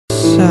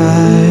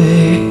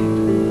sight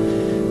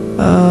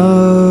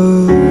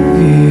of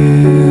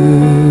you.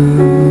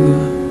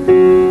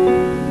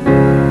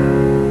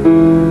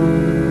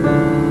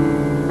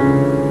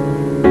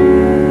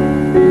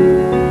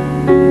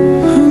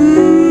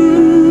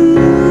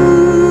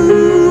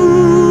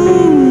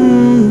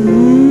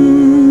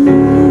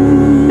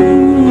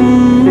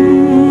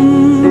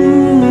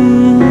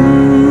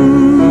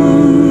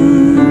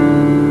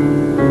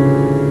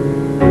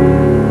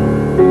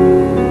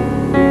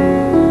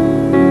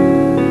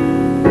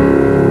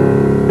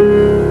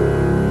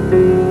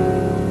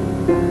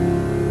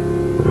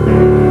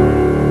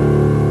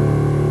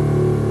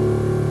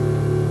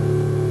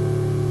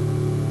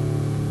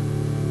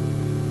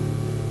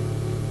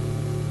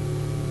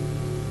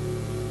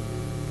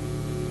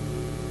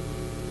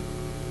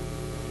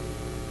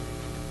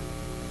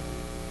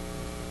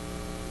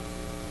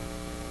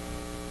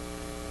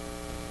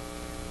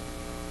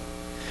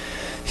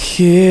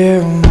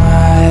 Hear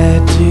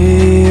my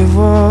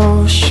devotion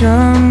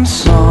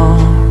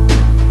song.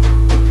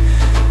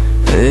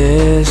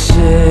 This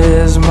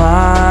is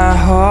my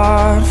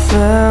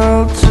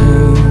heartfelt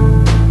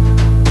tune.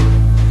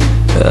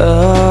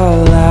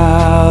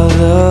 Allow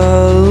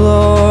the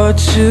Lord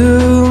to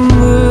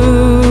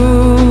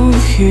move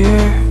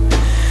here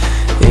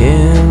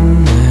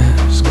in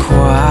this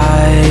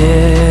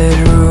quiet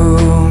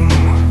room.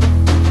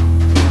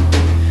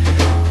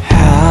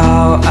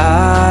 How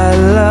I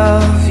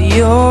love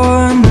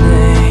your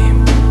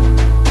name.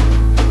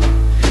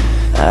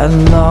 I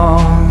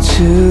long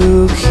to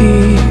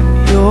keep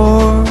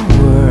your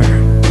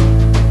word.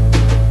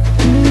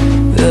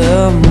 The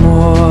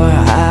more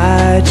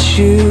I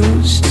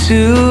choose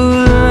to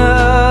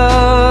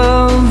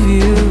love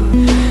you,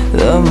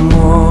 the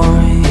more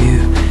you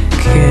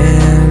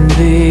can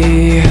be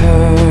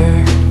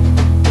heard.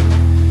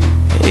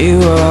 You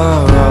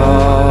are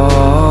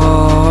all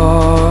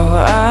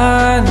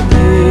I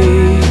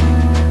need.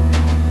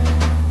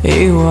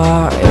 You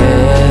are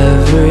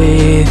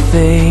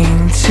everything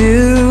to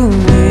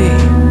me.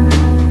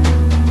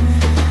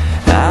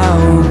 I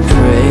will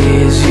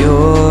praise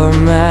your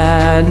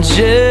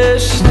majesty.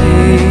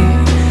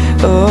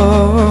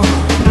 Oh,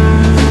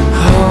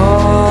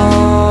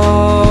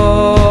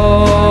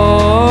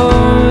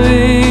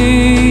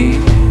 holy,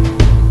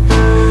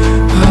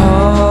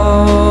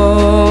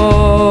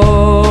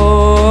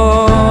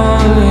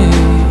 holy,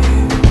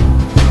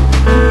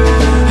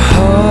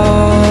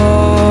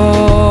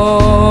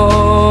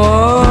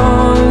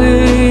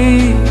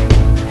 holy.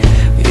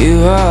 You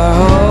are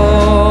holy.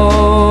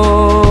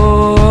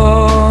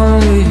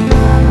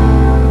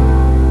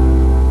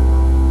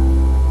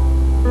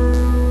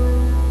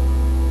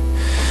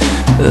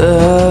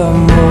 The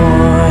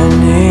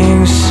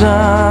morning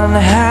sun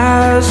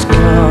has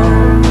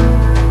come.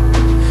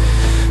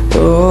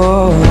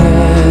 Oh,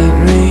 let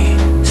me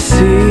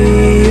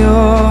see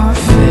your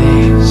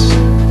face.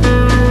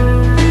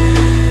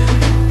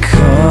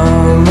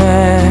 Come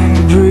and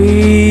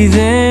breathe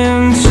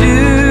into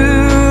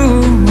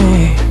me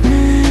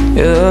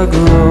the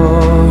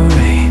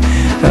glory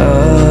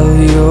of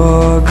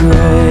your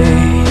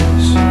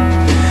grace.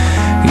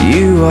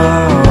 You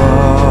are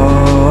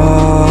all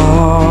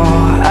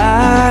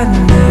I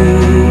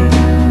need.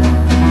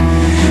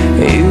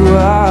 You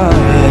are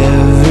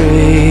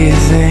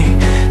everything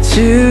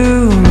to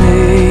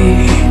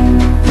me,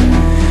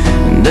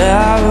 and I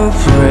will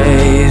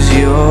praise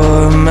your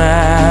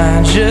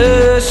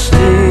majesty.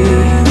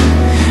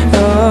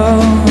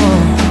 Oh,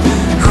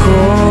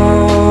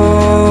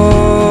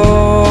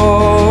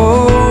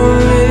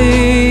 holy,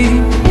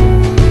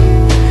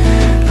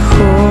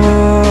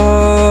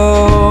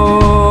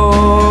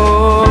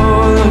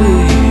 holy,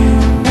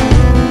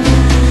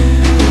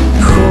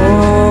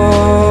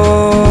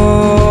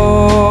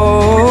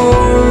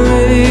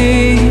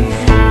 holy.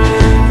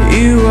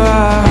 You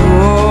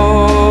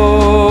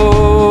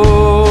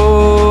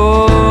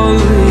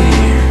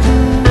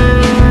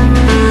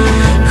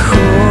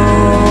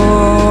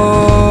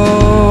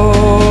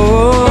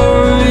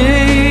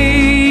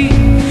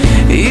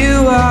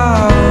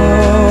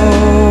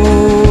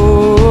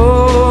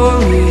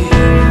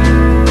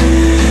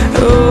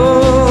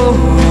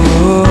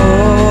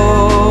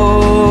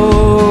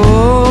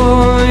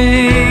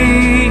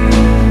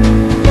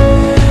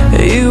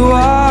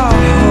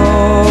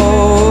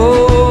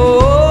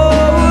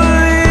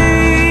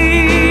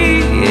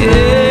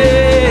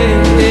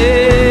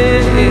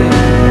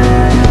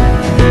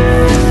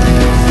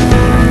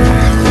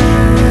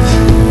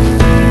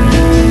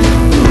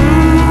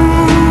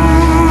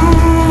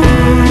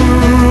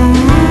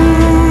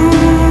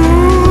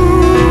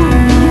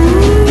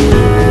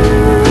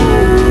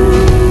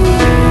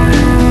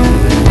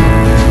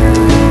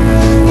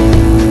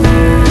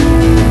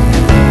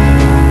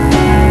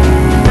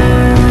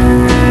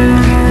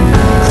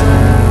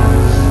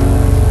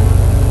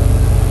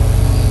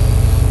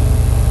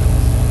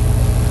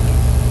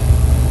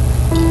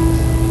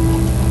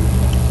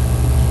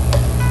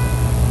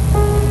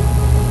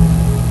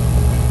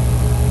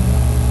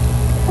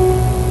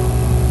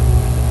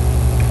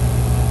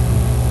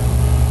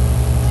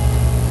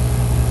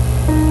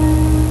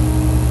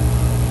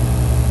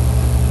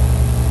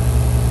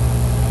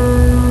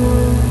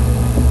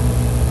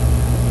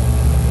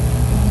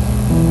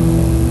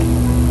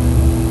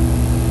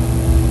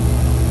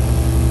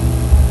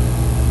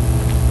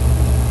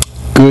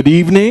Good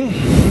evening.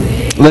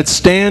 Let's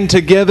stand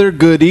together.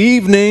 Good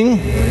evening.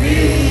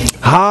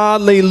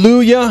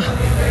 Hallelujah.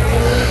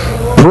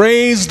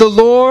 Praise the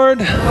Lord.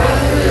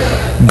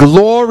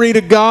 Glory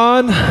to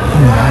God.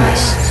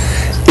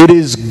 It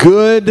is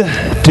good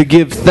to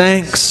give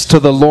thanks to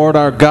the Lord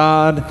our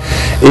God.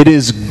 It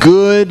is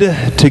good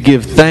to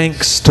give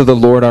thanks to the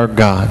Lord our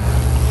God.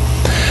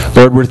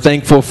 Lord, we're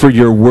thankful for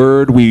your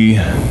word.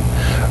 We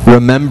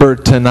remember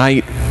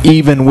tonight,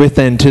 even with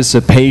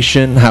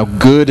anticipation, how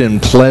good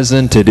and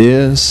pleasant it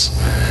is,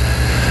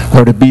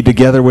 Lord, to be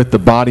together with the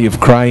body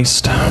of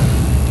Christ,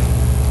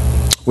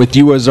 with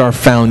you as our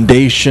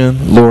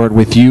foundation, Lord,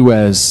 with you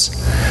as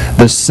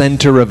the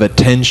center of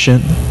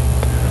attention.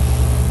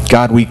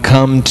 God, we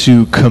come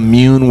to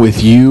commune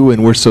with you,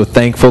 and we're so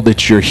thankful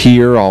that you're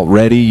here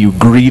already. You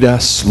greet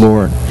us,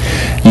 Lord.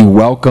 You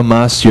welcome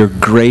us. Your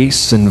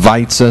grace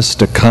invites us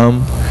to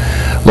come,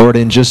 Lord,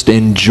 and just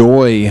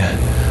enjoy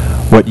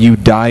what you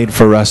died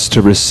for us to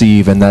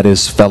receive, and that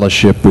is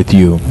fellowship with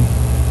you.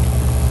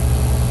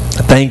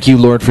 Thank you,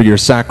 Lord, for your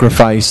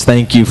sacrifice.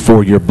 Thank you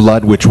for your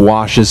blood which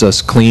washes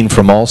us clean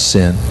from all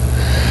sin,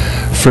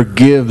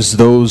 forgives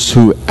those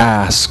who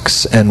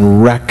asks,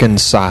 and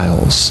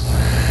reconciles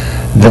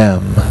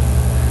them,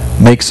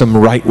 makes them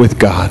right with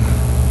God.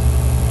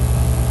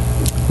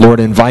 Lord,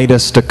 invite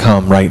us to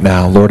come right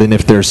now, Lord, and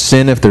if there's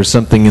sin, if there's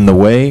something in the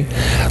way,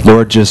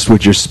 Lord, just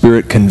would your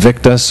Spirit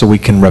convict us so we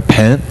can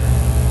repent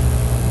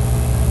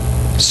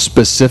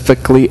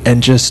specifically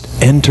and just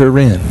enter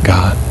in,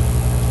 God.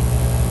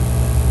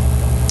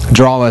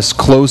 Draw us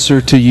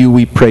closer to you,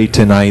 we pray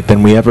tonight,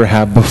 than we ever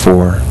have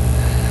before.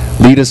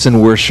 Lead us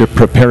in worship.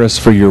 Prepare us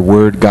for your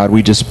word, God.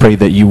 We just pray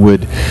that you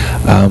would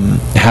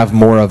have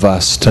more of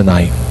us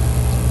tonight.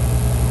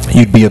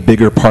 You'd be a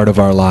bigger part of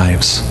our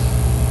lives.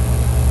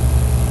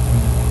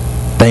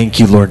 Thank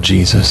you, Lord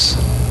Jesus.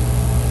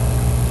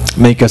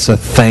 Make us a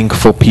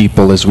thankful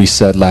people, as we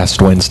said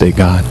last Wednesday,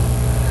 God.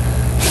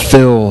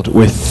 Filled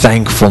with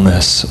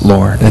thankfulness,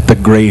 Lord, at the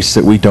grace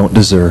that we don't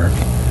deserve.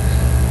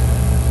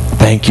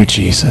 Thank you,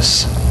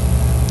 Jesus.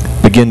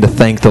 Begin to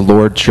thank the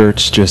Lord,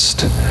 church.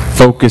 Just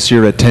focus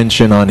your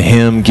attention on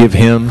him. Give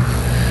him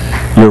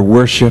your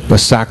worship, a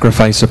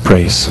sacrifice of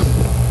praise.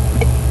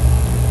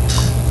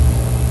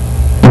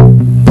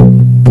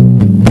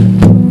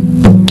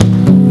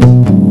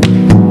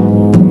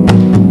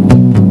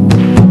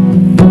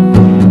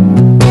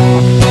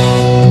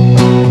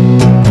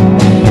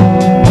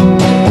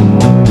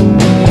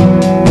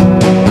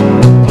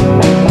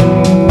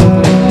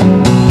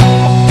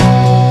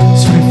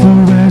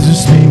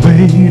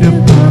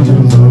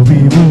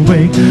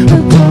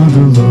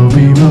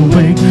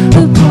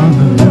 Upon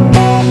the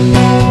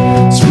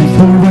Lord, sweet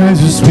for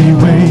righteous we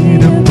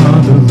wait upon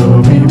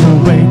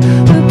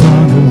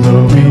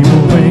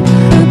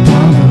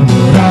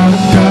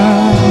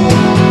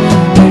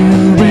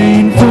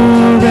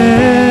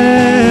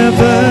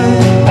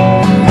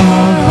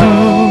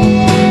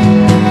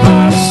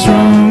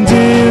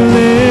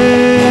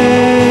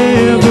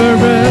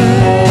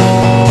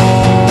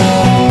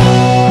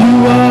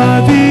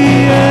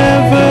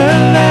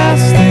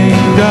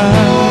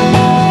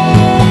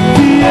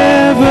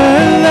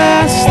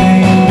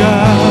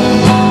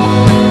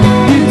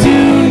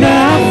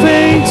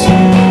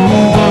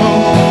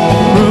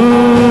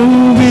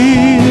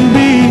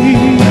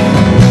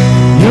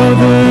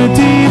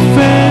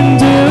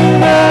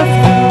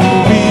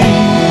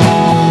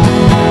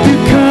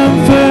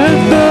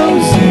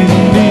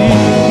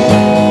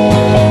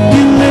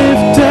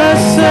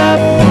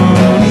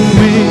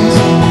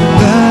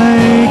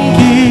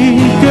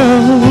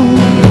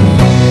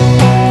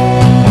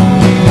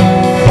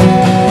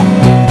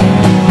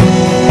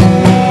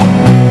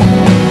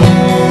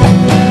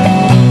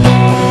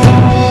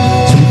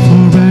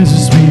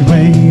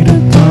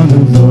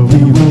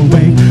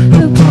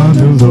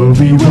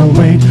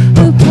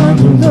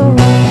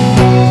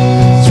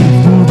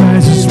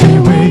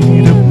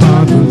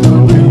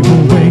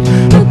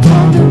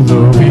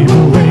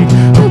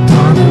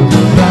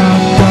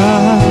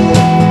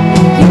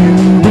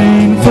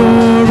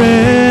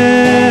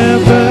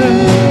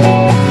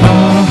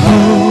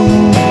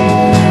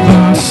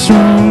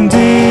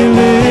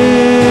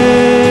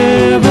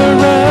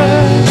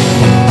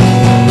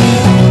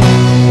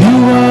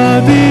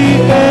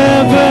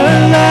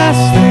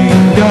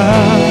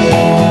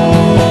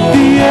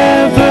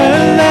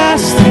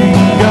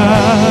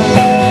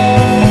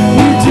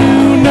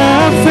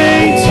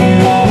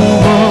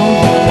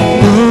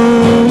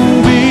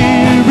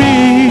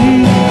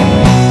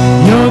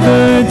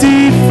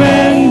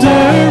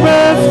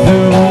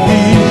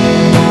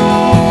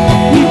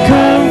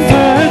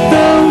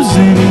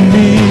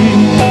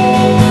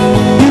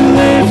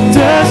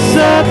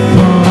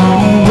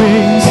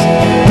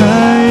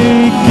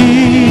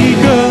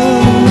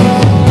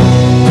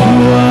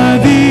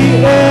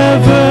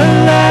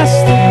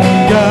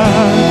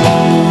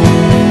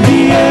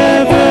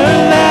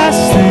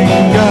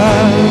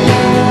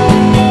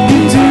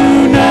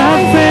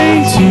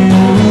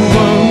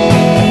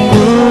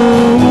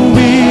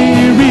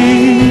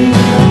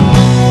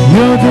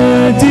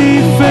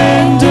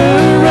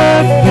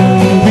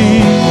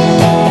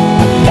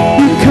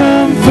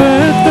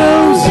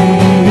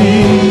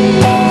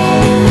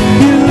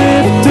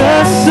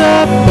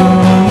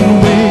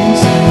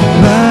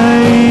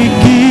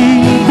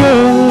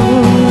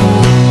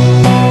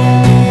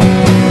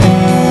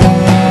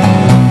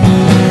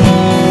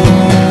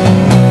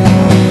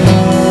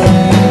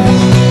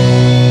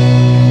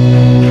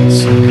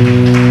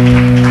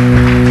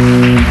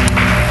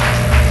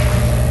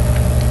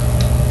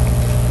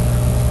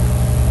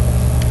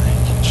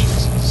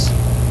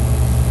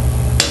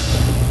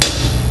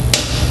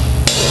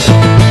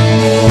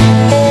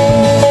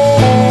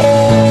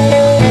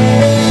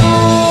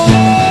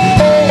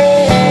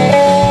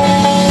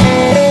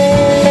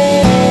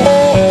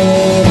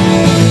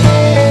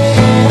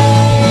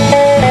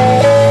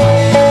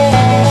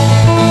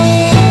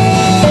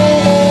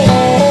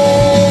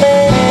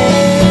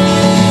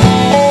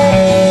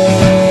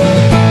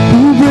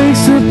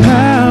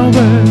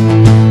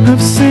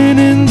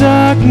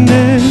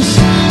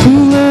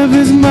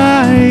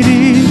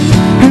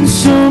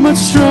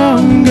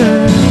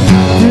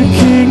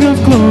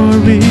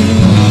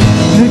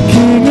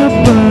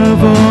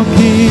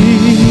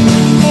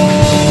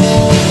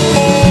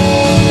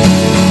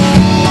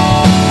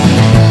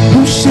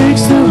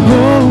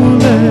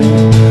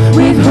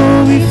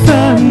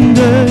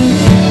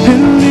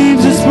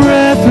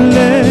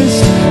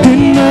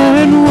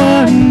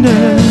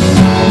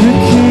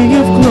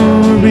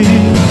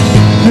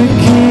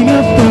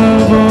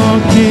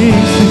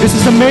This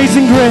is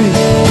amazing grace.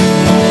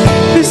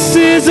 This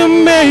is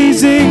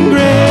amazing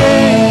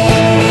grace.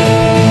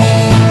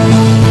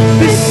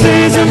 This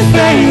is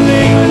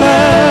unfailing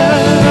love.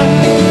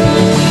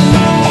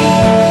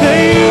 That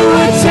you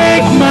would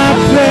take my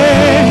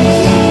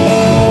place.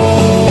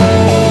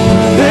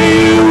 That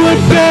you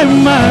would bear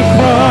my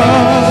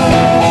cross.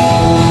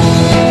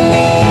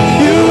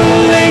 You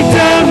will lay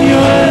down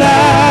your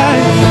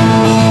life.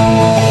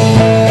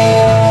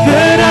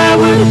 That I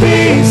would be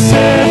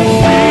set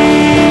free.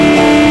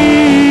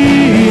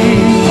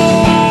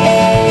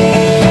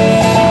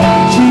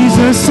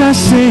 Jesus, I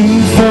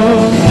sing for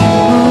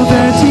all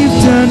that you've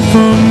done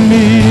for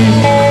me.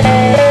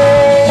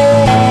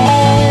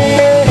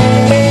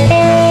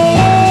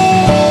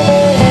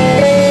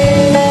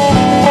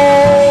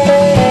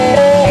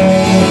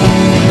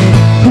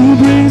 Who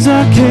brings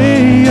our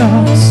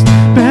chaos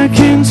back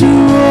into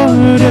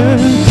order?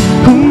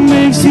 Who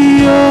makes the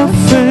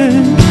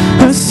orphan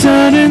a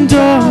son and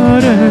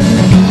daughter?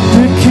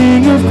 The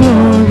King of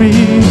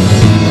glory,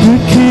 the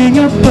King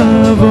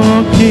above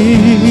all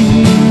kings.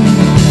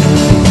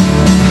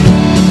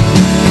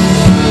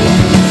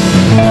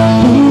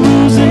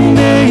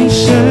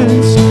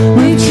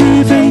 With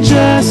truth and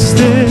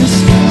justice,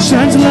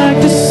 shines like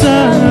the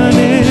sun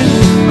in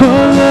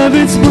all of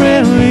its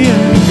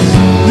brilliance.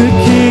 The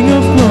King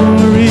of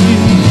glory,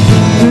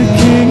 the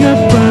King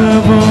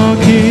above all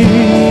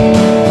kings.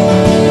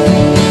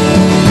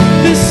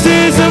 This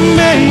is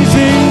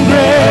amazing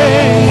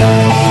grace.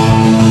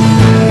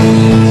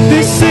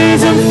 This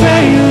is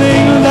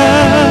unfailing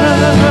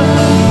love.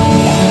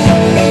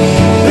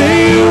 That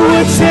you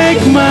would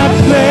take my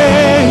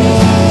place.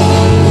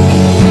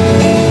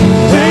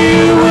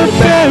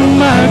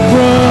 My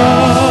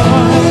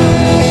cross,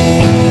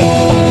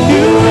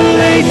 you will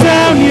lay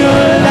down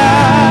your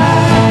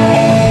life,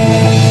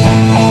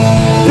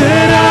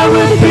 that I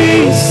would be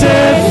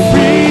set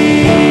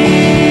free.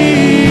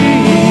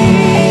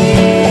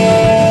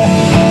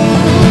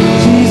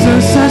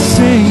 Jesus, I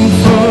sing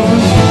for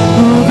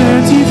all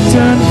that you've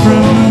done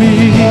for me.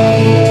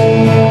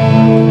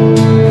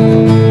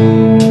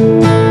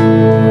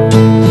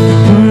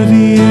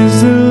 Worthy is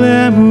the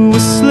Lamb who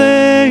was slain.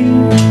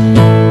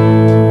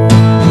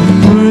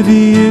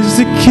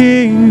 The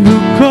King who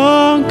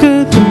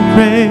conquered the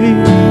grave.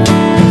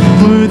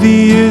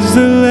 Worthy is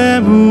the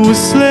Lamb who was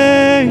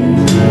slain.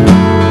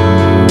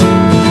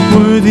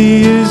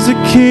 Worthy is the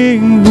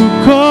King who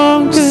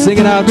conquered the grave. Sing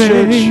it out,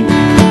 church.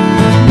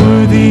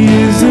 Worthy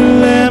is the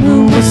Lamb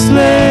who was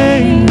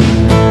slain.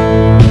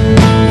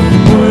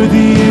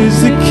 Worthy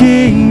is the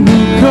King who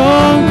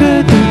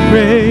conquered the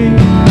grave.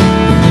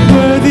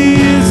 Worthy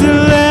is the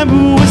Lamb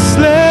who was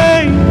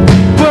slain.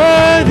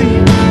 Worthy,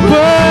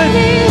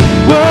 worthy,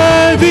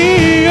 worthy.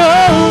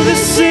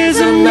 This is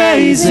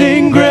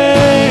amazing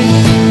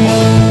grace.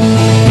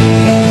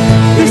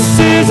 This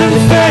is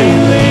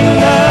unfailing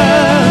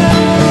love.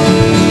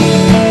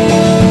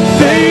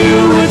 That you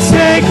would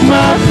take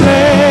my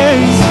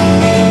place.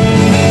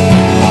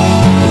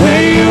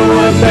 That you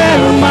would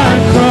bear my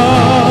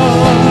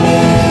cross.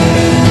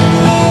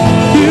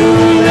 You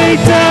lay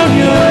down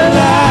your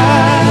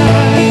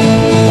life.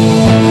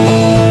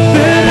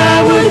 That I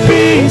would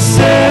be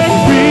set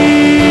free.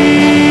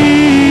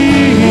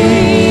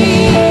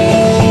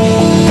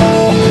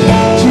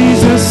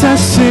 I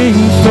sing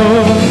for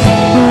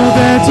all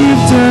that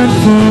you've done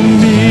for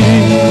me.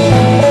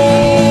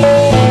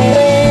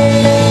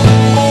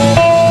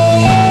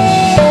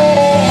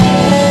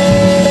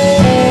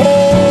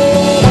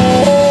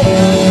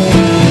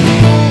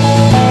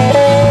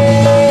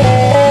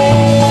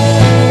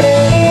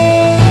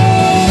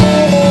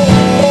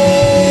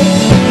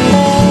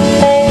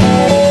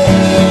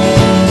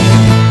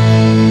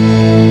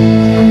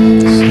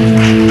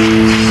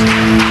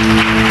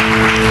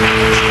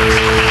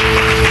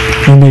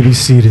 You may be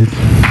seated.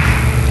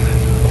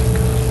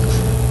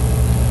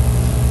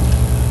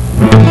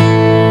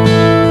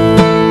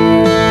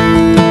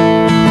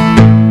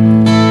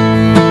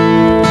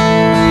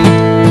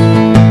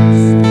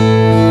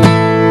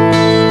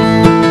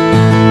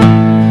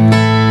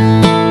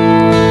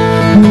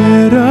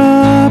 Let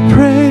our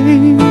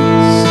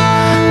praise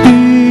be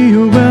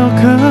your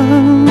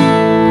welcome.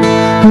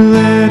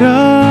 Let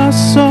our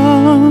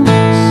songs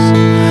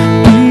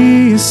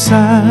be a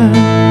sign.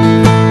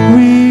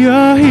 We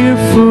are here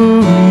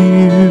for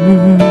you.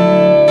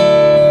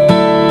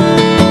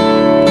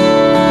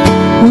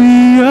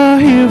 We are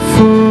here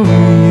for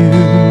you.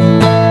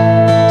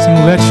 Sing,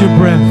 let your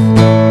breath.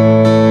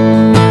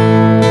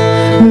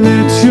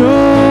 Let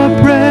your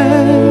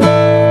breath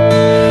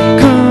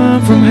come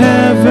from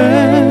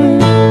heaven.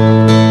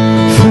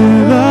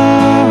 Fill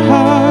our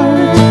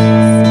hearts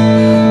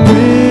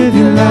with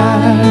your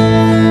light.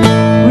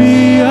 We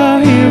are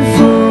here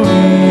for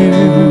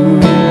you.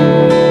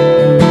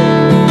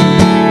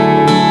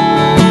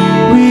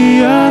 We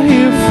are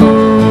here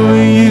for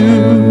you.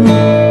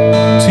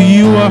 To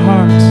you our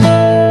hearts.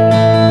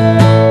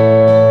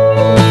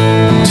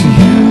 To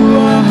you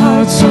our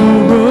hearts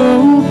are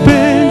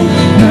open.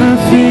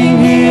 Nothing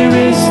here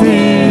is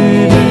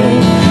hidden.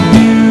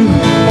 You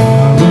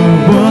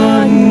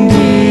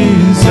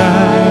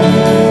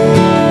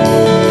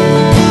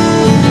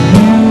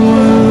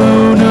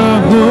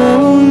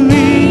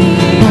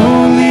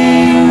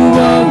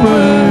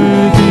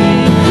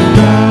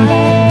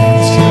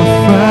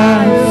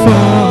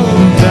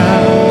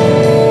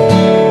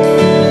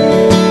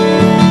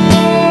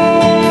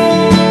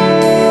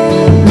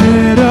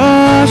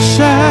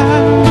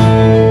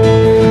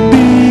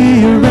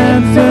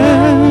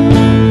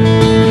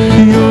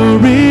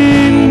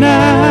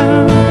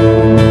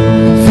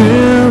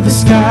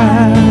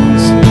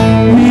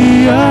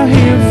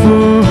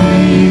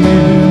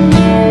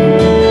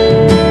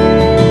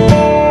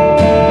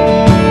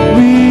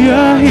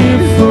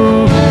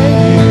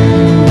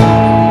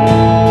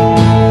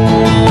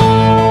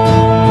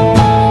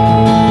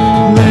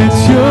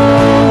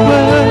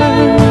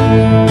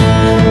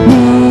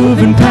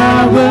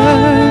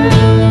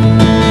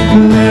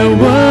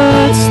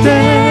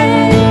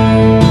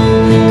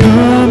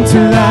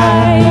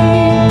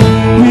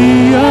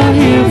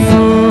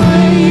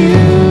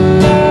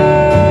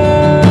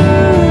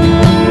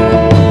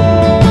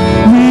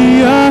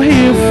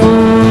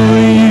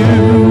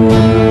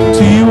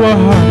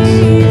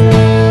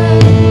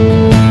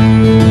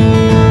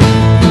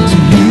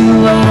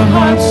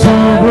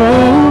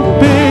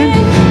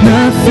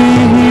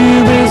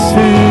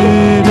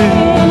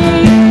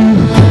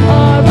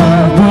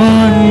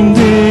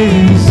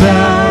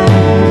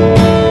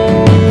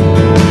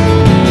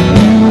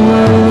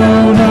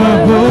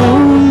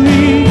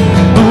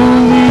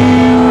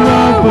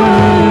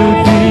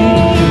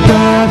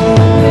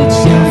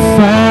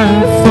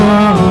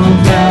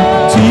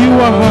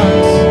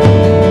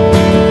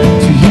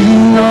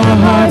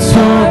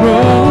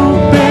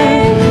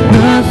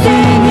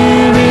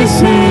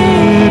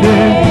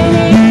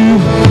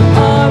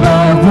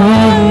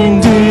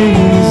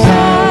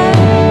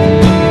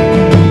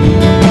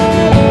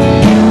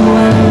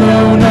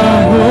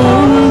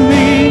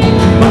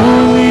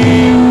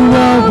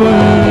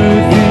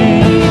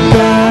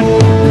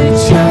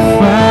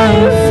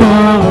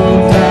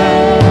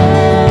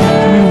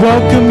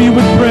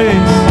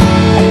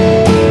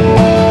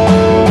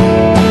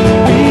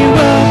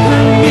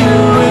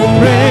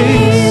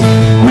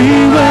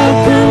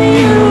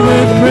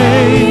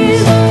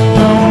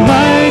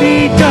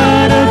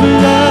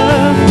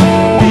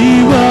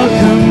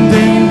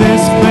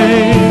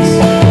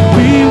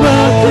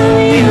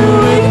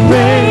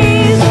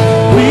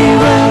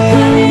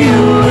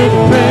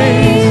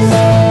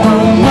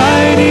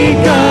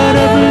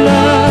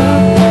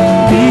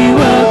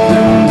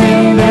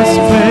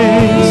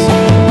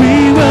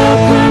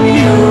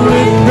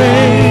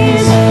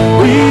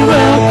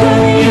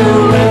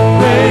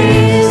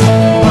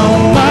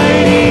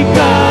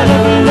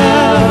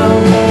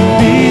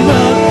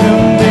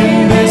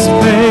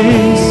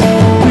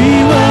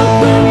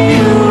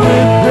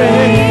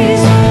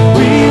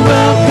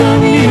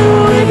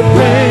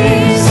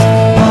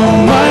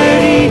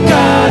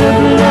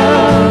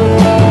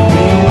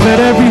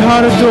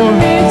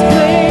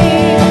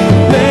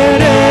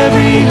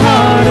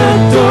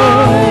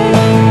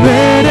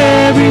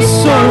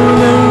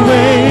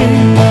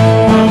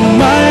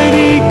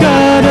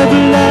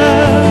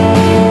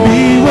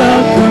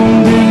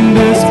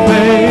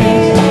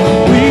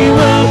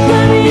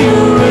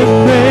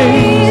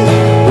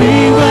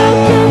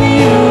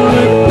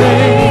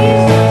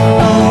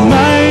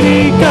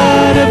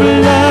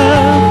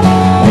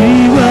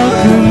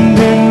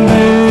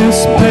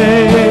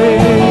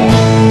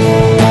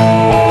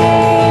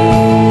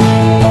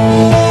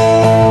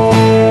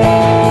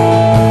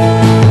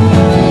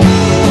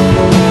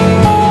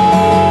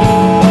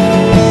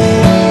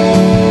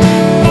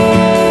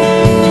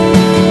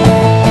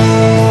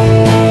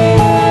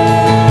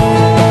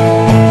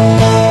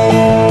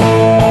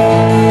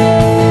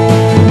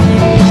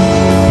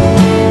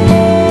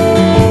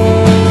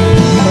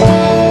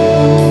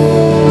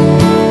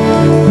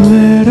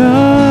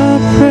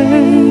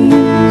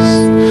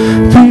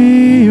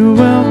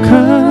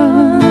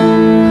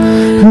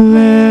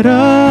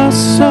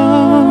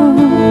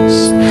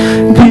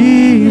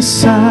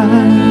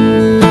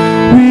side.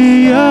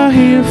 We are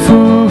here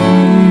for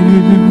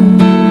you.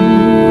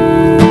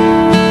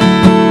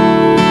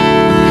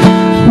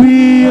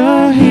 We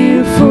are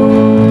here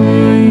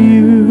for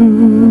you.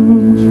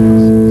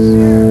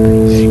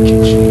 Thank you,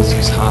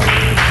 Jesus. Hallelujah.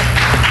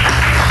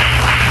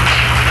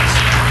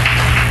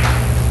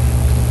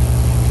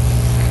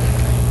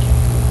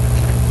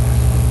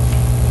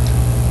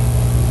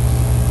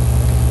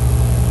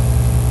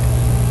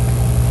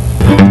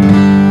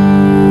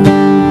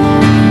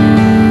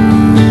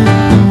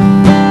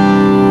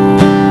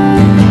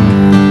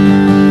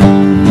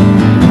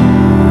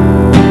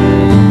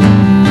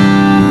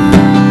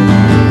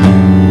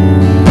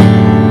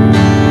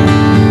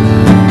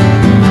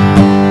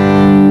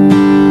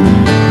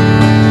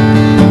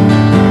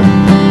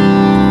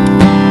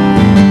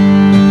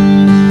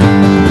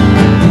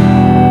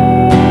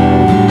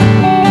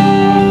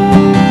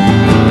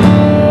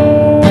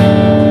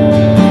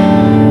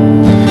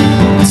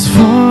 It's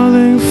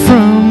falling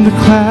from the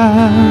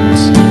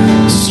clouds,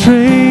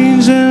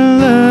 strange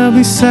and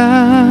lovely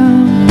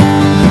sound.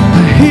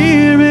 I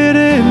hear it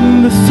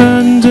in the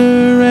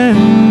thunder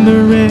and the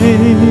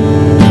rain.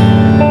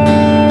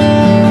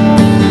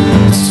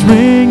 It's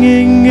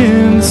ringing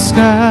in the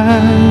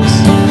skies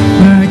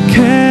like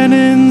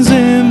cannons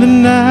in the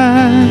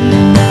night.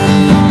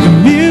 The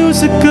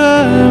music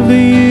of the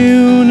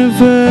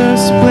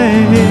universe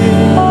plays,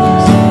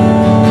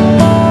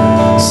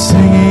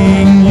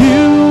 singing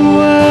you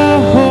are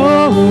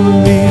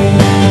holy,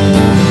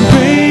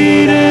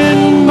 great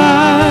and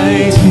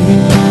mighty.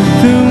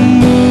 The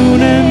moon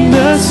and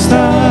the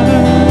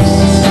stars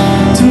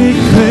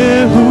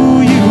declare who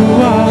you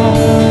are.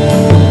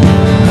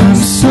 I'm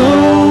so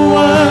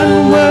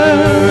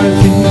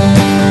unworthy,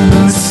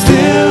 but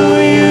still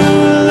you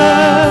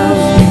love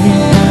me.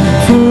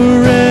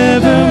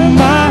 Forever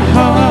my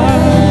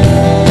heart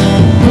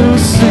will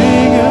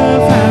sing of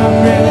how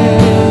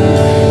great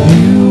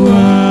you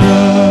are.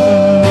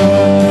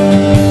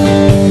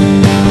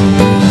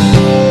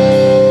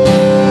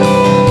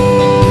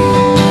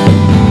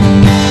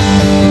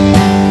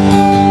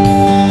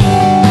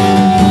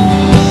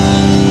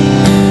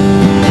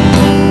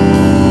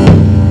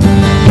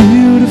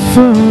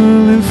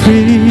 Beautiful and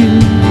free,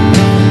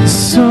 the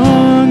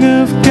song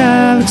of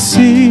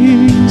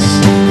galaxies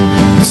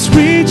is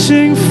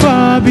reaching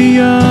far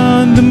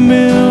beyond the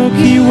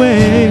Milky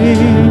Way.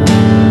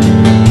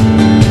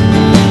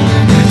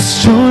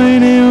 Let's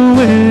join in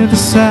with the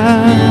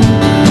sound.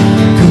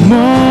 Come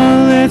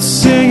on, let's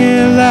sing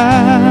it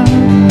loud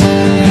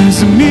as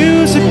the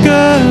music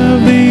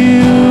of the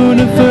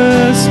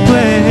universe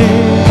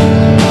plays.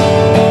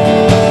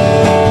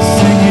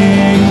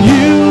 Singing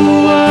you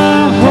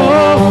are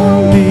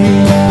holy,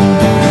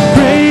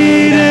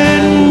 great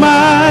and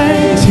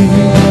mighty.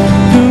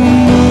 The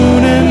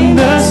moon and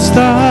the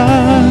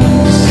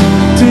stars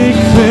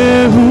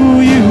declare who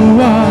you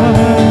are.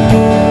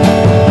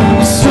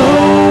 I'm so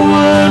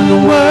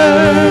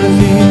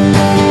unworthy,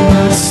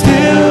 but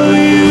still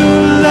you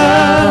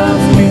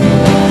love me.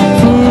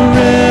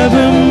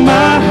 Forever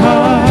my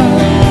heart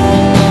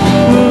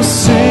will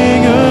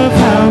sing of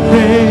how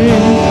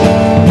great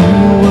you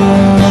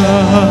are.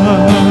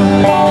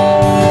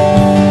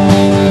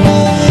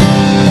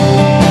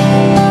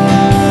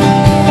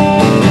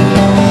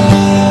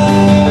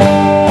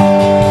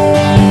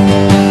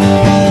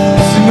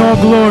 Sing all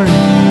glory.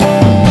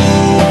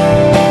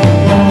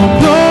 All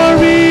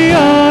glory,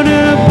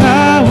 honor,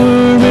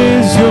 power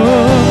is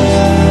yours.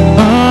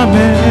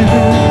 Amen.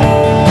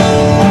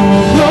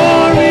 All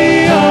glory,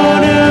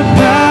 honor,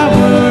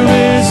 power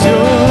is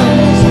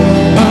yours.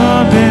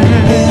 Amen.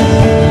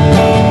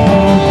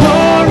 All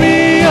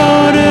glory,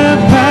 honor,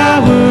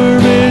 power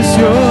is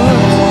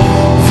yours.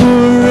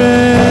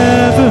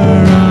 Forever.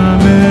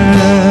 Amen.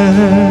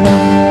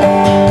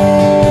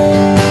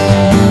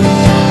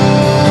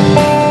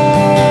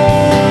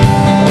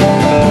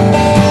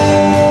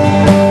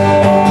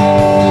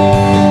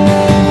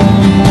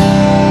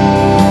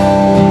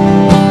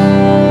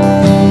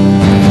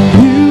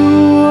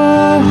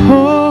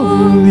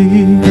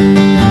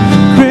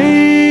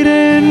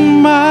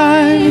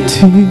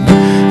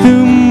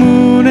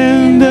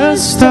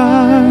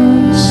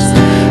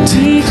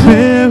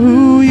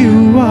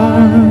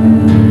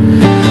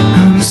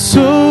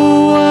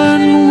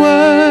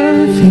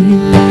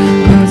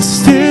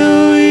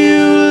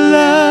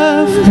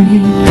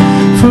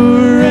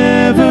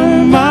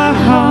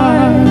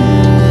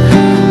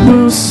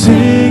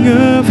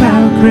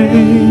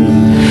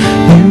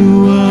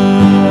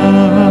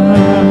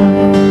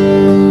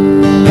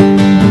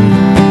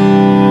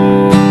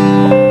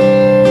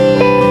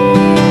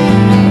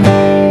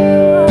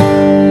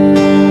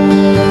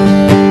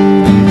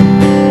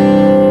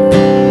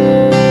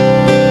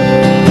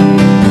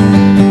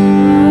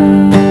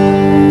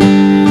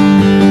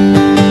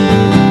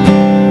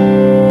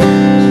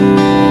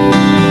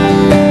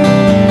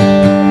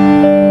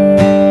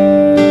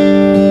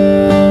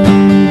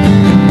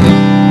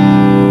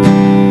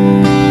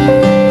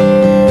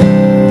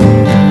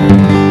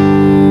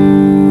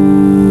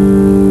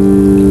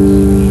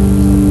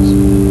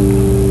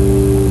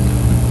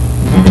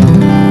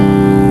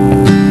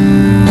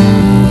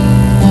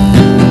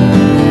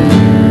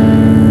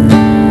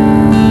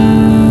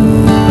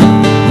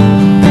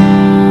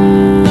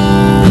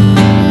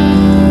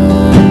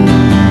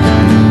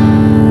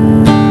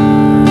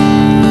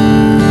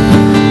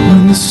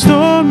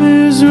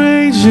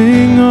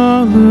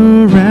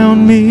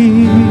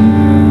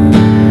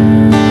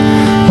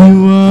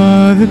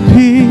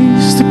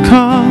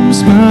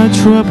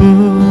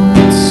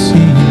 troubled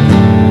sea.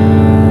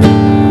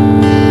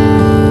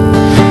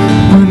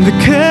 When the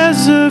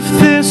cares of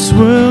this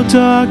world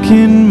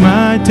darken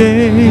my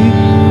day,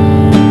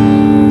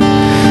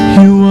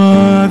 you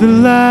are the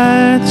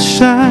light that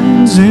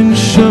shines and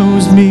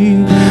shows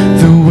me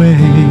the way.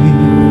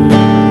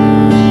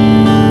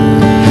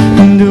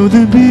 And oh,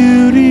 the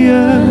beauty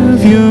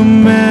of your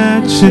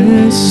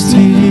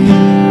majesty.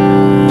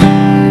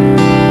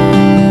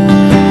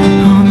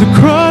 On the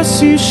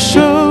cross you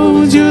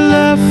showed your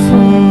love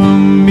for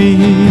me.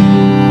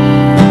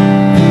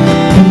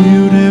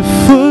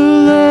 Beautiful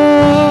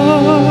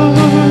Lord,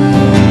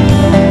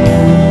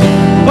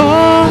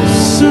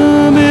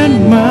 awesome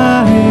and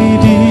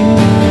mighty,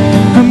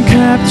 I'm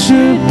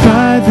captured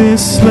by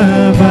this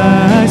love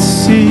I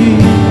see.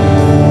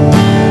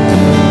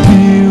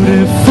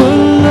 Beautiful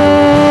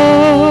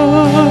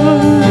Lord,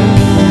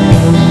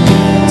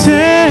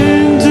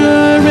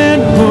 tender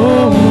and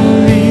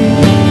holy,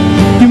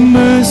 your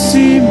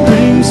mercy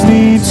brings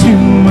me to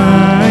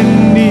my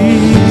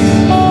knees.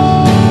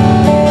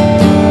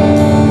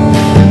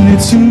 And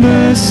it's your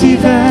mercy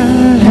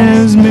that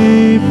has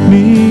made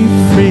me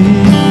free.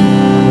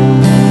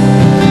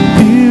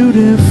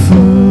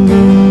 Beautiful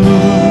Lord.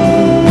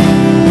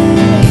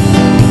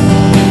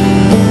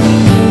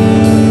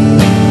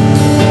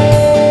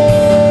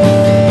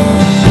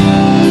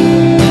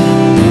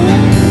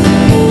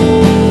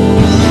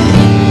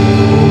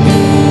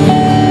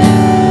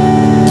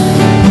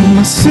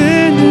 My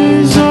sin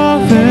is all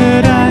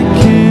that I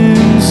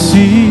can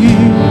see.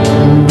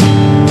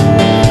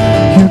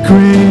 Your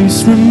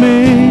grace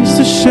remains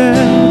the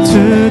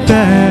shelter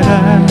that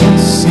I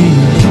see.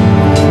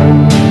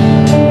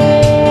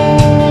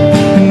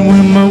 And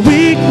when my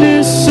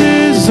weakness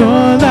is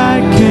all I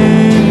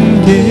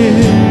can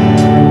give,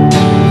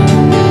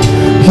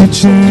 your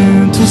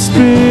gentle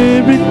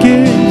spirit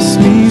gives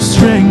me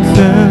strength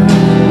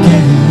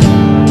again.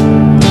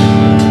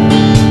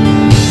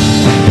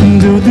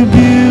 And oh, the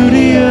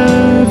beauty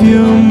of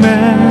your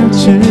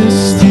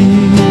majesty.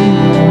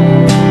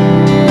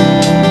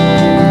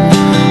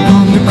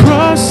 On the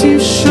cross you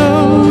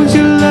showed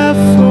your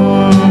love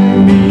for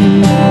me.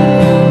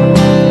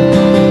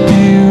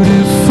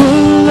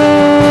 Beautiful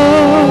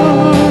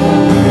Lord,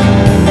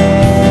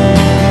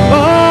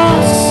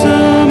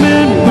 awesome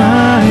and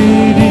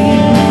mighty,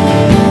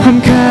 I'm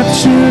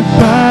captured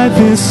by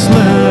this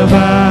love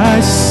I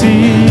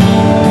see.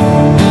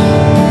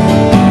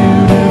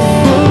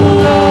 Beautiful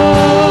Lord,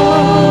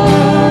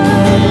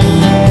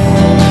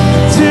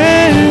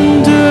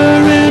 tender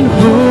and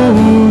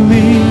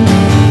holy,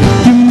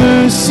 your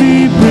mercy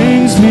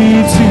brings me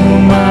to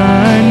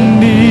my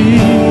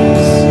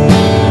knees.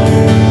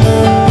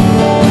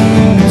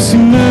 And it's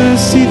your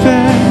mercy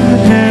that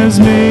has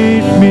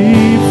made me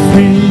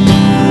free.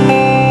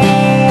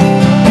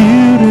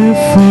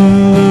 Beautiful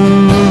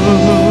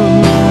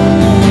Lord,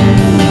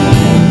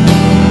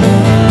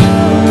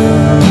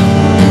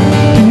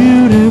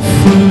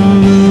 beautiful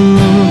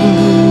Lord.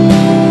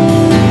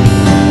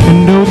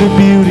 And oh, the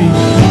beauty,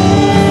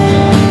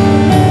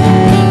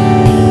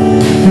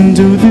 and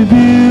oh, the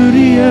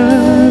beauty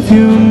of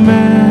your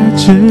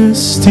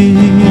majesty.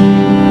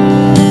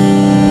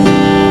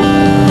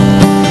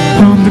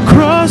 On the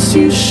cross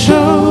you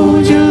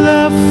showed your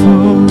love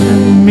for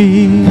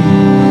me.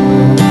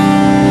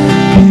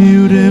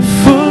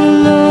 Beautiful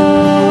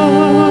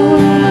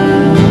Lord,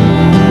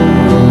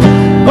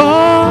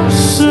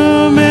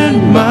 awesome and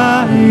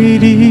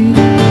mighty,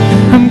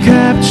 I'm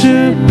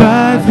captured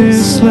by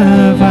this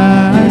love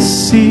I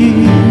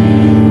see.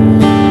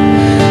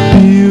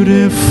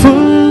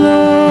 Beautiful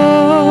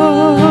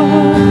Lord,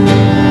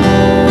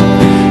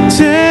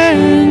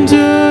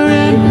 tender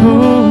and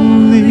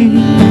holy,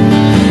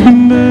 your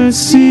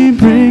mercy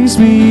brings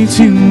me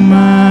to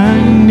my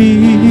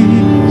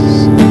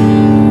knees.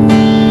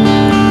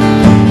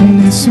 And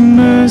it's your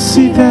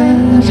mercy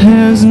that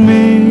has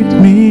made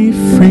me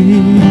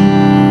free.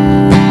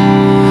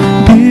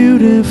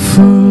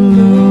 Beautiful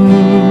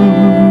Lord,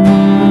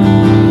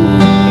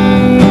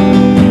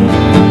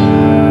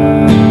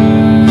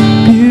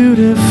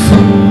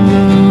 beautiful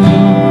Lord,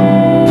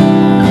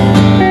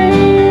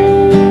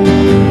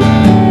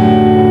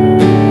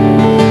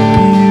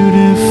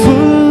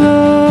 beautiful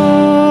Lord.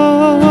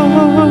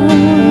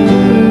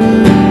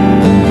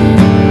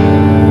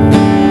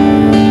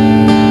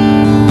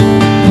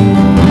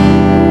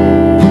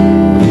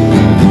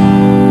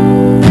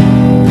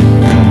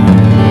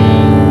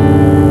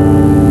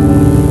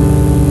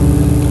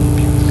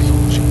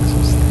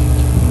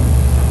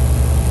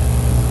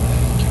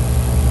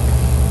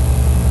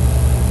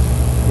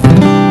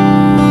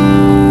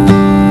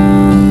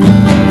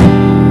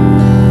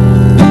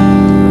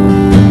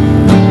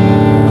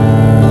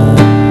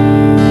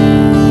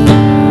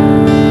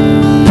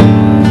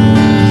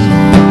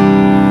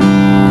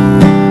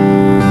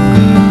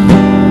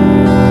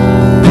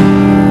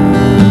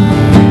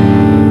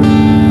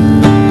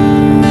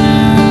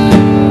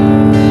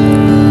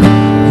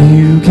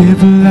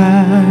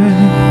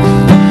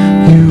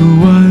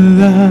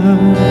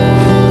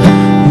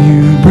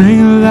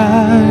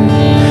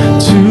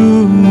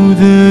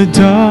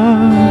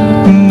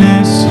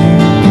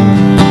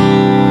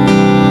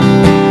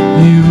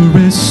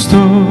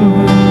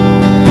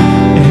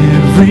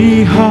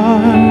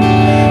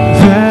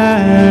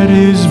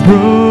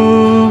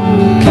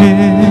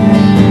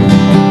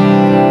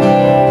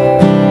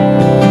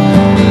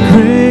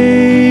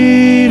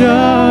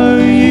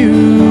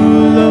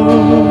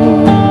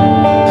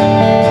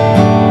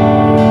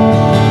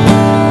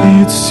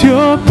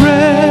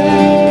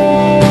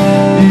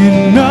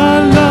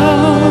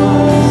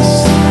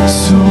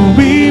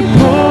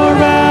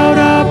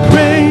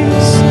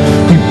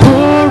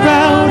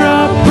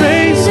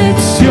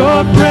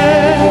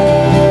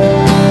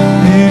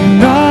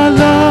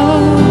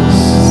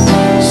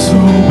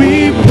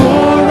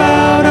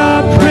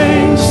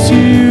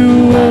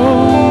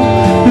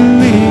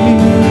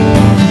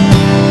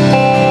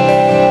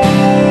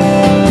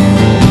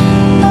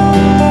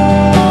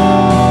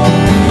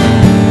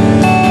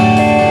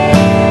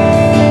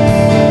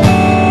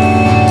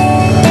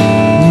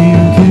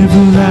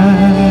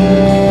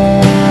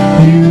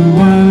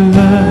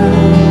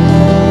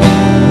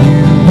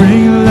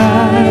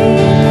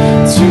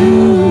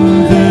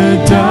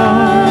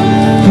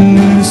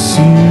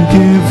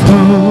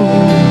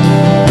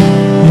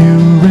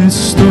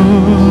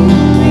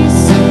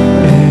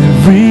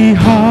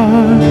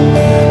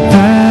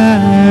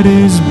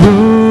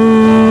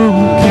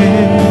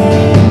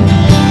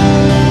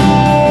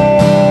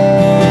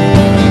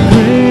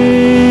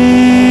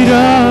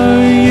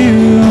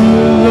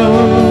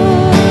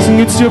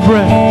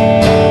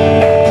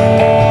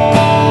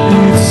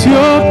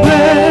 your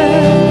breath.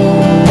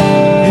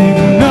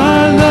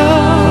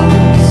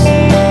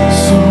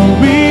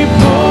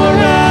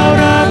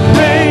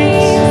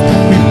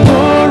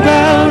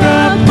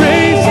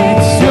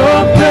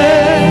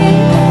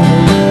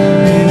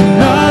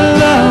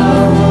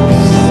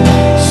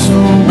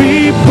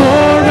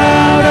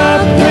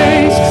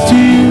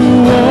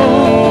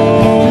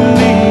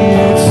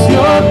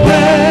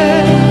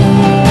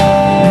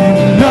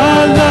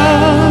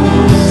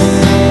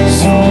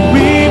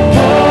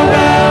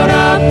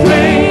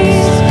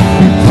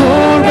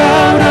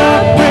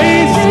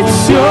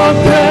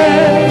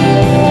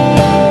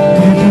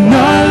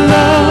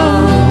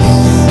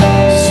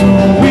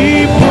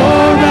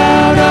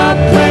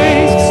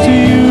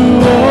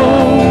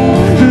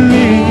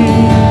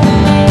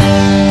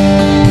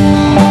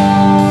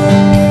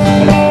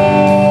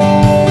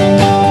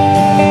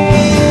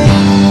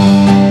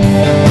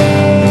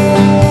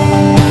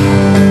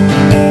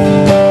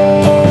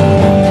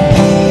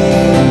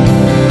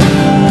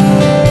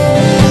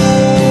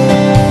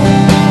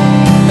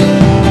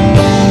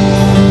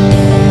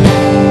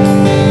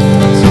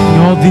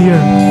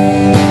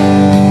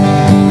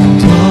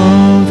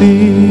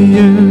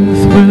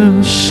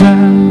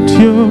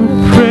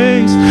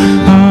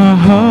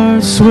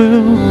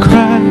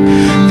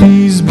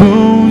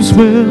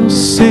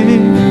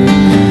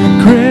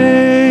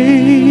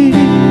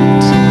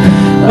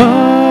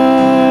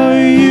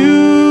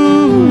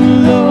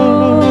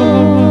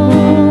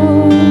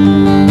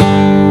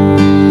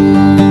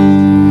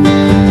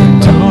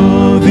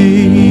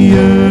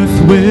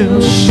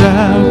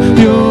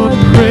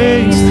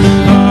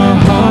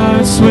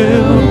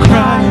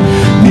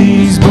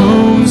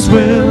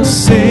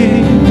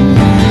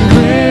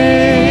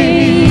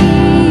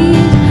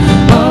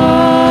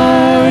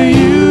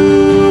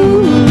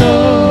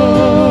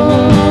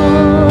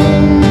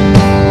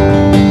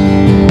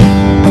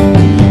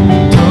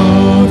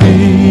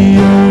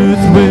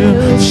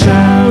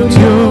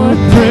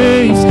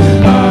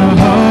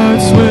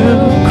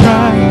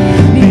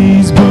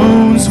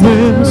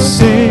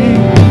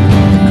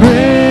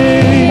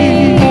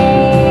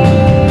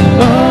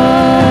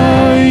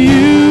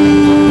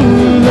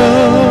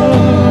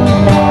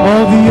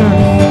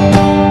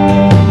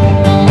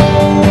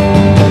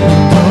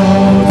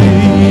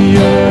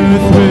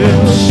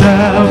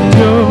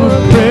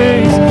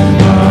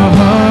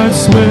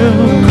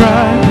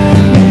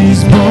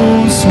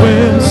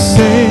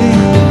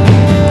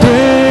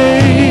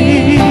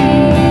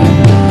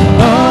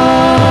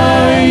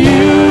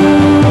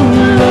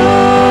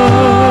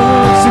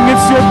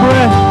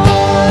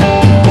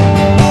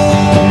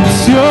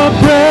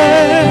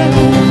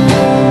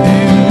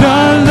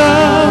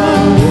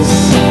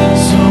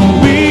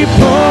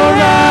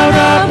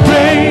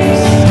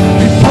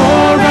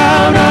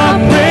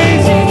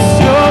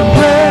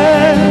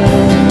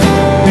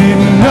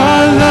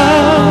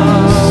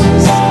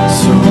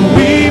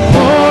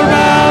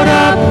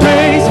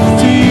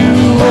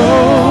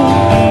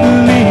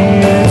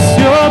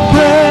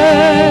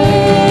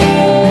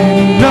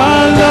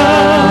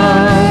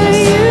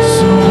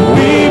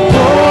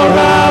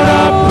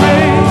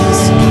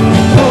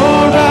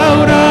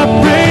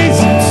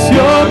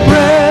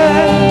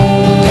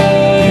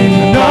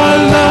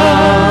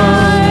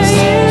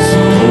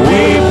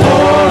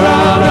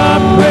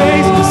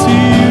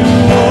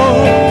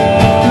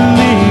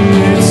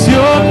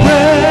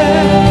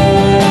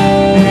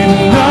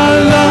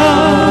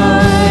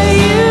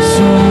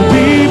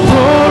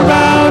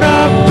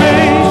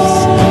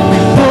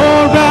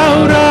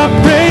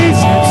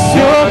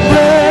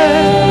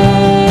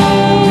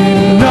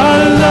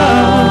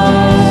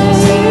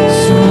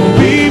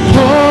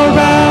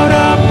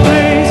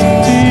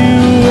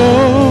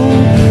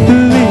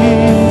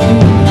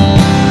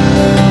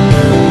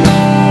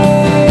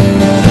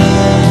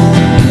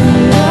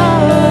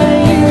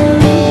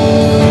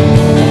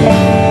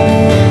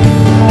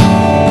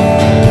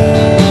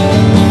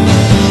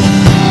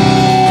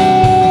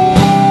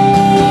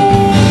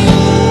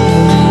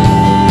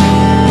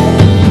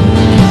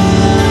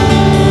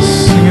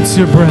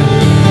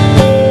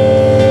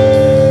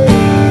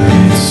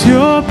 It's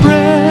your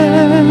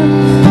breath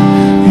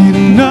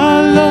in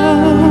our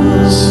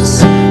lungs.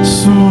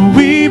 So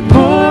we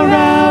pour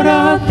out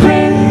our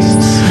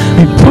praise.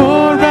 We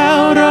pour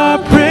out our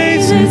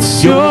praise.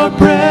 It's your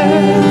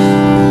breath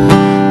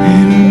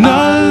in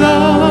our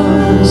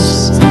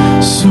lungs.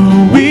 So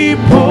we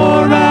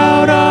pour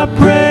out our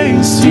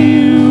praise to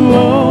you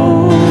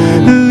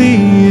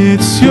only.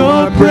 It's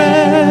your breath.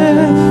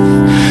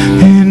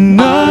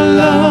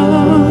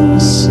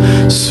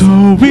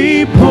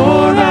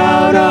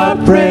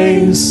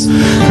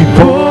 We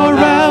pour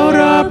out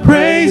our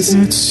praise,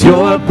 it's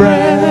your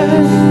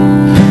breath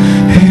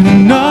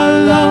in our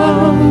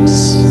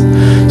lungs.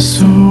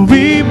 So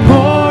we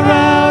pour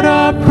out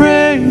our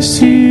praise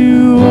to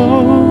you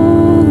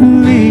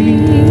only.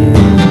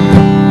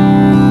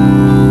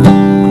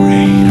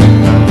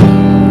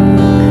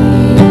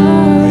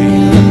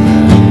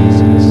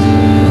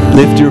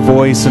 Lift your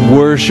voice and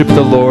worship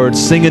the Lord.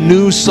 Sing a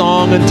new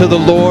song unto the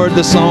Lord,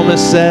 the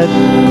psalmist said.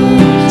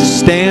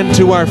 stand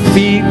to our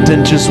feet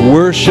and just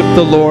worship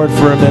the Lord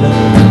for a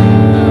minute.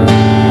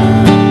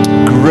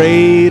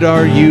 Great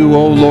are you,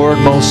 O Lord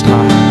Most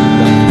High.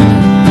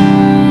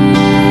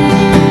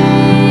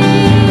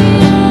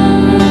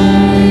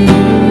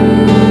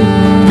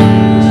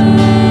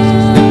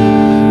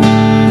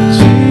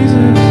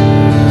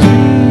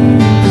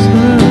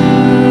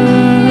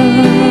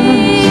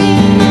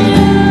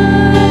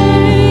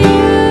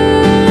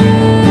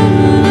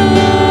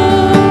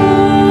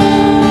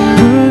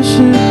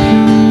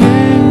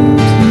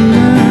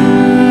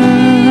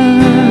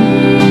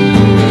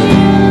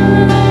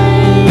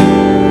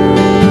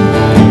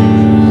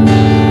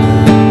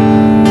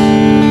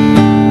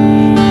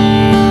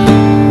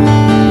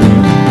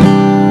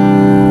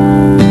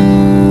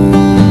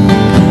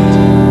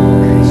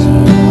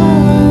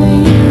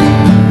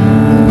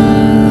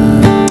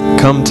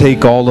 Come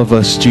take all of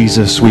us,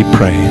 Jesus, we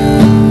pray.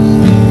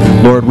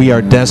 Lord, we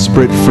are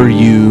desperate for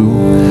you.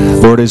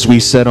 Lord, as we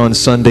said on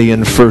Sunday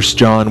in 1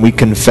 John, we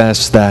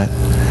confess that,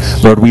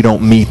 Lord, we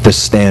don't meet the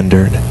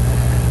standard,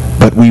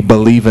 but we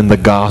believe in the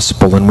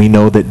gospel, and we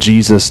know that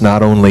Jesus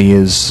not only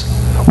is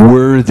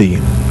worthy,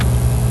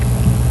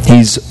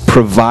 He's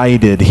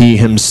provided, He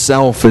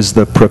Himself is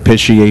the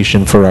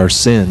propitiation for our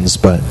sins,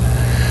 but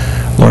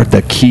Lord,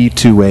 the key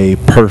to a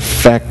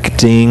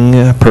perfected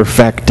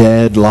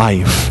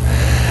life.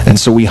 And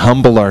so we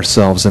humble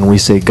ourselves and we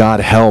say, God,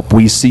 help.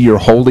 We see your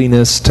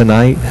holiness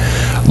tonight.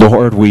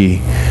 Lord,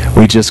 we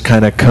just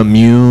kind of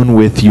commune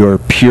with your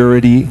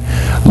purity,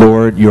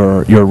 Lord,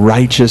 your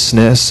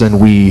righteousness. And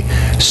we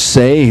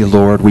say,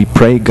 Lord, we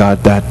pray,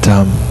 God, that,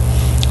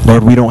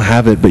 Lord, we don't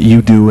have it, but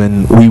you do,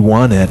 and we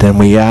want it. And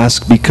we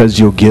ask because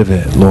you'll give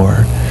it,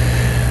 Lord.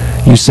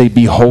 You say,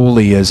 be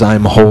holy as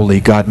I'm holy.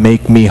 God,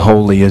 make me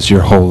holy as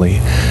you're holy.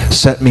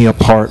 Set me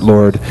apart,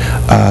 Lord,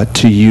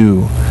 to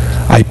you.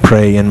 I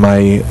pray in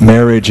my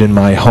marriage, in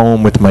my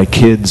home, with my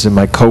kids and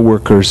my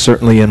coworkers,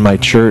 certainly in my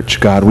church,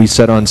 God. We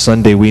said on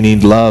Sunday we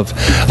need love.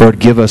 Lord,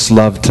 give us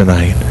love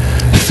tonight.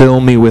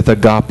 Fill me with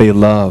agape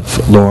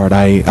love, Lord.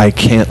 I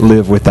can't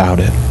live without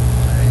it.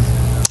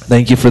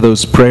 Thank you for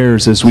those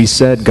prayers, as we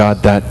said,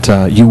 God,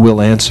 that you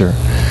will answer.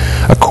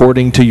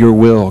 According to your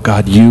will,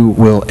 God, you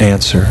will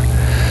answer.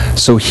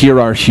 So hear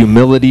our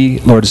humility,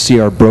 Lord, see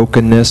our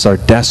brokenness, our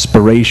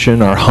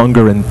desperation, our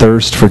hunger and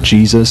thirst for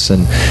Jesus,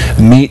 and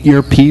meet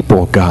your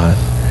people, God.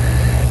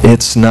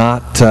 It's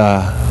not,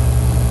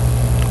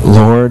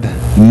 Lord,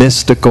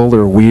 mystical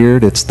or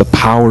weird. It's the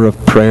power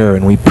of prayer,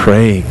 and we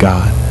pray,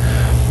 God.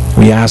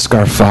 We ask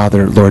our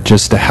Father, Lord,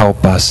 just to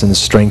help us and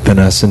strengthen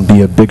us and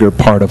be a bigger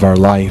part of our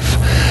life.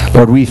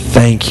 Lord, we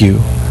thank you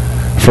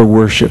for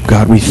worship,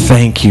 God. We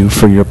thank you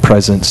for your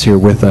presence here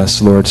with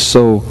us, Lord.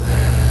 So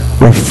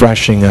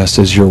refreshing us,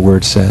 as your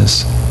word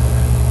says.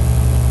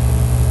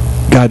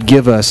 God,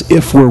 give us,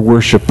 if we're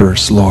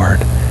worshipers, Lord,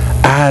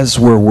 as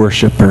we're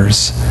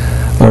worshipers,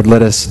 Lord,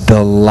 let us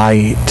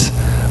delight,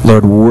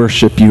 Lord,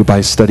 worship you by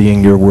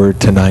studying your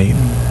word tonight.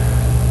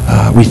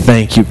 We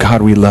thank you,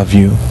 God, we love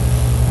you.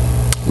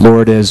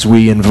 Lord, as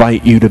we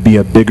invite you to be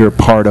a bigger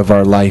part of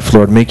our life,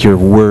 Lord, make your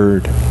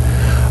word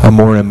a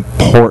more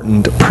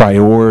important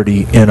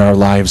priority in our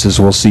lives, as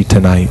we'll see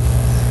tonight.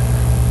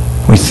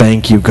 We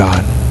thank you,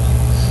 God.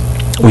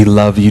 We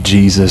love you,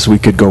 Jesus. We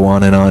could go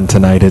on and on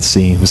tonight, it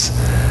seems.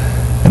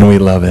 And we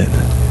love it.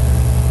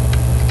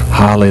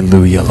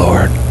 Hallelujah,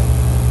 Lord.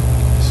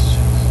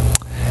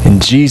 In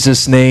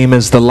Jesus' name,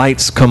 as the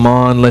lights come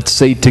on, let's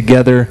say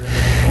together,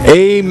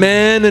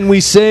 amen. And we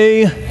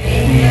say,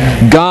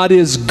 amen. God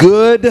is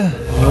good.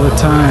 All the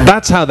time.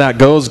 That's how that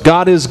goes.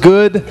 God is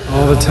good.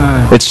 All the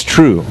time. It's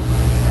true.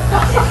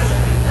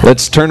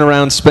 Let's turn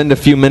around, spend a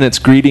few minutes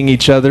greeting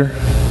each other.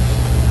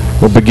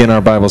 We'll begin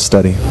our Bible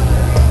study.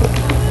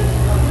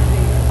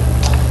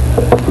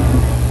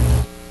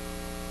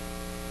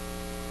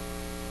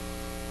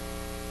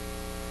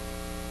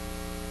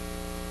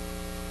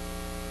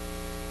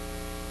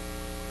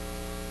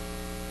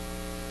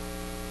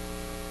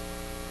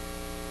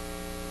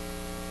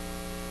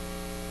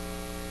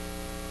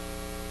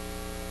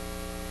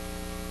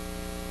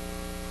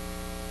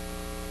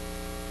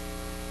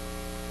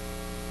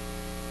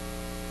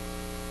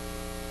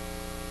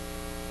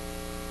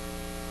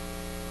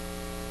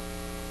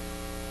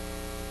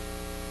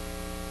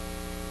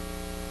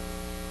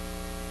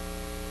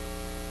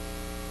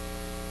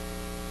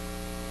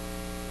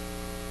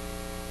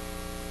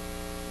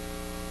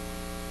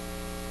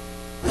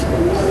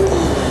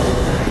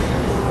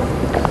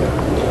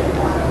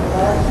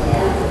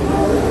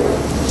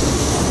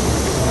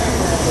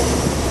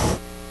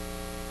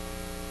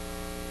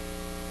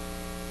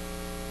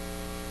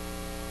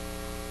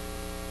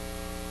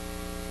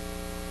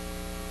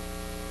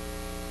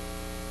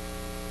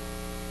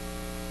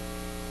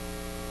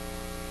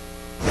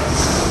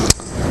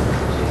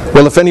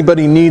 Well, if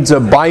anybody needs a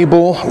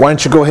Bible, why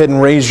don't you go ahead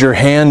and raise your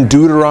hand.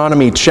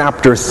 Deuteronomy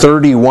chapter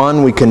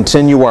 31. We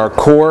continue our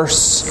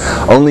course.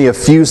 Only a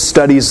few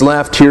studies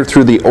left here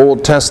through the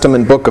Old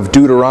Testament book of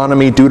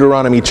Deuteronomy.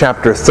 Deuteronomy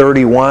chapter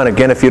 31.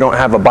 Again, if you don't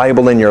have a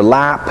Bible in your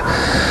lap,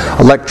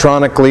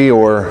 electronically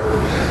or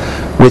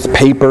with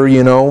paper,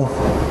 you know,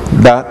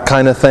 that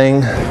kind of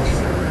thing.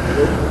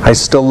 I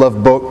still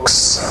love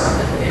books.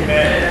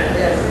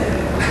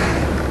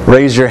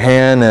 Raise your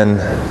hand, and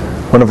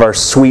one of our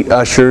sweet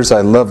ushers,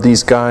 I love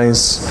these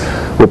guys,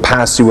 will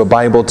pass you a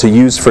Bible to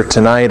use for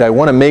tonight. I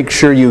want to make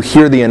sure you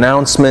hear the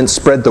announcement,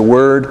 spread the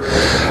word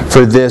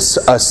for this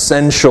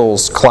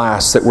Essentials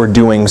class that we're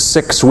doing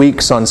 6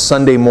 weeks on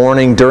Sunday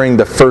morning during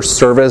the first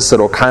service.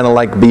 It'll kind of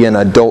like be an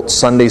adult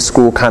Sunday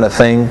school kind of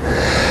thing.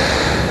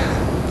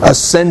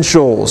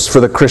 Essentials for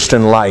the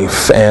Christian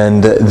life,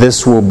 and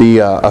this will be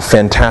a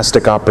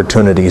fantastic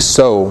opportunity.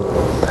 So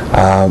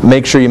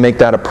make sure you make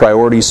that a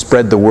priority.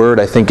 Spread the word.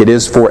 I think it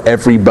is for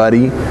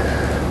everybody.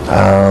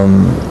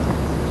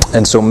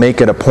 And so make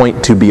it a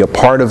point to be a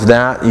part of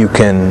that. You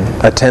can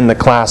attend the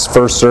class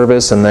first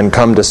service and then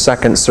come to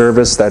second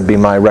service. That'd be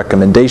my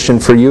recommendation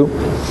for you.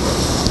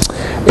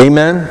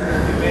 Amen.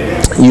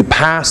 You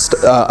passed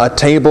a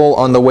table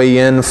on the way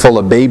in full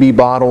of baby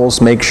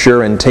bottles. Make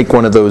sure and take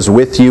one of those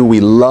with you.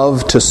 We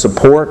love to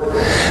support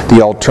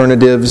the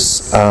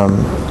Alternatives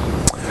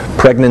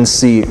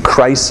Pregnancy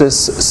Crisis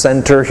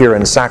Center here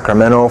in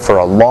Sacramento for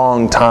a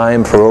long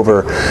time, for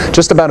over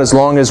just about as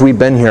long as we've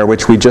been here,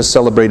 which we just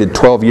celebrated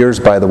 12 years,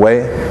 by the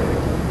way.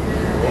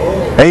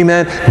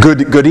 Amen.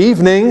 Good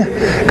evening.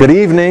 Good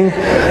evening.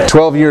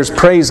 12 years,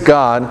 praise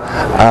God.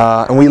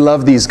 And we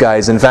love these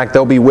guys. In fact,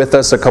 they'll be with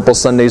us a couple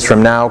Sundays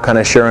from now, kind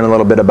of sharing a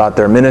little bit about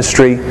their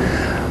ministry.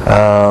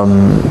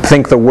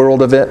 Think the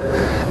world of it.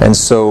 And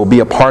so be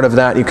a part of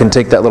that. You can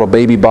take that little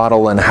baby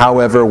bottle and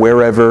however,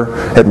 wherever,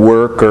 at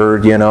work or,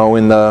 you know,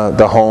 in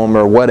the home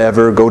or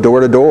whatever, go door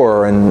to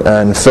door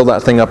and fill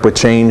that thing up with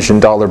change and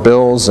dollar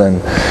bills,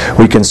 and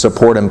we can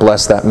support and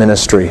bless that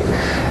ministry.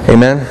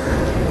 Amen.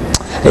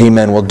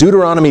 Amen. Well,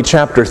 Deuteronomy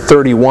chapter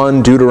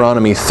 31,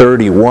 Deuteronomy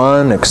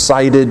 31,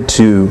 excited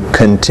to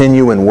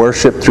continue in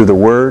worship through the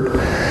Word.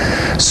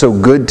 So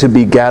good to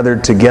be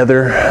gathered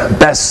together.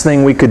 Best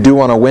thing we could do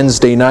on a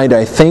Wednesday night,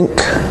 I think.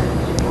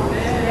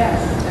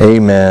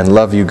 Amen.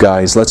 Love you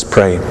guys. Let's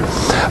pray.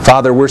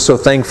 Father, we're so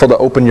thankful to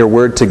open your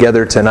Word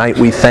together tonight.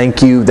 We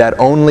thank you that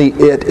only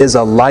it is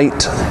a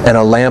light and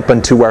a lamp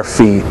unto our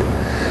feet,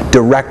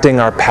 directing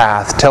our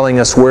path, telling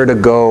us where to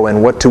go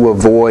and what to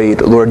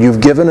avoid. Lord, you've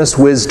given us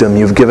wisdom.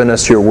 You've given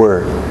us your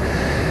word.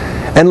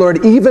 And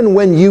Lord, even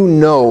when you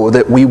know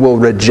that we will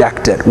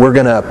reject it, we're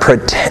going to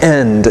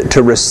pretend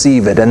to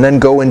receive it and then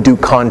go and do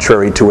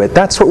contrary to it.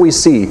 That's what we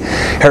see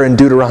here in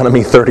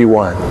Deuteronomy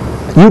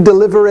 31. You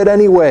deliver it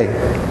anyway.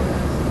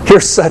 You're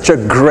such a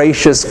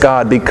gracious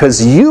God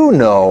because you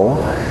know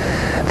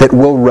that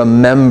we'll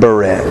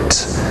remember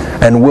it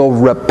and we'll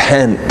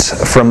repent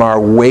from our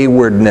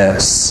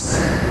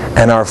waywardness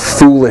and our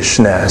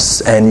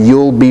foolishness, and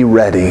you'll be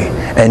ready.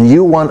 And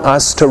you want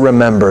us to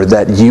remember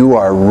that you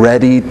are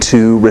ready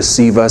to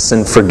receive us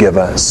and forgive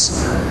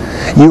us.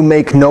 You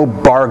make no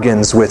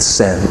bargains with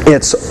sin.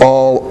 It's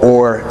all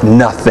or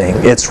nothing.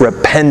 It's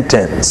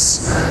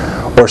repentance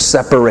or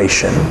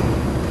separation.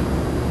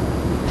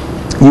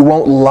 You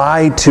won't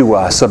lie to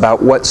us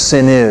about what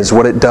sin is,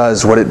 what it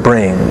does, what it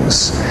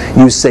brings.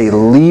 You say,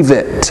 leave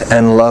it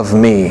and love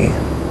me.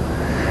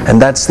 And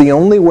that's the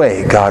only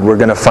way, God, we're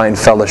going to find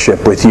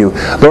fellowship with you.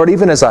 Lord,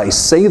 even as I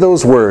say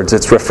those words,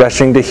 it's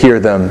refreshing to hear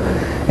them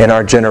in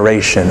our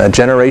generation. A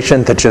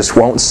generation that just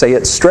won't say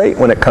it straight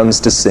when it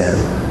comes to sin.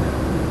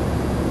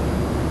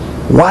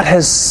 What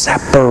has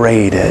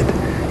separated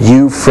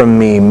you from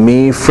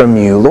me from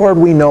you? Lord,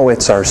 we know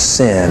it's our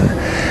sin.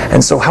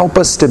 And so help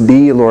us to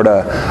be, Lord,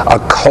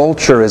 a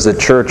culture as a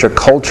church, a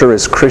culture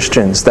as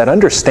Christians that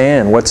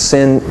understand what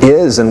sin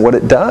is and what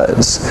it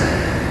does.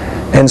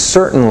 And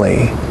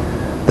certainly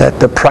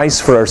that the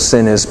price for our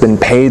sin has been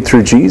paid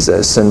through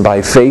Jesus, and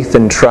by faith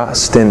and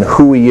trust in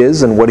who He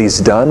is and what He's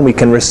done, we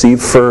can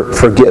receive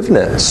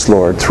forgiveness,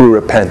 Lord, through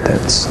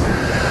repentance.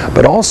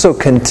 But also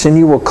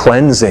continual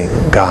cleansing,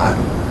 God,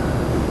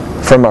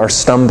 from our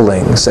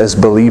stumblings as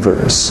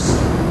believers.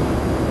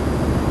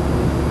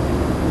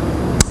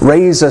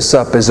 Raise us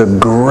up as a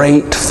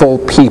grateful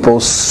people,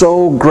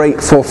 so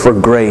grateful for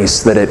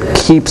grace that it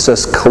keeps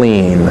us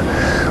clean,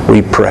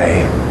 we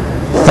pray.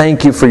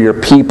 Thank you for your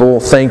people.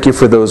 Thank you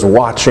for those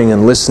watching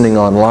and listening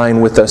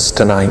online with us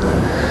tonight.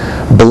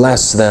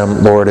 Bless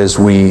them, Lord, as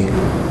we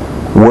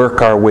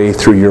work our way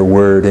through your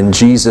word. In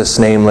Jesus'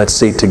 name, let's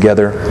say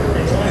together,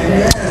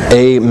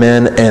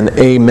 amen and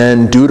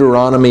amen.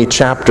 Deuteronomy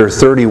chapter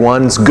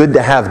 31. It's good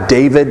to have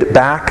David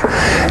back.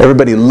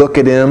 Everybody look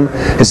at him.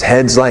 His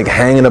head's like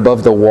hanging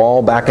above the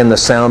wall back in the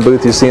sound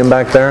booth. You see him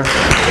back there?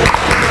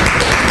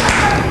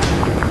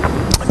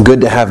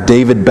 Good to have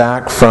David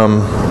back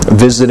from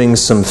visiting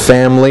some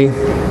family.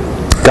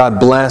 God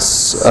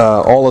bless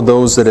all of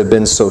those that have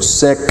been so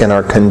sick and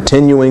are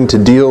continuing to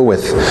deal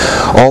with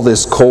all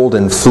this cold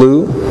and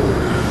flu.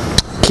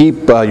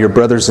 Keep your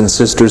brothers and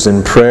sisters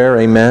in prayer.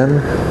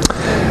 Amen.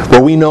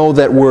 Well, we know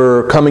that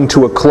we're coming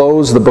to a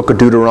close. The book of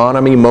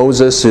Deuteronomy,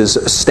 Moses is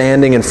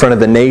standing in front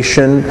of the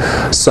nation,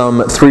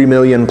 some 3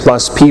 million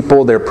plus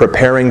people. They're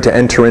preparing to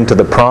enter into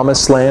the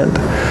promised land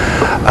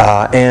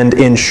and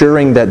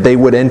ensuring that they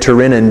would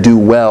enter in and do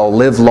well,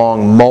 live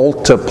long,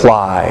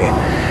 multiply,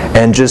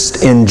 and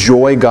just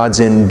enjoy God's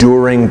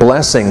enduring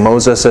blessing.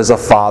 Moses as a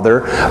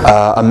father,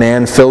 a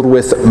man filled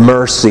with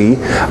mercy,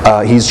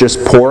 he's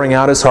just pouring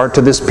out his heart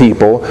to this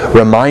people,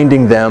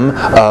 reminding them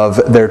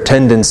of their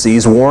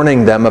tendencies,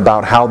 warning them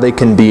about how they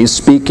can be,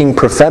 speaking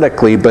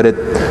prophetically, but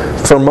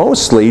for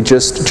mostly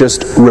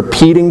just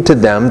repeating to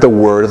them the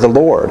word of the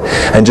Lord,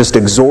 and just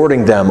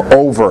exhorting them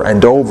over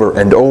and over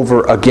and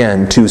over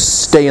again to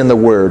stay in the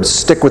word,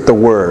 stick with the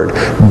word.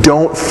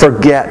 Don't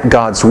forget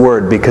God's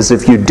word, because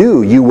if you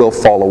do, you will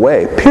fall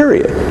away,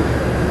 period.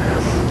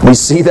 We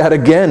see that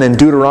again in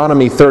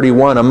Deuteronomy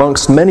 31,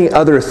 amongst many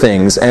other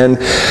things. And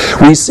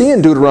we see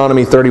in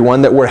Deuteronomy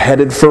 31 that we're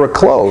headed for a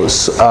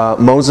close.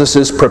 Moses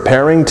is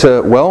preparing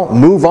to,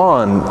 move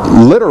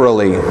on,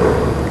 literally,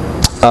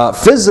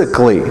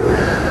 physically,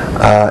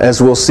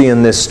 as we'll see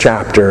in this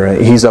chapter.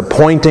 He's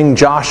appointing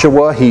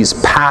Joshua. He's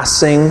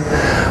passing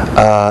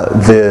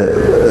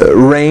the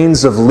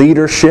reins of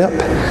leadership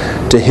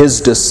to his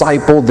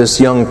disciple, this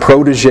young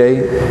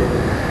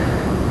protege.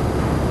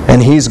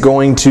 And he's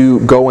going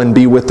to go and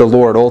be with the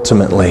Lord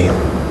ultimately.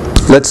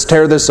 Let's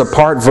tear this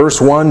apart.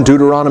 Verse 1,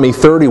 Deuteronomy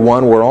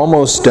 31, we're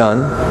almost done.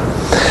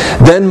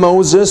 Then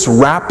Moses,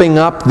 wrapping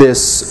up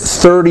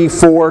this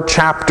 34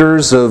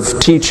 chapters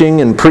of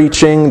teaching and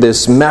preaching,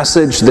 this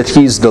message that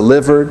he's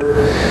delivered,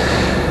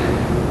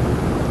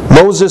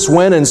 Moses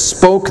went and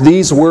spoke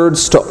these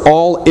words to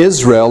all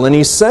Israel, and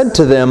he said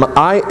to them,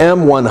 I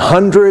am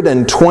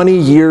 120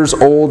 years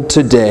old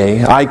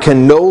today. I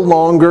can no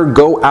longer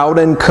go out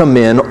and come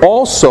in.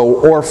 Also,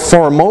 or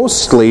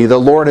foremostly, the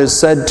Lord has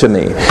said to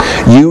me,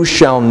 you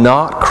shall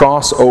not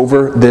cross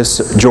over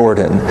this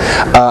Jordan.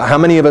 How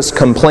many of us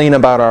complain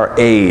about our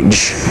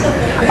age?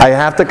 I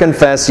have to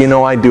confess,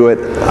 I do it.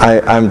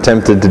 I'm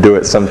tempted to do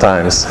it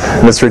sometimes.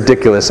 And it's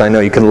ridiculous. I know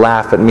you can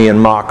laugh at me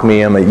and mock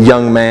me. I'm a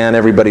young man,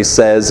 everybody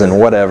says, and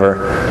whatever.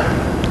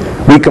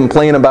 We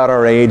complain about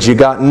our age. You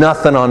got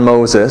nothing on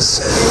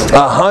Moses.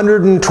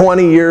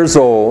 120 years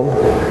old.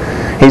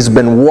 He's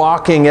been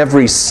walking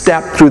every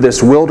step through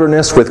this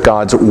wilderness with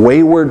God's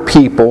wayward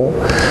people,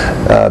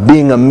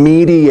 being a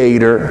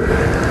mediator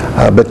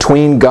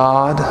between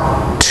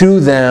God to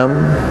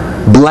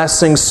them,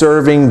 blessing,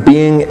 serving,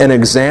 being an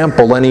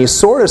example. And he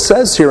sort of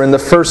says here in the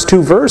first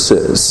two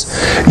verses,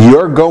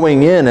 you're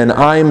going in and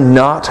I'm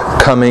not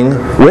coming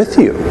with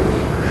you.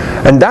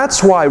 And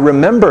that's why,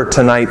 remember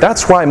tonight,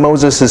 that's why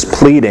Moses is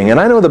pleading.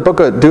 And I know the book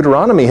of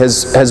Deuteronomy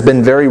has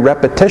been very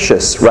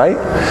repetitious, right?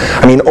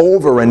 I mean,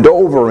 over and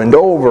over and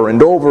over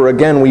and over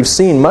again, we've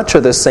seen much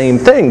of the same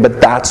thing,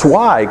 but that's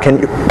why. Can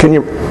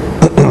you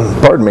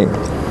pardon me.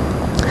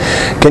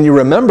 Can you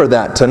remember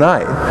that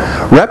tonight?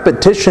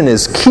 Repetition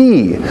is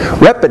key.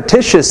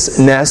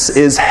 Repetitiousness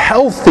is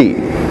healthy.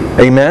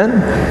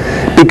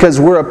 Amen? Because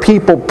we're a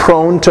people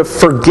prone to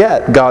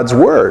forget God's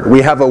Word.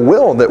 We have a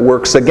will that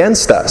works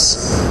against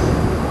us.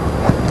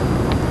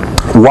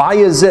 Why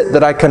is it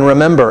that I can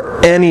remember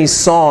any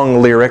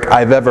song lyric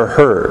I've ever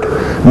heard?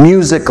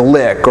 Music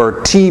lick or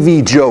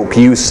TV joke,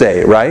 you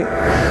say, right?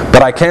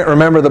 But I can't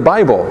remember the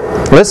Bible.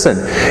 Listen,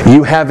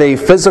 you have a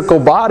physical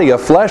body, a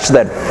flesh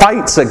that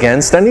fights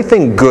against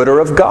anything good or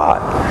of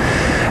God.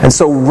 And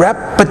so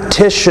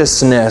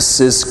repetitiousness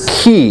is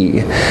key.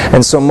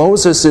 And so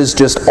Moses is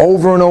just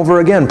over and over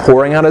again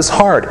pouring out his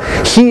heart.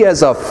 He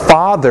as a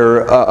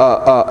father,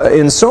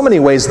 in so many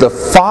ways the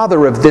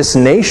father of this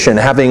nation,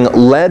 having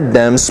led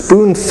them,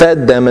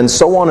 spoon-fed them, and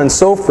so on and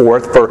so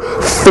forth for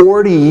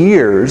 40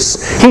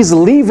 years, he's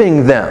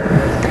leaving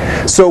them.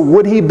 So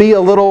would he be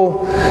a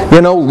little,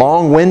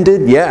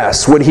 long-winded?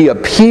 Yes. Would he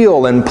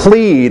appeal and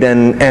plead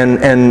and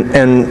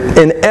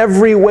in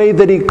every way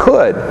that he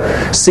could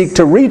seek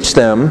to reach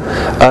them,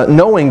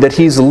 knowing that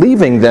he's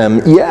leaving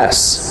them?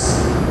 Yes.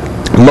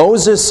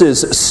 Moses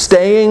is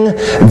staying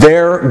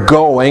there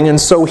going, and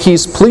so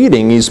he's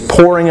pleading, he's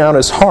pouring out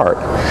his heart.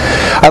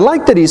 I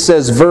like that he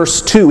says,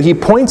 verse 2, he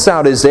points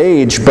out his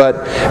age, but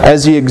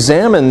as you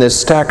examine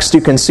this text,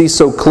 you can see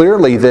so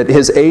clearly that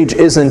his age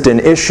isn't an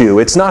issue.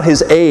 It's not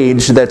his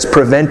age that's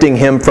preventing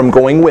him from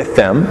going with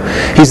them.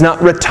 He's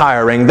not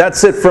retiring.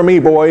 That's it for me,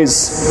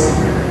 boys.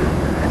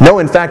 No,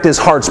 in fact, his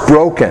heart's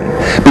broken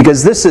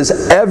because this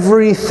is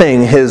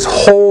everything his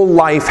whole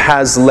life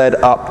has led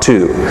up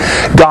to.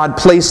 God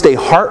placed a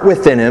heart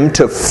within him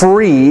to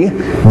free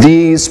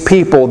these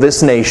people,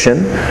 this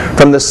nation,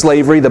 from the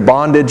slavery, the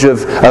bondage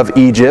of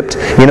Egypt.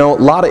 A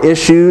lot of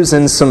issues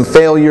and some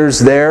failures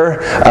there.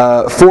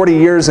 40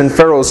 years in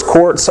Pharaoh's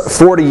courts,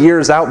 40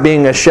 years out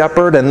being a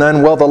shepherd, and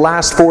then, the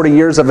last 40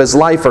 years of his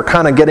life are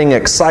kind of getting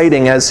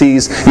exciting as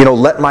he's,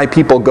 let my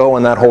people go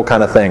and that whole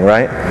kind of thing,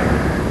 right?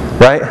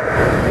 Right?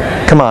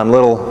 Come on,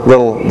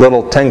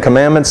 little 10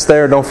 Commandments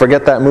there. Don't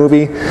forget that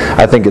movie.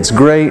 I think it's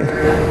great.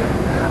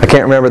 I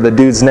can't remember the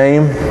dude's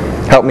name.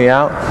 Help me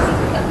out.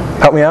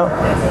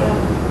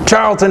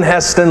 Charlton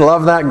Heston,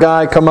 love that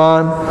guy, come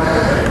on.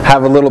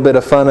 Have a little bit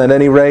of fun at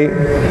any rate.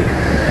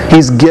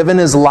 He's given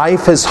his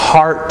life, his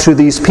heart to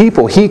these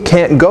people. He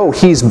can't go.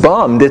 He's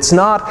bummed. It's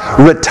not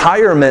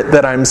retirement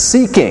that I'm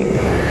seeking.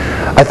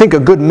 I think a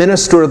good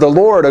minister of the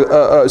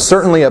Lord,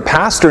 certainly a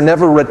pastor,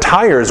 never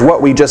retires.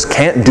 What, we just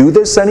can't do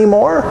this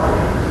anymore?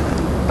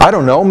 I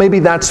don't know, maybe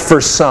that's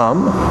for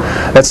some.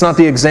 That's not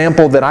the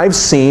example that I've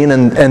seen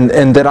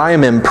and that I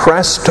am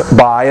impressed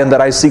by and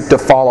that I seek to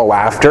follow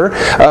after.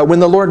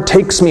 When the Lord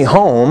takes me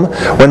home,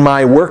 when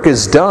my work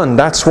is done,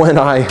 that's when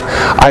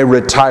I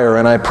retire,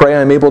 and I pray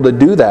I'm able to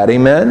do that.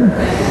 Amen?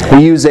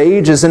 We use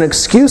age as an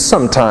excuse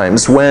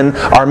sometimes when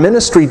our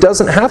ministry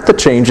doesn't have to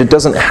change, it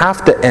doesn't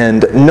have to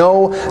end.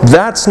 No,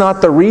 that's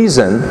not the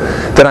reason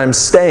that I'm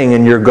staying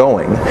and you're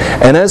going.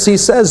 And as he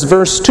says,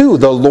 verse 2,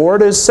 the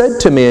Lord has said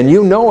to me, and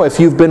you know if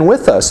you've been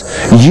with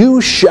us, you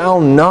shall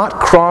not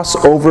cross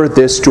over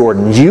this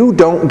Jordan. You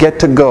don't get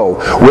to go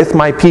with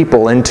my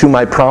people into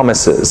my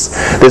promises.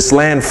 This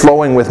land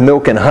flowing with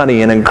milk and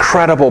honey, an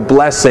incredible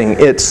blessing.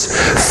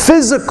 It's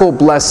physical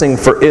blessing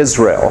for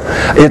Israel.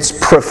 It's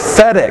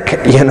prophetic,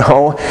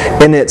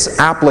 in its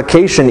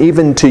application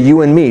even to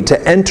you and me,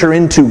 to enter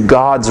into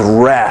God's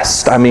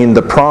rest. I mean,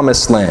 the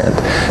promised land.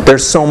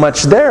 There's so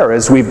much there,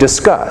 as we've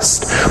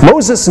discussed.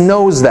 Moses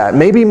knows that.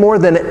 Maybe more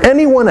than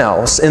anyone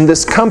else in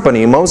this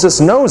company, Moses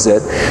knows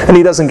it, and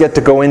he doesn't get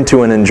to go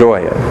into and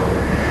enjoy it.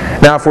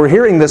 Now, if we're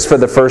hearing this for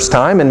the first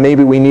time, and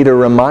maybe we need a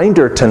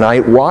reminder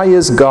tonight, why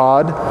is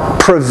God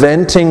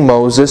preventing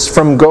Moses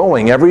from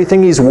going?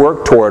 Everything he's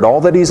worked toward, all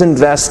that he's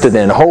invested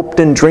in, hoped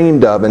and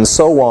dreamed of, and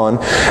so on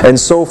and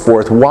so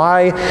forth.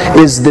 Why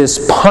is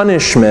this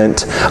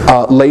punishment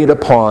laid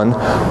upon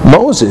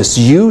Moses?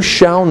 You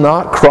shall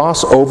not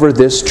cross over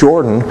this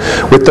Jordan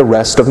with the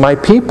rest of my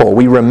people.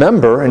 We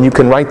remember, and you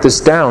can write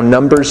this down,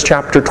 Numbers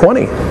chapter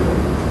 20.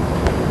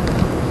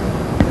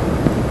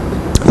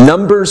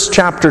 Numbers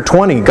chapter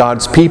 20,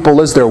 God's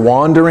people, as they're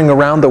wandering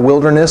around the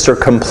wilderness, are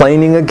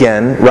complaining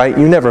again, right?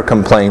 You never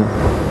complain,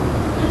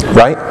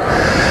 right?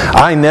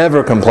 I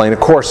never complain, of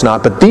course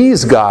not. But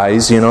these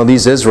guys,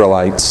 these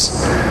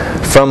Israelites,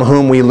 from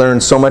whom we learn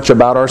so much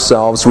about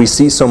ourselves, we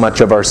see so much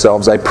of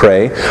ourselves, I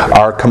pray,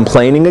 are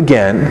complaining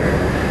again.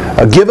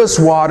 Give us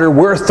water,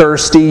 we're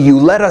thirsty, you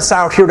let us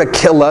out here to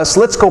kill us,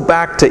 let's go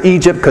back to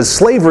Egypt because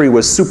slavery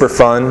was super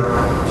fun.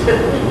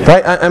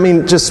 Right? I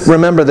mean, just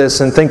remember this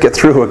and think it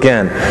through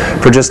again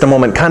for just a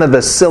moment. Kind of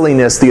the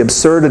silliness, the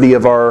absurdity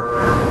of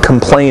our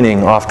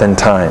complaining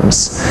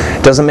oftentimes.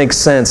 It doesn't make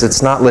sense,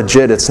 it's not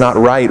legit, it's not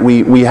right.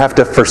 We have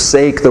to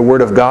forsake the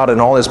Word of God and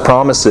all His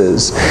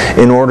promises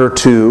in order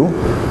to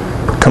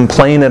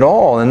complain at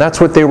all. And that's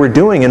what they were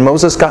doing. And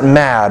Moses got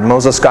mad.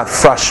 Moses got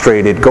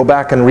frustrated. Go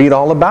back and read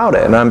all about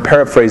it. And I'm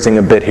paraphrasing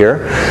a bit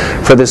here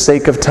for the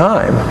sake of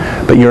time.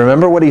 But you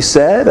remember what he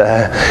said?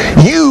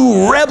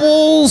 You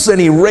rebels!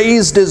 And he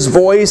raised his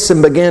voice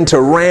and began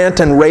to rant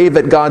and rave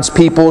at God's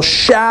people.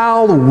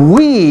 Shall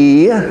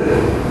we,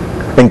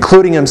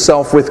 including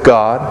himself with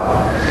God,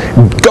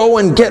 go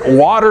and get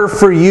water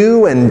for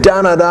you? And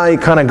da-da-da, he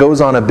kind of goes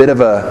on a bit of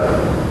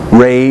a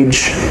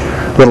rage,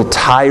 little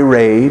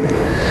tirade,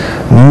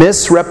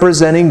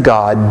 misrepresenting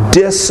God,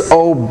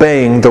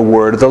 disobeying the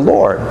word of the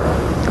Lord.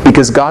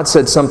 Because God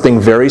said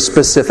something very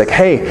specific.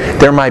 Hey,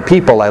 they're my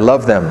people, I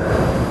love them.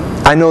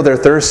 I know they're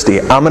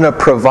thirsty. I'm going to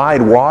provide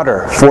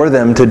water for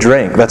them to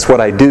drink. That's what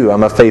I do.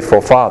 I'm a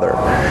faithful father.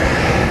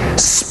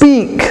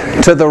 Speak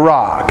to the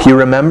rock. You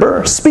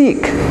remember?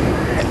 Speak.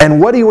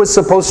 And what he was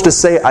supposed to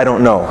say, I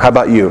don't know. How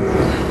about you?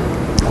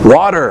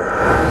 Water.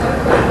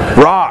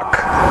 Rock.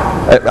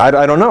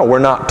 I don't know. We're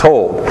not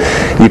told.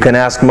 You can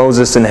ask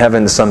Moses in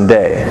heaven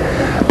someday.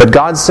 But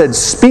God said,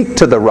 speak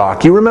to the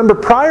rock. You remember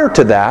prior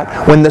to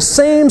that, when the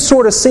same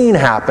sort of scene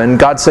happened,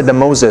 God said to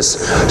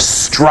Moses,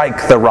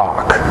 strike the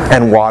rock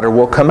and water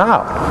will come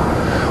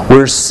out.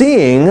 We're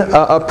seeing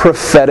a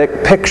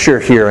prophetic picture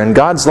here, and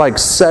God's like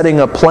setting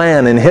a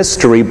plan in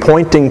history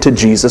pointing to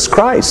Jesus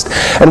Christ.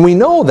 And we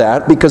know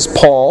that because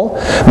Paul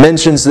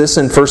mentions this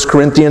in 1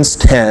 Corinthians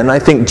 10. I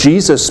think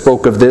Jesus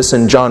spoke of this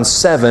in John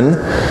 7,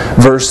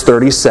 verse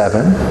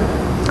 37.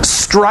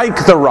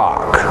 Strike the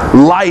rock,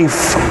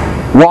 life,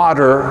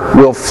 water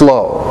will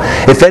flow.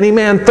 If any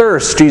man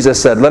thirst, Jesus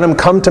said, let him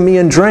come to me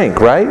and drink,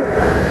 right?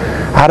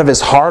 Out of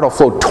his heart will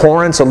flow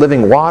torrents of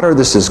living water.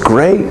 This is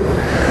great.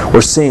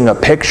 We're seeing a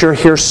picture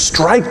here.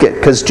 Strike it,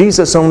 because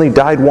Jesus only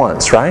died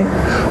once, right?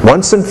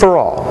 Once and for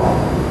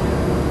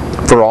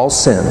all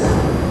sin.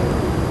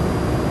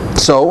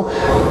 So,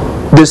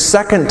 this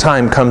second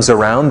time comes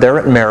around there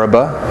at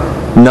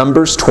Meribah,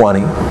 Numbers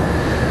 20.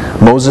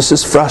 Moses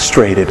is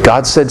frustrated.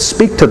 God said,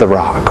 speak to the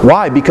rock.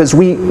 Why? Because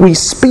we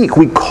speak,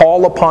 we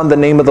call upon the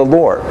name of the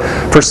Lord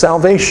for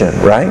salvation,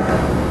 right?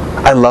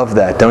 I love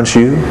that, don't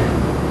you?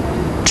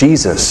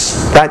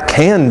 Jesus. That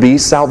can be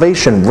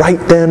salvation right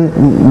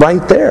then,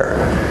 right there.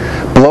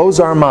 Blows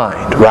our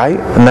mind, right?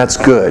 And that's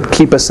good.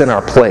 Keep us in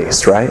our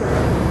place, right?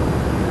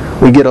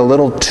 We get a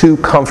little too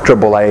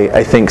comfortable,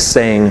 I think,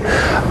 saying,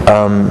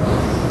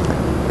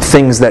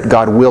 things that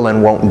God will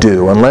and won't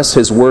do. Unless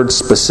His Word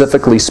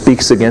specifically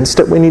speaks against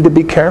it, we need to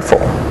be careful.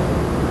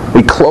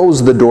 We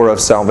close the door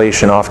of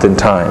salvation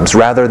oftentimes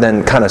rather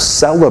than kind of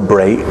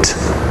celebrate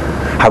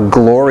how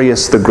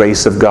glorious the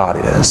grace of God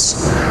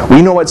is.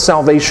 We know what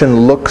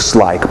salvation looks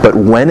like, but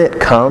when it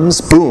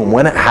comes, boom,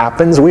 when it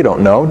happens, we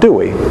don't know, do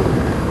we?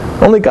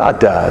 Only God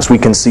does. We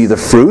can see the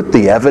fruit,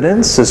 the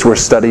evidence, as we're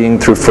studying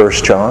through 1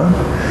 John.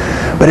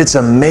 But it's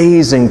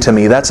amazing to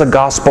me. That's a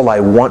gospel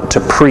I want to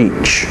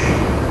preach.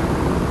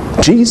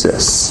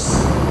 Jesus.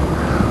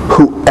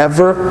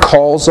 Whoever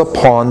calls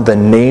upon the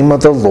name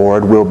of the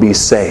Lord will be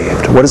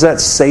saved. What does that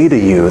say to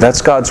you?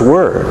 That's God's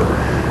Word.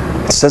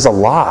 It says a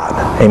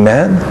lot.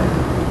 Amen?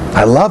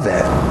 I love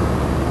it.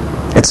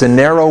 It's a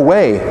narrow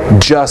way,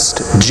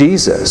 just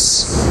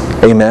Jesus.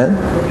 Amen?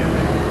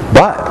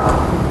 But,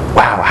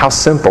 wow, how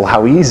simple,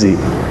 how easy.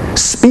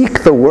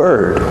 Speak the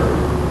Word,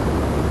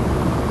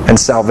 and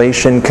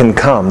salvation can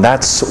come.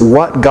 That's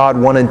what God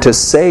wanted to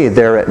say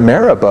there at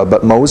Meribah.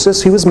 But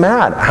Moses, he was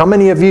mad. How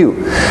many of you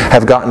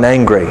have gotten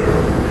angry?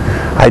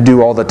 I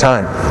do all the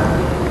time.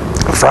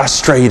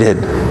 Frustrated,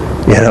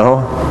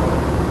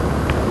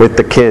 with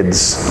the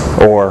kids,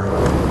 or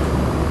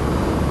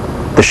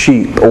the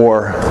sheep,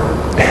 or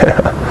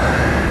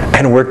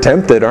and we're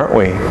tempted, aren't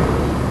we,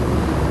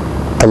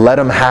 to let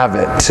them have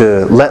it,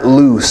 to let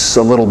loose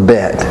a little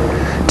bit,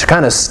 to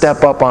kind of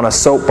step up on a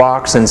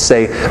soapbox and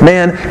say,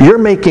 man, you're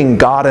making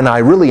God and I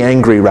really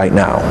angry right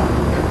now.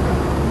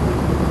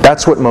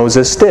 That's what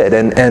Moses did,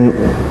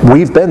 and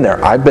we've been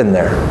there. I've been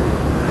there.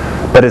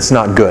 But it's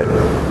not good.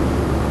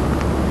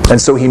 And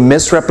so he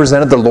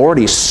misrepresented the Lord.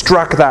 He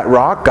struck that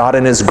rock. God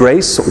in His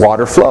grace,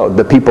 water flowed.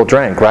 The people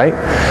drank, right?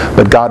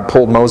 But God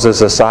pulled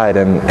Moses aside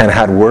and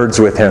had words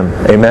with him.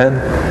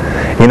 Amen?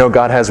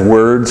 God has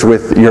words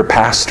with your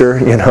pastor.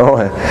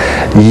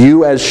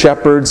 You as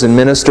shepherds and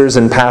ministers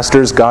and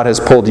pastors, God has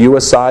pulled you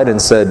aside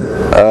and said,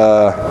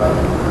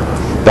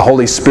 the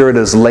Holy Spirit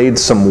has laid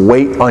some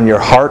weight on your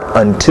heart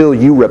until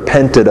you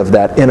repented of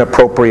that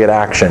inappropriate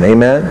action.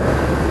 Amen?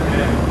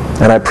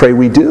 And I pray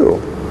we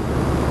do.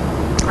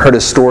 Heard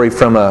a story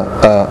from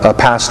a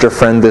pastor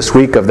friend this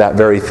week of that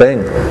very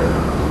thing.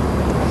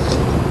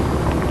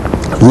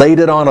 Laid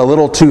it on a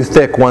little too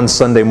thick one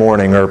Sunday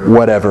morning, or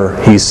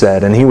whatever he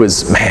said, and he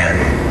was,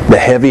 the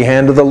heavy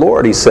hand of the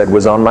Lord, he said,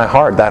 was on my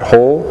heart that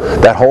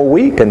whole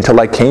week until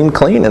I came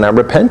clean and I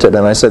repented.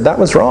 And I said, that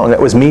was wrong. That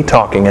was me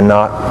talking and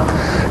not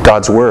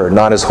God's Word,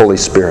 not His Holy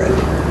Spirit.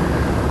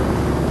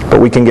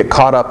 But we can get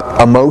caught up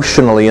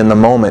emotionally in the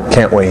moment,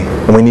 can't we?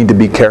 And we need to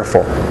be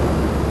careful.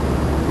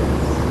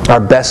 Our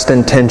best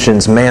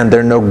intentions,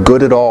 they're no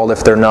good at all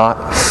if they're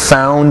not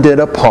founded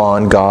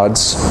upon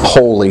God's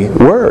holy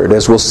Word,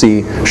 as we'll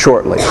see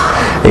shortly.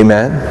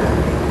 Amen?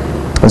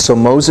 And so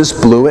Moses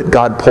blew it.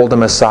 God pulled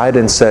him aside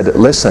and said,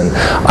 listen,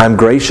 I'm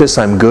gracious,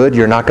 I'm good,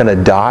 you're not going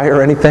to die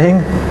or anything,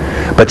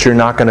 but you're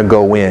not going to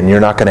go in. You're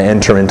not going to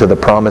enter into the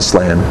promised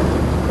land.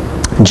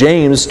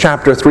 James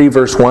chapter 3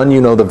 verse 1,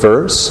 you know the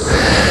verse,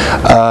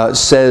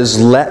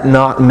 says, let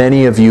not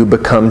many of you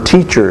become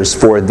teachers,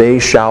 for they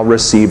shall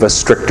receive a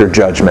stricter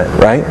judgment,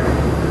 right?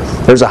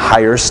 There's a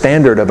higher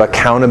standard of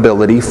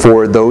accountability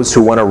for those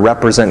who want to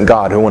represent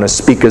God, who want to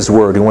speak His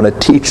Word, who want to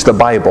teach the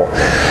Bible.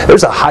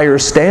 There's a higher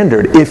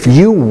standard. If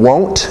you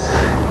won't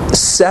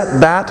set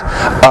that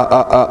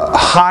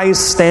high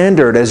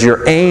standard as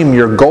your aim,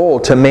 your goal,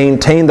 to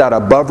maintain that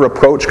above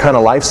reproach kind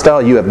of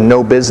lifestyle, you have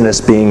no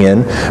business being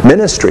in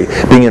ministry,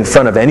 being in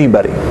front of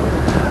anybody.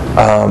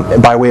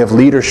 By way of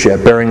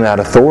leadership, bearing that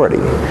authority.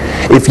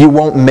 If you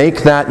won't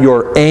make that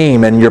your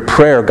aim and your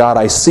prayer, God,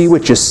 I see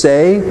what you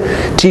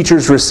say.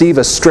 Teachers receive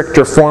a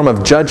stricter form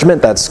of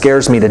judgment. That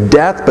scares me to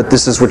death, but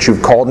this is what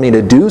you've called me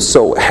to do,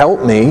 so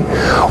help me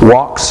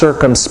walk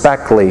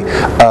circumspectly,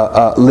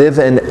 live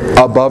an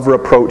above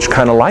reproach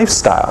kind of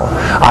lifestyle.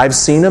 I've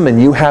seen them, and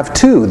you have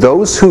too.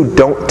 Those who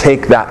don't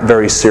take that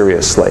very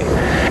seriously,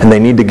 and they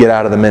need to get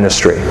out of the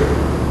ministry.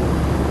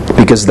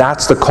 Because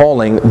that's the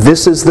calling.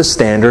 This is the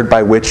standard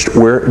by which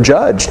we're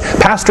judged.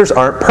 Pastors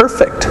aren't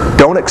perfect.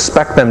 Don't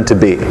expect them to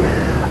be.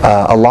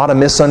 A lot of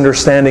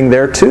misunderstanding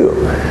there too.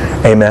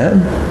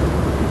 Amen?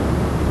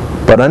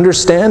 But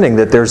understanding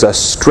that there's a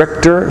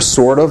stricter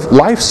sort of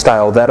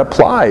lifestyle that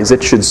applies.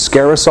 It should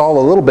scare us all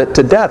a little bit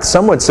to death.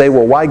 Some would say,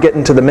 well, why get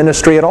into the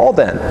ministry at all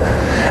then?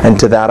 And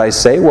to that I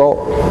say,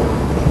 well,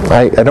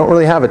 I don't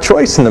really have a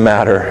choice in the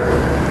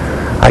matter.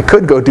 I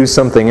could go do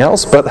something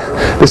else, but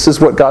this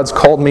is what God's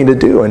called me to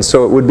do, and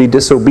so it would be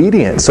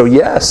disobedient. So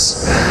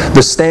yes,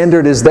 the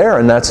standard is there,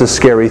 and that's a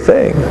scary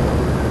thing.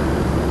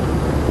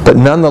 But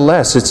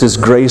nonetheless, it's His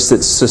grace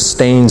that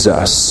sustains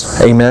us.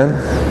 Amen?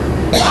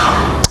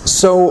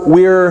 So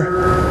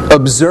we're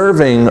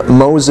observing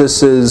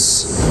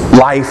Moses'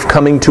 life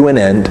coming to an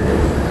end.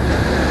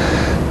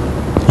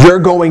 You're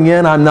going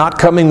in, I'm not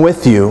coming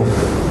with you.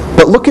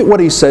 But look at what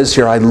he says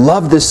here. I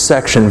love this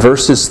section,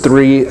 verses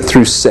 3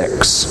 through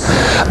 6.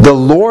 The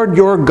Lord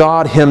your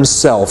God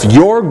Himself,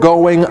 you're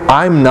going,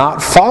 I'm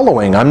not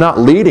following. I'm not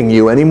leading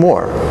you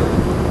anymore.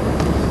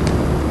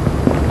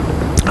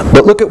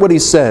 But look at what he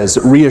says,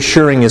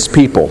 reassuring his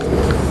people.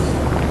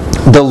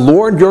 The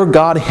Lord your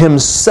God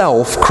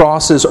himself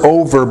crosses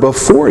over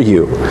before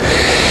you.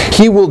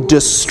 He will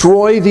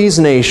destroy these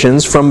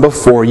nations from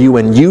before you,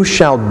 and you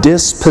shall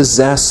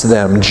dispossess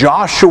them.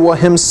 Joshua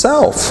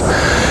himself.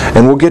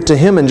 And we'll get to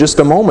him in just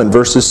a moment,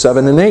 verses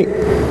 7 and 8.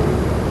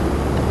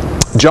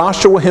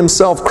 Joshua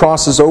himself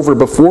crosses over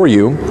before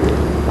you,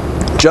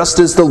 just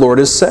as the Lord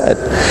has said.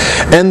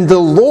 And the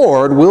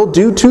Lord will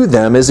do to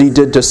them as he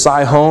did to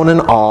Sihon and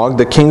Og,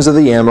 the kings of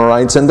the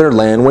Amorites, and their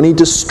land, when he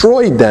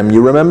destroyed them.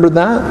 You remember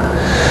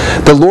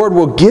that? The Lord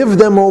will give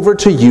them over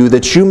to you,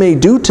 that you may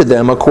do to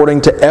them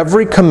according to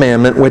every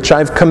commandment which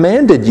I've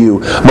commanded you.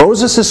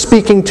 Moses is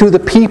speaking to the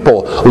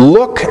people.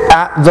 Look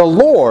at the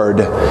Lord.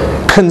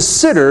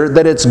 Consider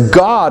that it's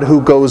God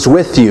who goes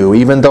with you,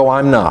 even though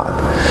I'm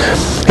not.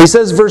 He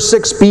says, verse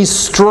 6, be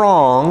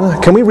strong.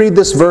 Can we read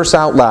this verse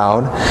out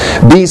loud?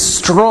 Be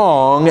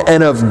strong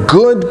and of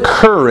good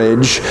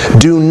courage.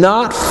 Do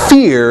not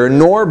fear,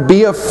 nor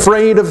be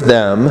afraid of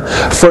them.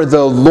 For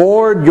the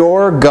Lord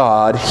your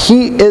God,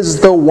 he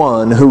is the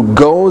one who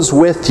goes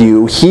with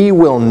you. He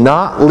will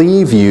not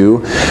leave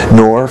you,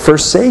 nor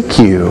forsake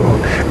you.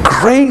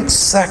 Great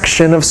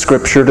section of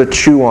Scripture to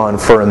chew on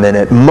for a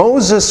minute.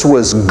 Moses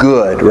was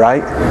good,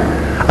 right?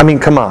 I mean,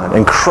 come on,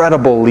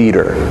 incredible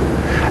leader.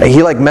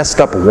 He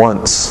messed up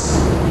once.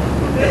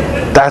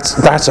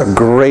 That's a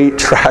great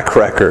track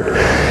record.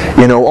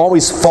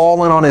 Always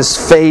falling on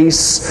his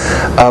face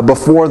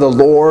before the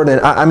Lord. And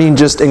I mean,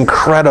 just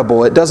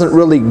incredible. It doesn't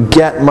really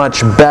get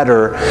much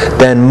better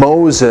than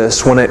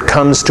Moses when it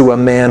comes to a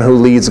man who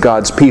leads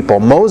God's people.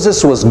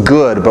 Moses was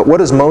good, but what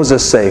does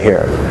Moses say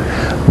here?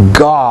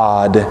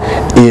 God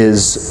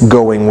is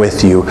going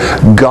with you.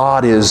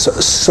 God is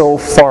so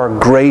far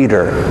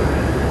greater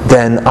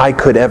than I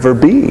could ever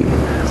be.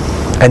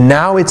 And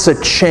now it's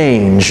a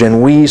change,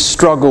 and we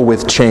struggle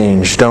with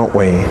change, don't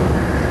we?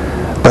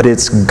 But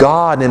it's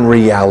God in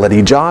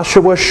reality.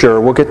 Joshua, sure,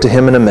 we'll get to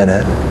him in a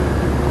minute.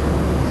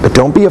 But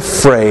don't be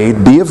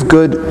afraid. Be of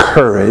good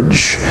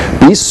courage.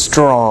 Be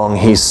strong,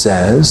 he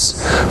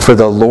says. For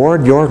the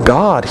Lord your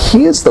God,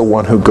 he is the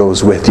one who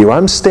goes with you.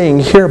 I'm staying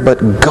here,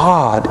 but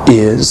God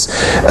is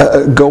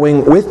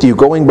going with you,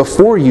 going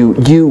before you.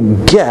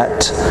 You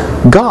get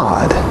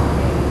God,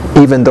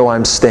 even though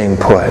I'm staying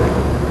put.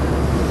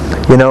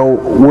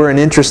 We're an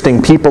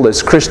interesting people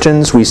as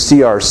Christians. We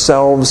see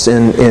ourselves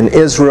in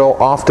Israel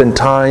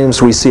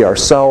oftentimes. We see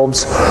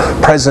ourselves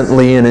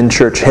presently and in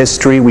church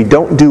history. We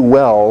don't do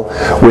well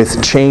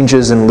with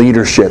changes in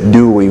leadership,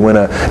 do we? When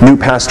a new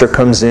pastor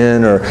comes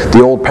in or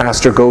the old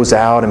pastor goes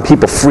out and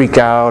people freak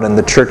out and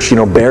the church,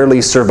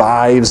 barely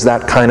survives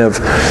that kind of,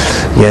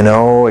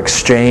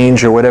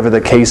 exchange or whatever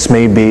the case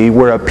may be.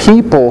 We're a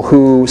people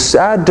who,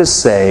 sad to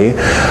say,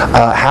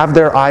 have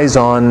their eyes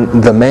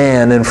on the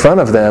man in front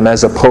of them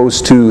as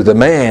opposed to the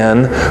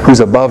man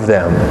who's above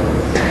them.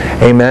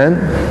 Amen?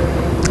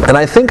 And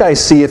I think I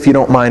see, if you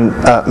don't mind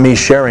me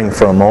sharing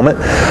for a moment,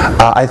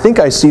 I think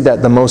I see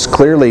that the most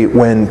clearly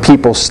when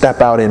people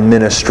step out in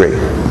ministry.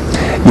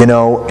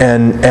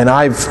 And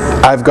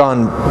I've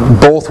gone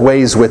both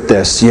ways with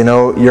this.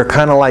 You're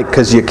kind of like,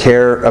 because you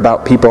care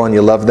about people and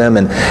you love them,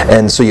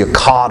 and so you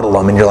coddle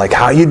them and you're like,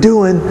 how you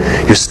doing?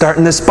 You're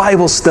starting this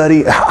Bible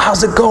study.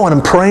 How's it going?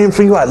 I'm praying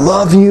for you. I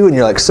love you. And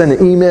you're like sending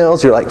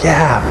emails. You're like,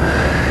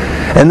 yeah.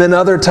 And then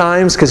other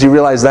times, because you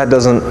realize that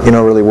doesn't,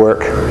 really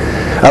work.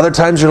 Other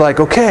times you're like,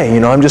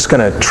 okay, I'm just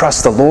going to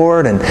trust the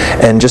Lord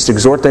and just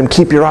exhort them,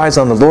 keep your eyes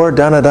on the Lord,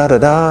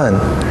 da-da-da-da-da. And,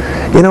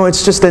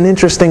 it's just an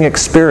interesting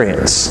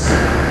experience.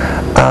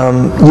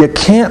 You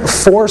can't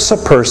force a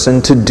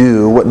person to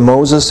do what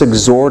Moses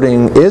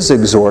is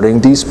exhorting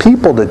these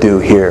people to do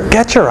here.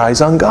 Get your eyes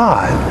on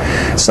God.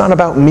 It's not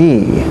about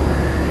me.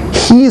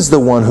 He's the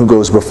one who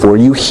goes before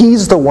you.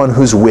 He's the one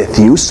who's with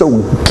you.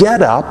 So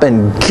get up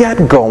and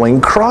get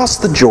going. Cross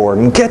the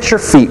Jordan. Get your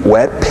feet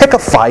wet. Pick a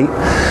fight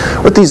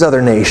with these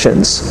other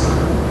nations.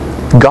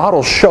 God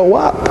will show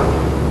up.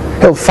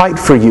 He'll fight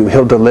for you.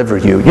 He'll deliver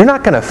you. You're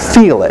not going to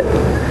feel it.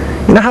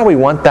 You know how we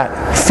want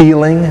that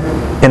feeling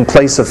in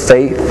place of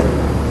faith?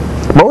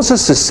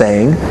 Moses is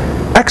saying,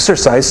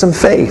 exercise some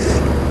faith.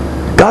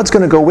 God's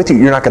going to go with you.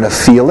 You're not going to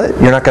feel it.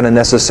 You're not going to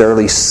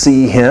necessarily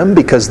see Him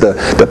because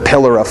the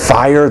pillar of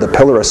fire, the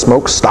pillar of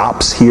smoke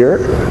stops here.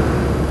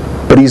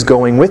 But He's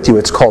going with you.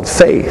 It's called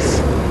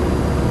faith.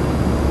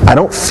 I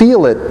don't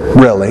feel it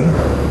really,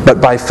 but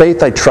by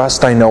faith I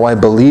trust, I know, I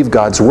believe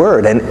God's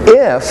Word. And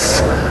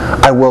if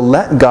I will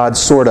let God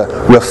sort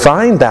of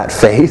refine that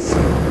faith,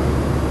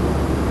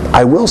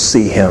 I will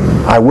see Him.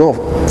 I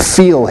will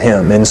feel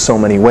Him in so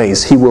many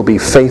ways. He will be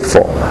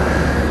faithful.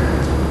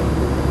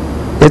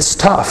 It's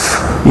tough.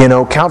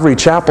 Calvary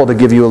Chapel, to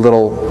give you a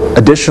little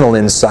additional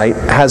insight,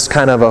 has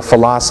kind of a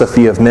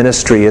philosophy of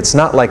ministry. It's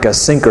not like a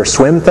sink or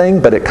swim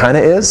thing, but it kind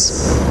of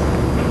is.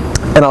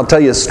 And I'll tell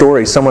you a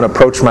story. Someone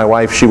approached my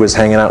wife. She was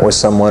hanging out with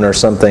someone or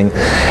something,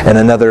 and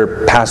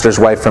another pastor's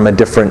wife from a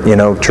different,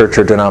 church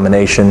or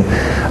denomination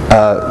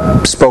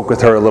spoke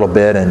with her a little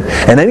bit.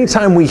 And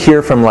anytime we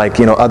hear from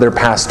other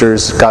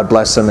pastors, God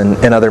bless them,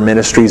 and other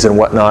ministries and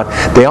whatnot,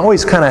 they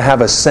always kind of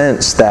have a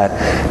sense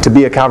that to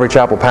be a Calvary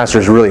Chapel pastor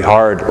is really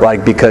hard,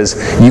 because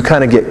you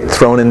kind of get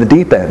thrown in the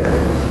deep end.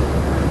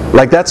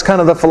 That's kind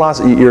of the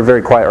philosophy. You're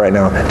very quiet right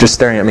now, just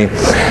staring at me.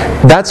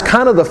 That's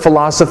kind of the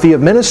philosophy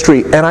of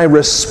ministry, and I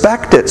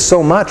respect it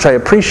so much. I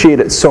appreciate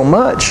it so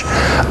much.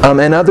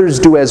 And others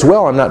do as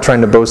well. I'm not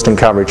trying to boast in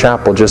Calvary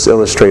Chapel, just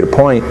illustrate a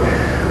point.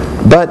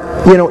 But,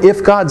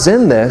 if God's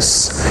in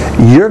this,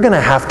 you're going to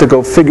have to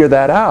go figure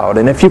that out.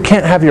 And if you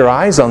can't have your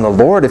eyes on the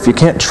Lord, if you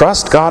can't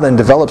trust God and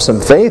develop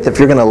some faith, if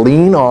you're going to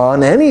lean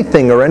on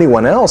anything or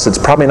anyone else, it's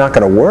probably not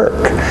going to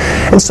work.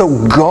 And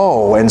so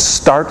go and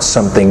start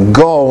something.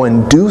 Go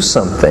and do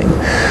something.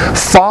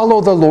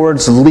 Follow the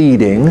Lord's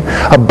leading,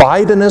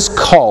 abide in His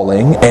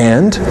calling,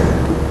 and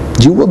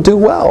you will do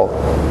well.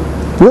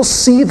 You'll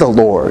see the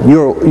Lord.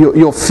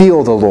 You'll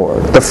feel the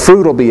Lord. The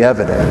fruit will be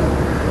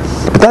evident.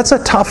 But that's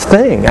a tough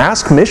thing.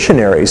 Ask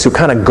missionaries who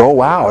kind of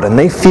go out and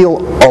they feel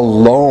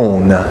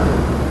alone.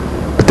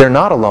 But they're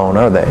not alone,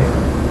 are they?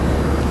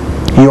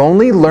 You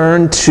only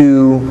learn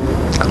to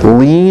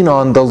lean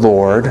on the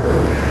Lord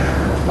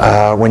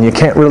when you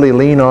can't really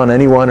lean on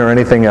anyone or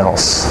anything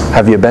else.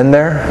 Have you been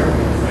there?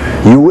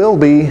 You will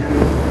be,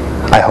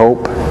 I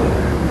hope.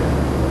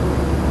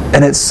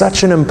 And it's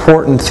such an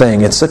important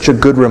thing. It's such a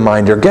good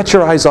reminder. Get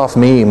your eyes off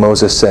me,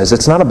 Moses says.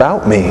 It's not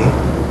about me.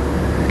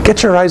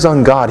 Get your eyes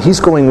on God. He's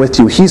going with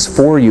you. He's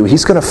for you.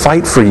 He's going to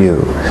fight for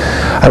you.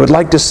 I would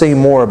like to say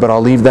more, but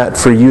I'll leave that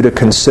for you to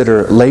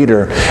consider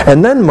later.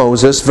 And then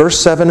Moses, verse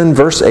 7 and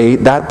verse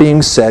 8, that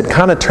being said,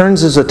 kind of turns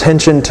his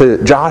attention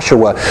to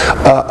Joshua.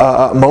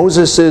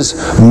 Moses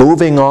is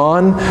moving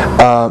on.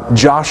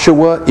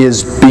 Joshua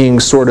is being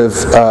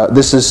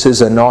this is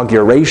his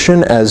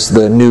inauguration as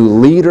the new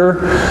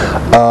leader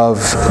of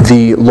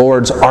the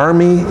Lord's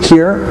army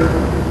here.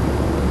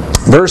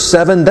 Verse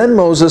 7, then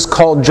Moses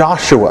called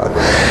Joshua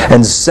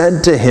and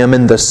said to him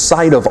in the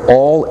sight of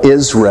all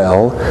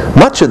Israel,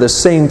 much of the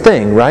same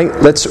thing, right?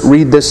 Let's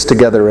read this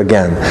together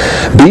again.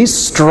 Be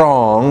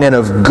strong and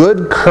of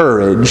good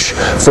courage,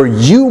 for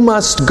you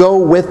must go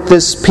with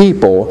this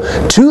people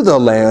to the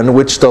land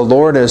which the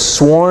Lord has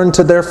sworn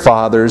to their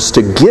fathers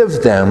to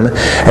give them,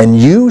 and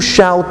you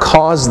shall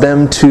cause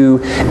them to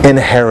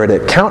inherit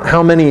it. Count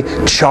how many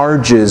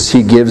charges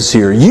he gives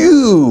here.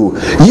 You,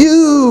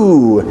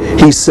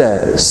 he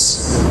says.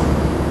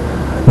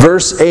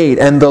 Verse 8,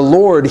 and the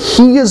Lord,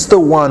 He is the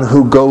one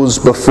who goes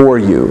before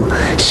you.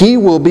 He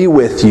will be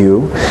with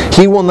you.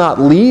 He will not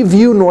leave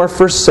you nor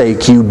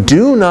forsake you.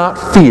 Do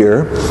not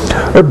fear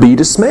or be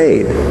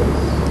dismayed.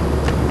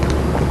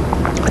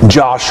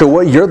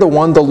 Joshua, you're the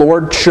one the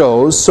Lord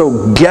chose,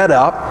 so get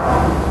up.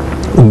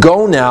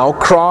 Go now,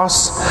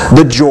 cross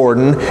the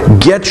Jordan,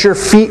 get your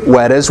feet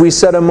wet, as we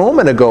said a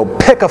moment ago.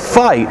 Pick a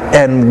fight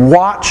and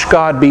watch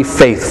God be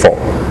faithful.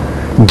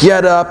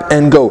 Get up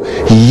and go.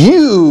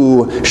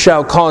 You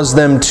shall cause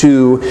them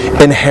to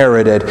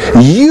inherit it.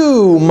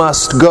 You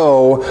must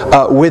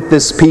go with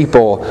this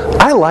people.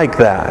 I like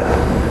that.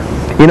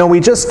 We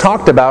just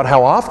talked about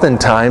how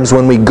oftentimes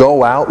when we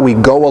go out, we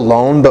go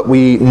alone, but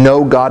we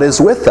know God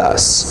is with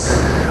us.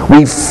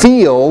 We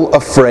feel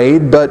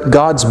afraid, but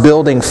God's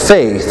building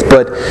faith.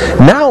 But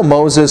now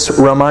Moses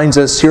reminds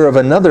us here of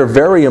another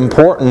very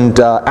important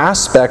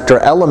aspect or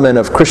element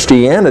of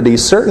Christianity,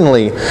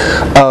 certainly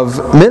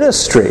of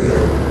ministry.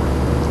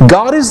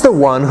 God is the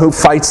one who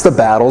fights the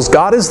battles.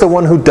 God is the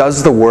one who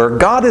does the work.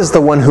 God is the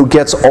one who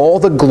gets all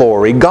the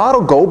glory. God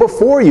will go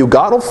before you.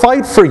 God will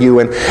fight for you.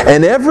 And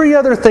every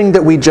other thing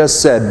that we just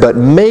said. But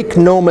make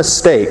no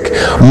mistake.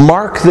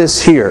 Mark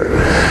this here.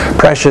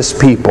 Precious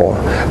people.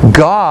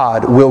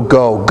 God will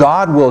go.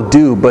 God will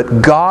do.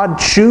 But God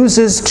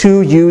chooses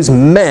to use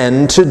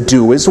men to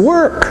do His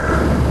work.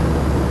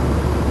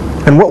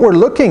 And what we're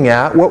looking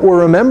at, what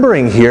we're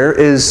remembering here,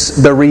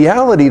 is the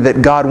reality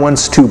that God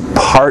wants to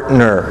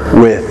partner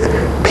with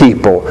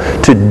people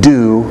to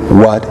do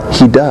what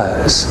He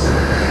does.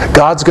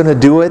 God's going to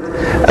do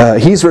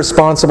it. He's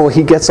responsible.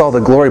 He gets all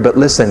the glory. But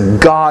listen,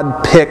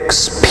 God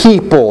picks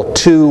people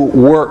to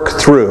work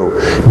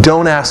through.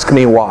 Don't ask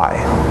me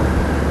why.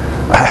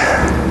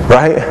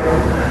 Right?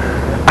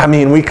 I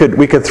mean, we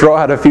could throw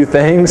out a few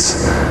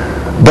things,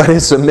 but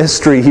it's a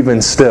mystery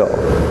even still.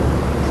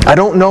 I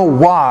don't know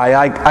why.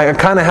 I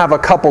kind of have a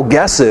couple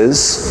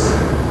guesses.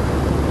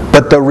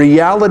 But the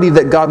reality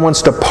that God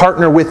wants to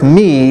partner with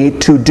me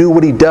to do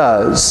what He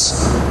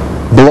does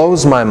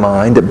blows my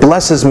mind. It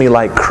blesses me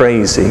like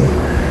crazy.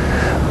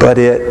 But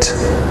it,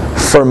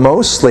 for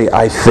mostly,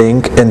 I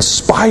think,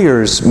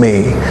 inspires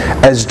me,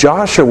 as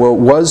Joshua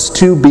was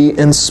to be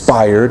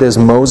inspired as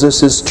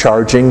Moses is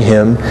charging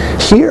him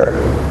here.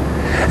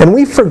 And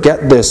we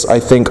forget this, I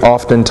think,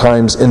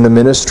 oftentimes in the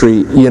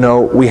ministry.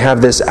 We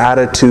have this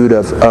attitude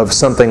of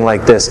something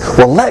like this.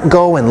 Well, let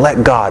go and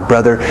let God,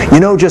 brother.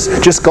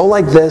 Just go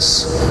like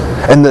this,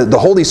 and the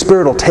Holy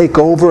Spirit will take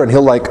over, and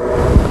He'll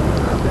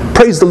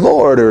praise the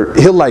Lord, or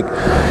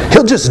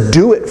he'll just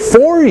do it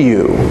for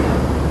you.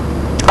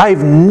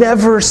 I've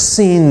never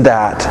seen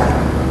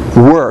that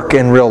work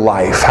in real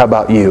life. How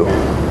about you?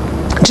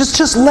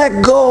 Just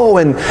let go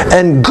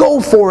and go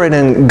for it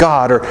in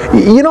God. Or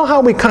you know how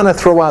we kind of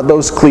throw out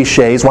those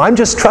cliches? Well, I'm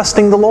just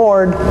trusting the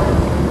Lord.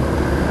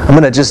 I'm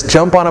going to just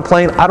jump on a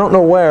plane, I don't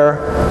know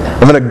where.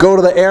 I'm going to go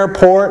to the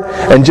airport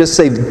and just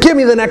say, give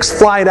me the next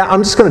flight out.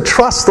 I'm just going to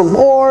trust the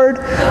Lord.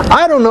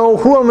 I don't know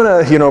who I'm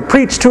going to,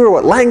 preach to or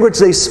what language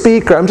they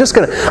speak. Or I'm just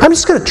going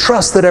to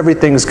trust that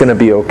everything's going to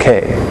be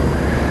okay.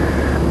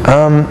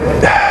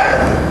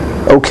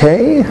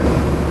 Okay?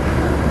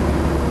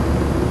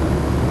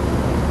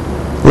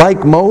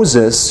 Like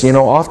Moses,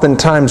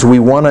 oftentimes we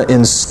want to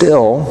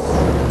instill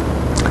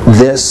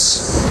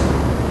this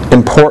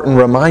important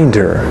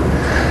reminder.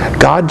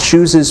 God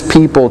chooses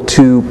people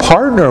to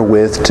partner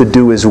with to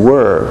do His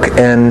work,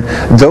 and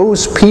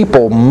those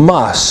people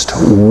must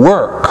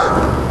work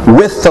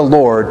with the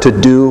Lord to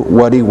do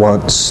what He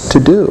wants to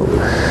do.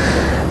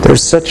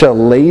 There's such a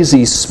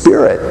lazy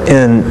spirit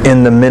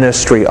in the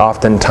ministry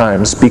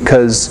oftentimes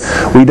because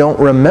we don't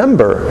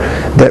remember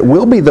that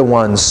we'll be the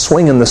ones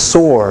swinging the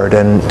sword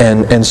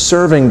and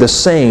serving the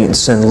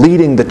saints and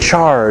leading the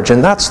charge,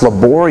 and that's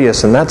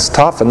laborious and that's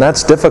tough and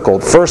that's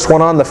difficult. First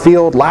one on the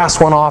field,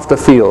 last one off the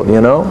field,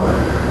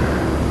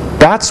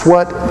 That's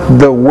what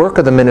the work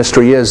of the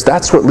ministry is.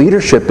 That's what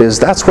leadership is.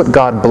 That's what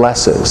God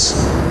blesses.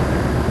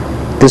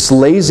 This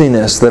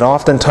laziness that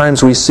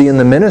oftentimes we see in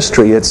the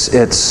ministry,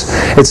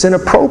 it's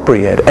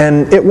inappropriate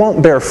and it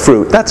won't bear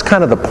fruit. That's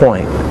kind of the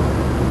point.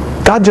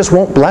 God just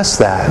won't bless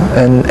that.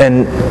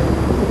 And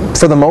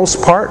for the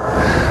most part,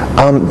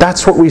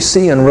 that's what we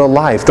see in real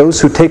life.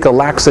 Those who take a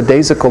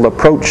lackadaisical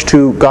approach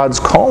to God's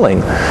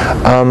calling.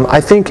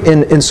 I think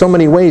in so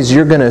many ways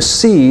you're going to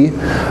see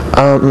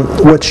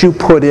what you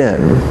put in.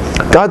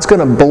 God's going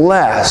to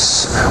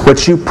bless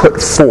what you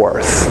put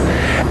forth.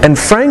 And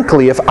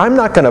frankly, if I'm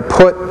not going to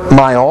put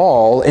my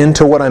all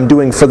into what I'm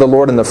doing for the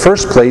Lord in the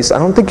first place, I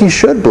don't think He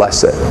should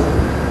bless it.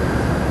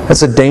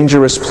 That's a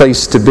dangerous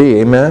place to be,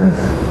 amen?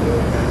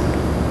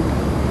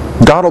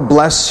 God will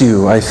bless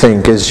you, I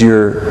think, as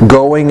you're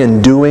going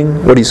and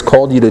doing what He's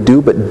called you to do,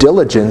 but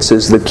diligence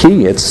is the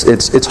key.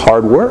 It's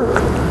hard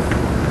work.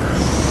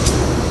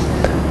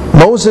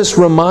 Moses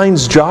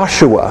reminds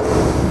Joshua.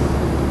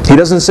 He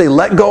doesn't say,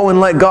 let go and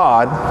let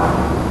God.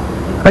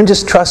 I'm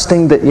just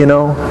trusting that,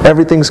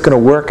 everything's going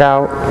to work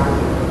out.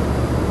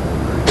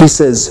 He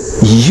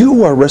says,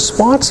 you are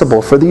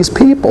responsible for these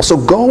people. So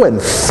go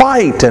and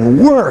fight and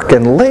work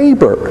and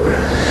labor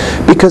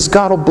because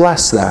God will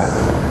bless that.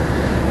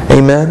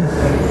 Amen?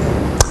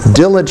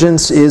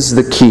 Diligence is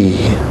the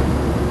key.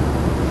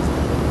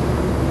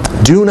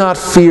 Do not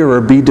fear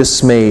or be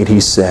dismayed, he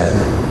said.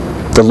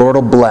 The Lord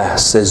will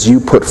bless as you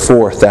put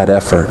forth that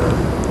effort.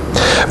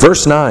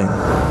 Verse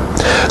 9.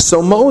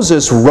 So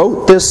Moses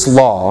wrote this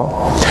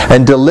law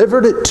and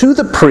delivered it to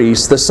the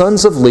priests, the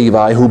sons of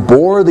Levi, who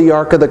bore the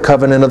ark of the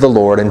covenant of the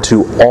Lord, and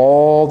to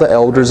all the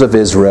elders of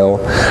Israel.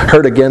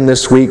 Heard again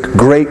this week,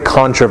 great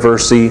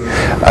controversy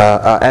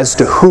as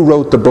to who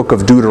wrote the book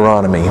of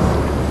Deuteronomy.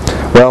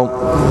 Well,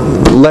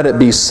 let it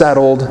be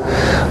settled.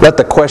 Let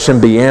the question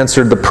be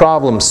answered. The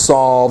problem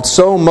solved.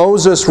 So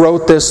Moses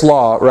wrote this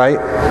law, right?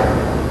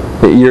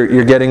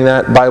 You're getting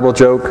that Bible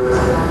joke?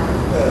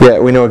 Yeah,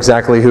 we know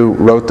exactly who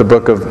wrote the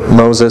book of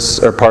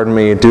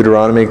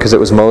Deuteronomy, because it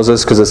was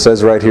Moses, because it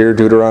says right here,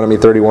 Deuteronomy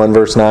 31,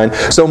 verse 9.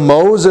 So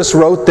Moses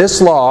wrote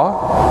this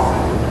law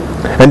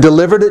and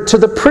delivered it to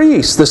the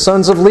priests, the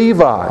sons of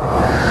Levi,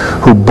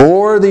 who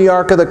bore the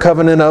ark of the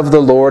covenant of the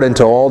Lord, and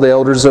to all the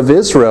elders of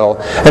Israel.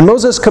 And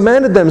Moses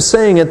commanded them,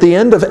 saying, at the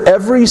end of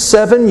every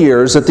 7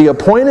 years, at the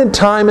appointed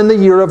time in the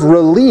year of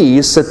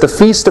release, at the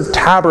Feast of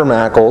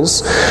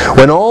Tabernacles,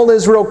 when all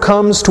Israel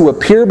comes to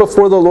appear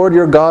before the Lord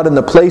your God in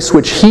the place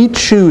which He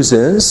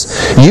chooses,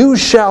 you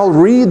shall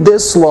read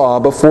this law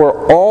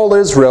before all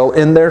Israel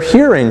in their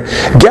hearing.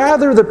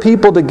 Gather the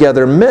people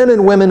together, men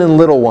and women and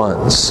little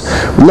ones.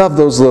 Love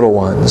those little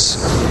ones.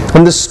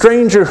 And the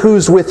stranger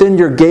who's within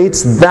your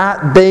gates,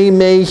 that they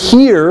may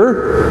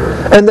hear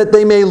and that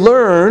they may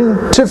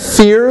learn to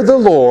fear the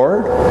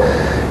Lord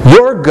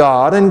your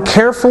God and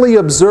carefully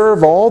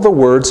observe all the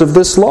words of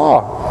this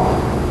law.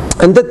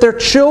 And that their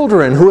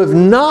children who have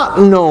not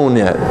known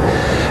it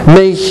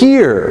may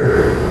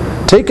hear,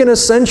 take an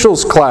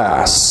essentials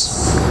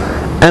class,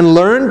 and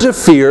learn to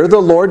fear the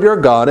Lord your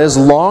God as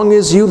long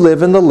as you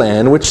live in the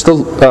land which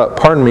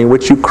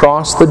you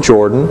cross the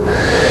Jordan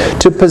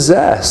to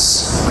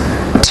possess.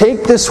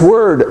 Take this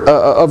word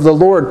of the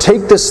Lord,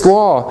 take this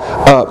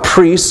law,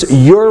 priests,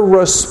 you're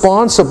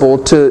responsible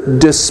to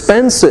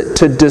dispense it,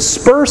 to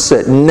disperse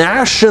it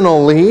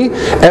nationally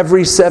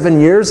every 7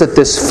 years at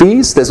this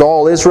feast, as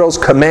all Israel's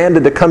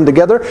commanded to come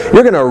together.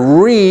 You're going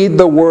to read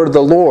the word of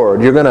the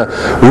Lord. You're going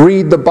to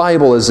read the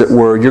Bible, as it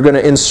were. You're going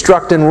to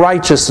instruct in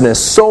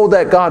righteousness so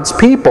that God's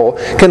people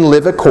can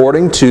live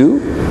according to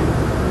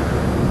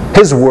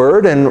His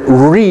word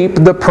and reap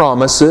the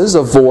promises,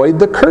 avoid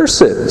the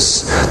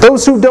curses.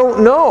 Those who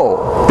don't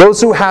know, those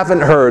who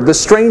haven't heard, the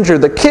stranger,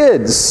 the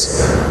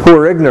kids who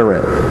are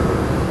ignorant,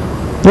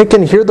 they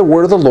can hear the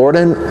word of the Lord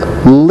and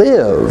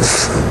live.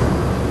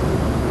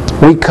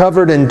 We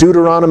covered in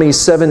Deuteronomy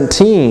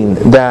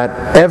 17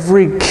 that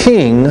every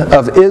king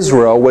of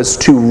Israel was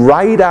to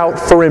write out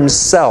for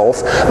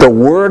himself the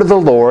word of the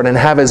Lord and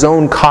have his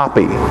own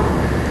copy.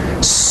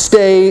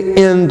 Stay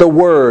in the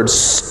Word.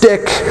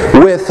 Stick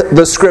with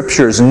the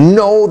Scriptures.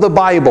 Know the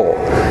Bible.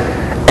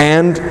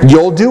 And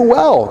you'll do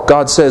well,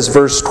 God says,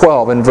 verse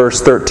 12 and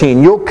verse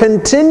 13. You'll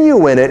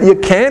continue in it. You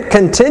can't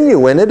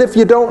continue in it if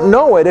you don't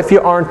know it, if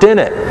you aren't in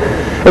it.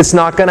 It's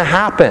not going to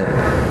happen.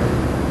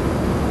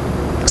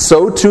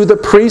 So too the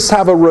priests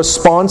have a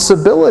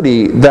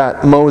responsibility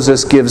that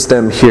Moses gives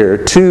them here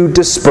to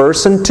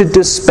disperse and to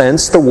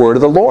dispense the word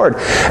of the Lord.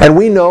 And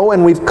we know,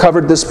 and we've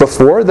covered this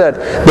before,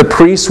 that the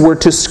priests were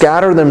to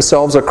scatter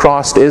themselves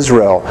across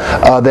Israel,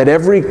 that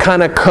every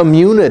kind of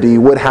community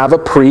would have a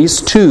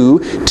priest to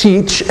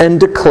teach and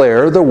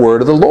declare the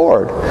word of the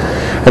Lord.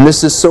 And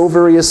this is so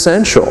very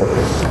essential.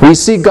 We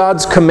see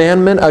God's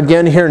commandment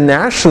again here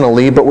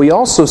nationally, but we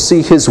also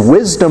see His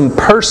wisdom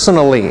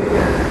personally.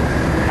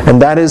 And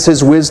that is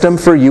His wisdom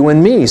for you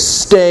and me.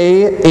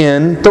 Stay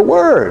in the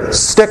Word.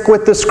 Stick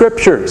with the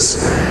Scriptures,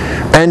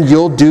 and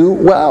you'll do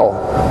well.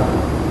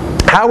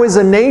 How is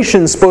a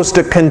nation supposed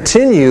to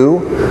continue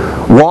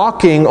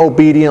walking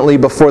obediently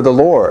before the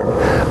Lord?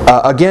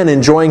 Again,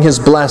 enjoying His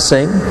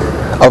blessing,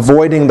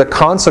 avoiding the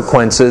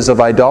consequences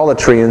of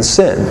idolatry and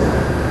sin.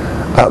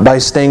 By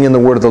staying in the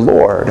Word of the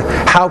Lord.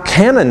 How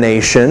can a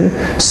nation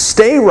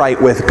stay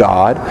right with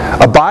God,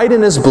 abide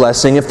in His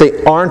blessing, if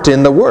they aren't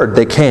in the Word?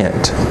 They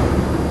can't.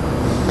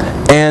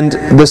 And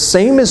the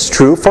same is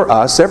true for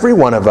us, every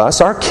one of us,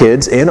 our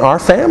kids, in our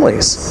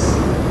families.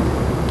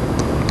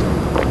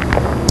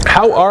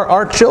 How are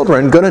our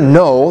children going to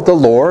know the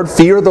Lord,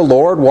 fear the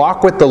Lord,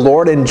 walk with the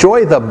Lord,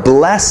 enjoy the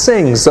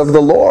blessings of the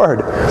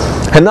Lord,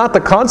 and not the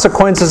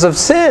consequences of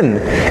sin,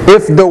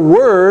 if the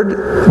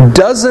Word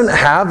doesn't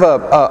have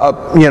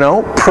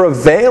a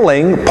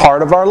prevailing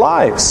part of our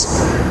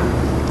lives?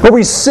 Where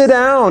we sit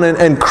down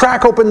and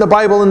crack open the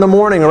Bible in the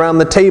morning around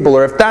the table,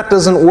 or if that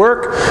doesn't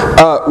work,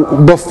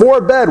 before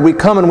bed we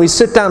come and we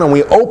sit down and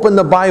we open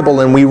the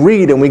Bible and we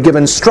read and we give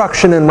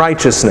instruction in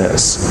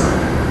righteousness.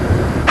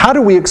 How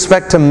do we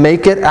expect to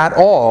make it at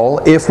all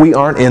if we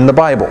aren't in the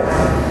Bible?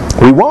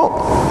 We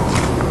won't.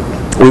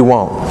 We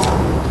won't.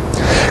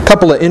 A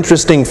couple of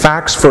interesting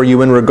facts for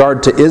you in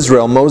regard to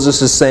Israel.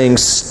 Moses is saying,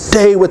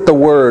 stay with the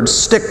Word,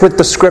 stick with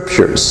the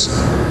Scriptures.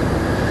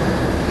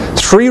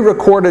 3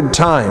 recorded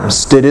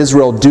times did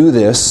Israel do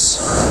this,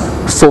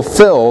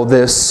 fulfill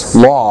this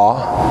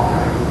law,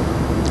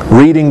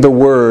 reading the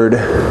Word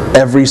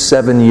every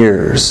 7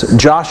 years.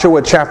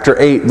 Joshua chapter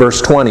 8,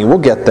 verse 20. We'll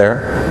get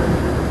there.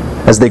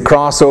 As they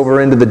cross over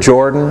into the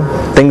Jordan,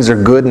 things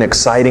are good and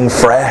exciting,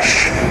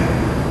 fresh.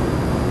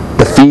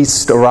 The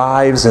feast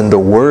arrives and the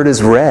Word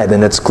is read,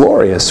 and it's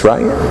glorious,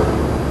 right?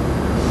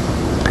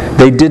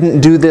 They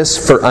didn't do this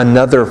for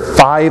another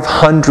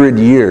 500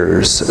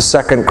 years.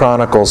 2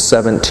 Chronicles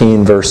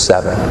 17, verse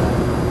 7.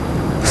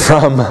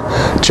 From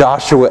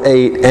Joshua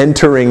 8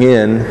 entering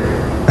in,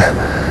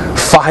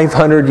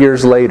 500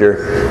 years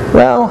later,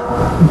 well,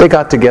 they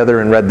got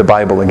together and read the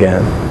Bible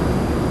again.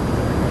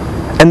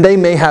 And they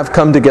may have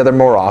come together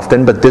more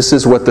often, but this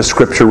is what the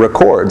Scripture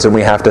records. And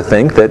we have to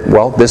think that,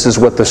 well, this is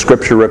what the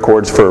Scripture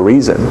records for a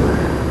reason.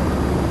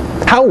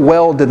 How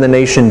well did the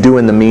nation do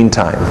in the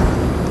meantime?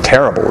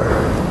 Terribly.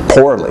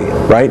 Poorly,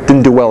 right?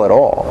 Didn't do well at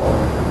all.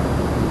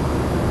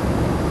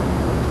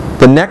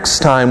 The next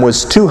time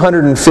was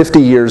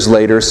 250 years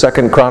later,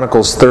 2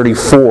 Chronicles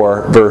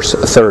 34, verse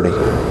 30.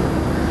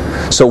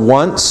 So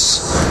once,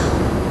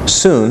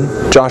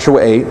 soon,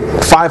 Joshua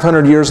 8,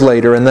 500 years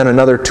later, and then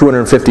another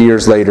 250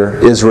 years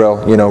later, Israel,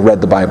 read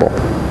the Bible.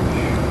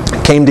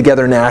 Came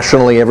together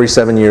nationally every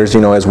 7 years,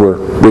 as we're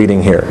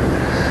reading here.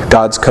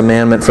 God's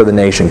commandment for the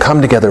nation.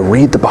 Come together,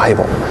 read the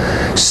Bible.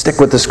 Stick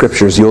with the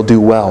Scriptures, you'll do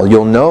well.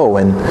 You'll know,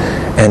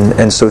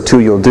 and so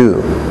too you'll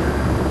do.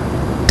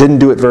 Didn't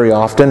do it very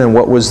often, and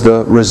what was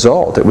the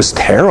result? It was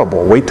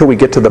terrible. Wait till we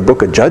get to the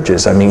book of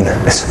Judges. I mean,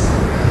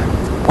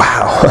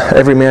 wow.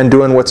 Every man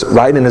doing what's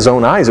right in his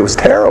own eyes. It was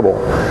terrible.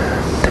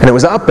 And it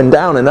was up and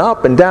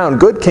down,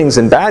 good kings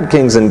and bad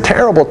kings and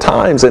terrible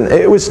times. And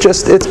it was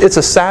just, it's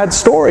a sad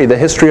story, the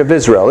history of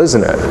Israel,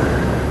 isn't it?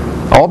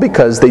 All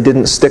because they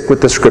didn't stick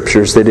with the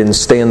Scriptures. They didn't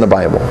stay in the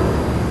Bible.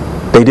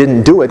 They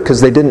didn't do it because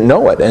they didn't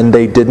know it. And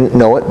they didn't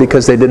know it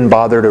because they didn't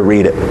bother to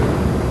read it.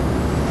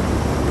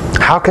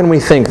 How can we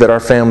think that our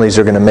families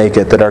are going to make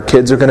it, that our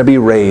kids are going to be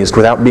raised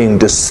without being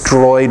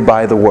destroyed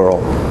by the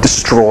world?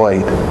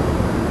 Destroyed.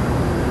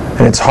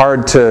 And it's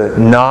hard to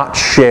not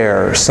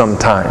share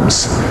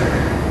sometimes.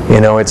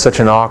 It's such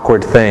an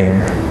awkward thing.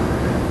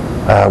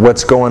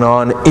 What's going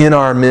on in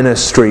our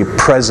ministry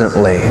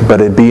presently,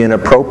 but it'd be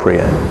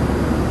inappropriate.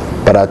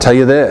 But I'll tell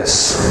you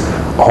this,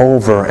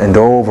 over and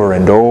over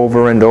and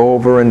over and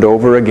over and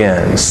over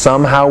again,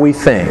 somehow we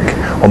think,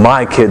 well,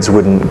 my kids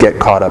wouldn't get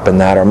caught up in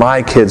that, or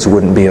my kids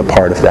wouldn't be a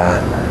part of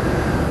that.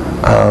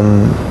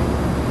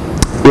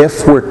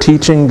 If we're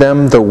teaching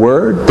them the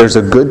Word, there's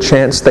a good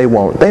chance they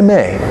won't. They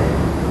may.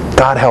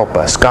 God help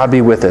us. God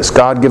be with us.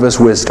 God give us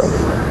wisdom.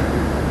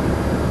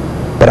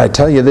 But I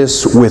tell you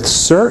this with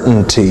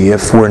certainty,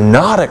 if we're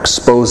not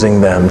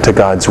exposing them to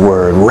God's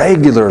Word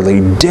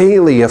regularly,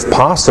 daily if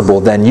possible,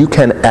 then you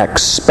can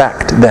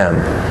expect them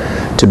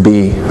to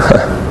be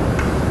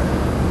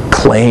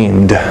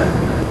claimed,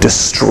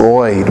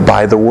 destroyed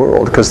by the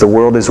world, because the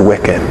world is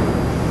wicked.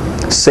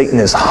 Satan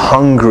is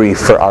hungry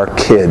for our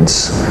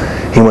kids.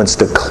 He wants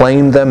to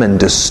claim them and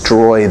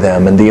destroy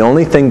them. And the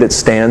only thing that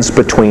stands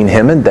between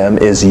him and them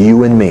is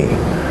you and me.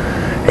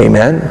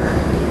 Amen?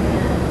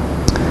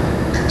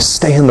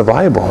 Stay in the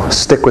Bible.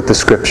 Stick with the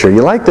Scripture.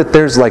 You like that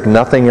there's like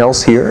nothing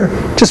else here?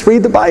 Just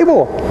read the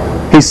Bible.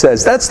 He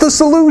says, that's the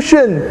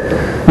solution.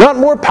 Not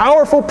more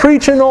powerful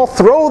preaching. I'll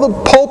throw the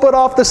pulpit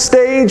off the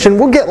stage and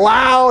we'll get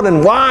loud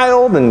and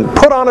wild and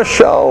put on a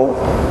show.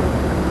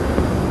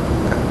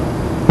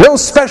 No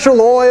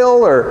special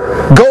oil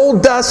or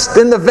gold dust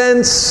in the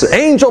vents,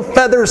 angel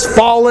feathers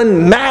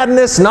falling,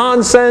 madness,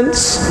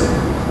 nonsense.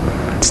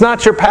 It's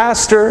not your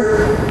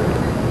pastor.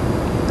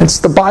 It's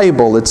the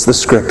Bible. It's the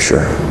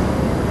Scripture.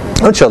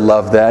 Don't you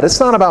love that? It's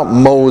not about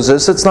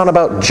Moses. It's not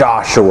about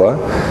Joshua.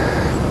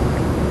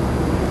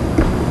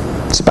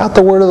 It's about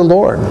the Word of the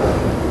Lord.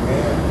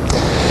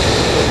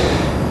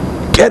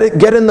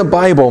 Get in the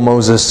Bible,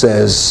 Moses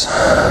says.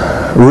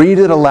 Read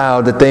it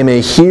aloud, that they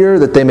may hear,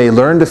 that they may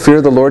learn to fear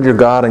the Lord your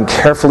God and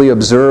carefully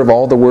observe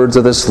all the words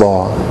of this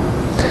law,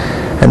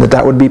 and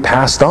that would be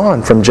passed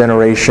on from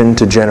generation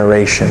to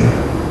generation.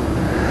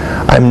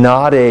 I'm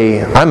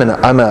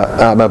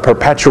a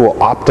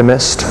perpetual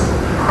optimist.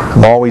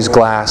 I'm always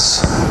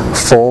glass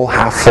full,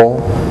 half full.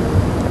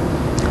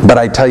 But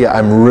I tell you,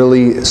 I'm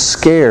really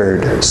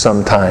scared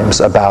sometimes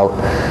about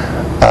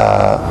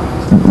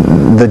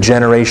the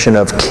generation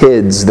of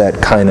kids that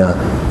kind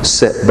of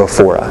sit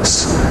before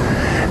us.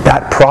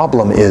 That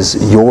problem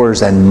is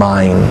yours and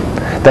mine.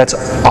 That's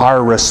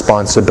our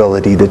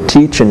responsibility to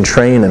teach and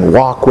train and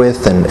walk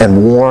with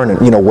and warn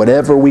and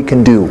whatever we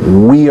can do.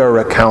 We are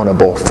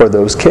accountable for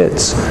those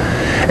kids.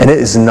 And it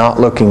is not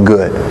looking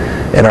good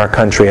in our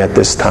country at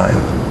this time.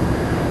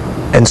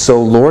 And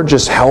so, Lord,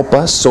 just help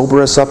us,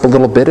 sober us up a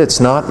little bit. It's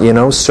not,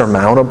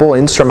 surmountable,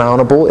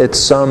 insurmountable.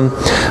 It's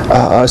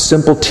a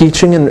simple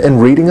teaching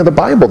and reading of the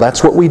Bible.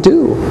 That's what we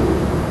do.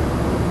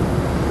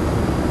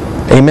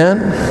 Amen?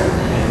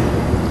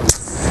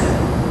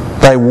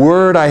 Thy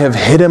word I have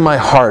hid in my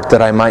heart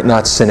that I might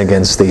not sin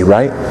against thee,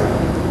 right?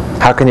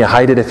 How can you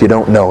hide it if you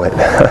don't know it?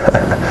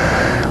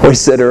 We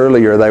said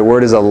earlier, thy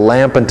word is a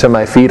lamp unto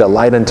my feet, a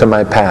light unto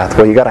my path.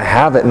 Well, you got to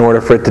have it in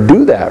order for it to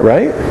do that,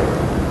 right?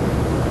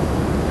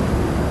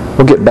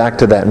 We'll get back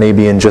to that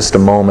maybe in just a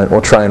moment.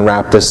 We'll try and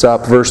wrap this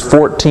up. Verse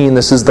 14,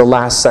 this is the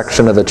last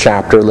section of the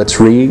chapter. Let's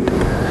read.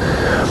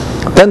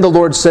 Then the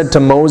Lord said to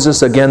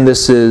Moses, again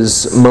this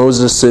is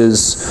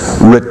Moses'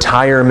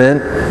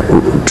 retirement,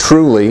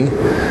 truly,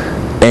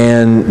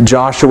 and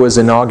Joshua's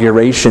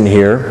inauguration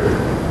here.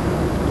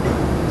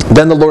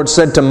 Then the Lord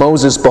said to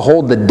Moses,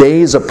 behold, the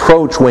days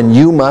approach when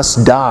you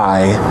must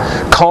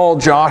die. Call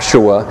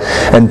Joshua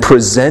and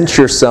present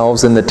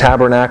yourselves in the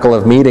tabernacle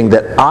of meeting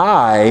that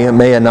I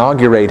may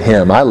inaugurate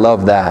him. I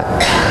love that.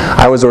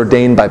 I was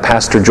ordained by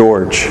Pastor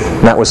George.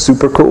 And that was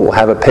super cool.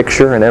 Have a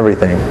picture and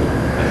everything.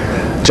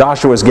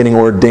 Joshua's getting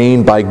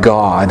ordained by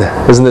God.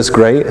 Isn't this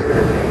great?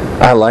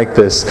 I like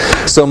this.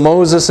 So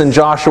Moses and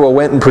Joshua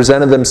went and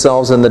presented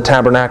themselves in the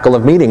tabernacle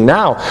of meeting.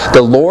 Now,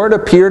 the Lord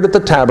appeared at the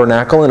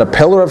tabernacle in a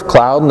pillar of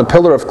cloud, and the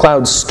pillar of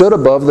cloud stood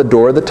above the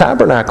door of the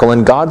tabernacle.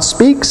 And God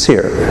speaks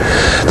here.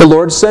 The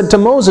Lord said to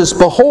Moses,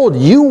 behold,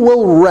 you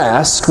will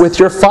rest with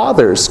your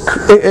fathers.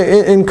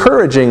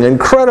 Encouraging,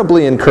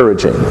 incredibly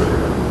encouraging.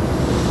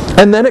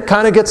 And then it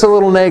kind of gets a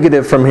little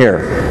negative from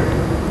here.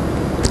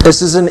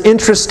 This is an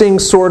interesting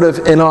sort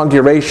of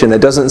inauguration.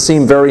 It doesn't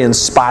seem very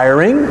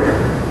inspiring.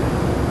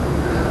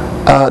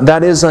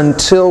 That is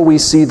until we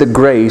see the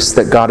grace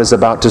that God is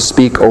about to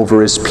speak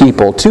over His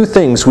people. Two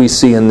things we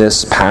see in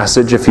this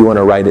passage, if you want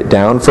to write it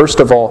down. First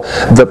of all,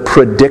 the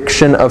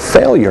prediction of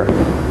failure.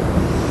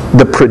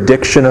 The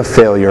prediction of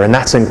failure, and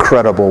that's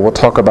incredible. We'll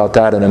talk about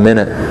that in a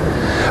minute.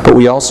 But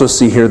we also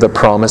see here the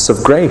promise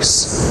of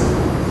grace.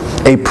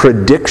 A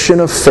prediction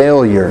of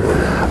failure,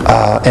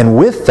 and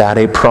with that,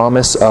 a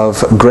promise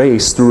of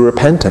grace through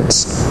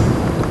repentance.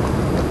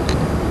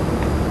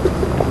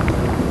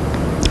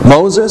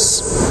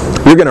 Moses,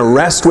 you're going to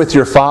rest with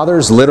your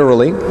fathers,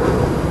 literally.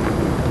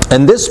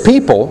 And this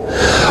people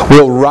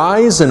will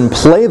rise and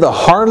play the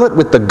harlot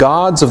with the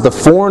gods of the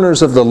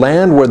foreigners of the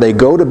land where they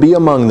go to be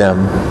among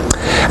them.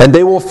 And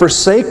they will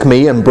forsake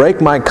me and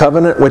break my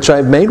covenant which I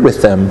have made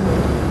with them.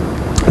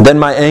 Then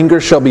my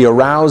anger shall be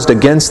aroused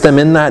against them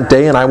in that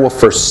day, and I will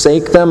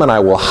forsake them, and I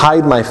will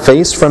hide my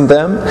face from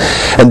them,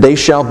 and they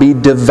shall be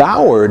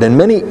devoured, and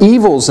many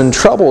evils and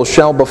troubles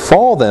shall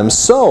befall them,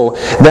 so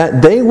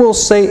that they will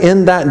say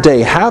in that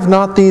day, have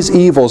not these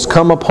evils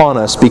come upon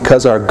us,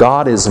 because our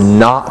God is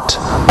not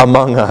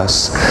among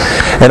us?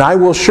 And I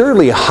will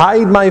surely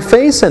hide my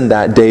face in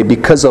that day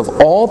because of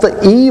all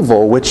the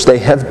evil which they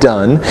have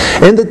done,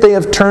 and that they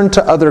have turned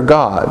to other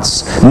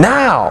gods.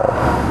 Now,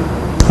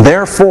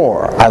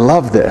 therefore, I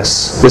love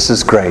this. This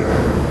is great.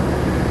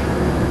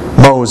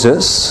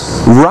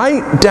 Moses,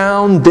 write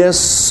down this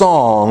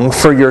song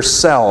for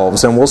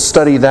yourselves, and we'll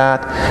study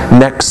that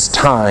next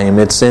time.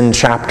 It's in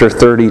chapter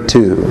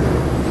 32.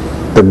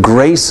 The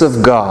grace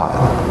of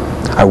God.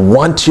 I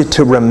want you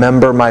to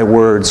remember my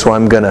words, so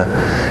I'm going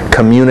to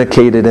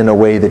communicate it in a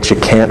way that you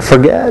can't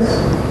forget.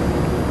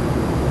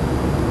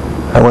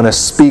 I want to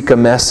speak a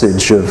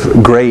message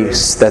of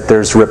grace, that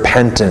there's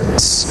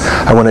repentance.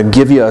 I want to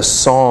give you a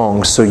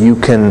song so you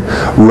can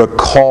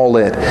recall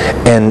it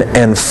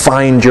and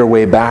find your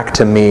way back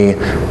to me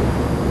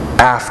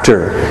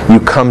after you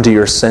come to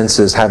your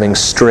senses having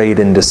strayed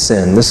into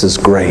sin. This is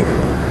great.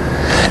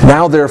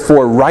 Now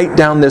therefore write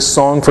down this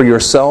song for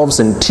yourselves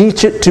and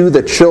teach it to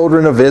the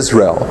children of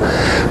Israel.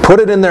 Put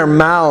it in their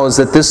mouths,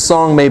 that this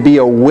song may be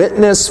a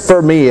witness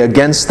for me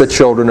against the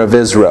children of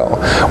Israel.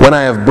 When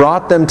I have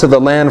brought them to the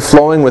land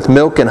flowing with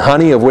milk and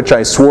honey, of which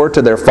I swore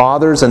to their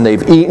fathers, and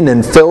they've eaten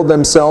and filled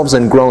themselves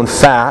and grown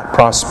fat,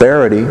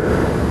 prosperity.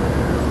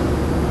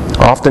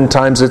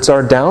 Oftentimes it's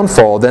our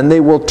downfall. Then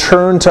they will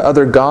turn to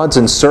other gods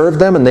and serve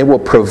them, and they will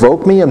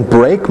provoke me and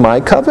break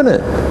my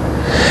covenant.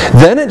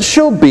 Then it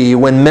shall be,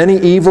 when many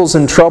evils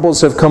and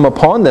troubles have come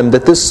upon them,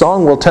 that this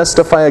song will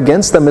testify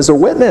against them as a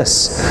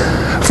witness.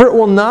 For it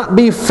will not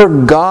be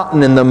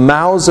forgotten in the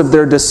mouths of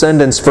their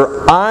descendants,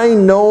 for I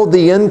know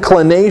the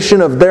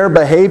inclination of their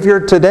behavior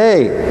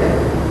today,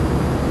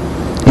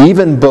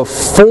 even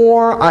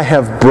before I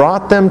have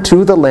brought them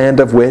to the land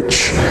of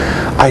which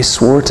I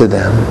swore to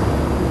them.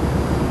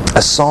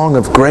 A song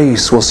of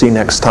grace we'll see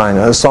next time.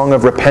 A song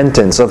of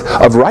repentance,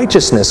 of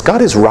righteousness.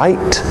 God is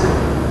right.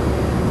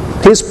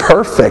 He is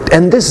perfect.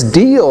 And this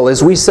deal,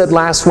 as we said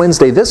last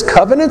Wednesday, this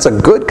covenant's a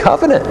good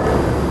covenant.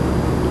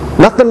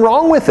 Nothing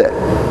wrong with it.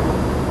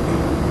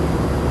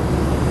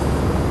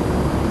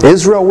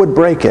 Israel would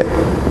break it.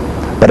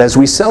 But as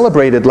we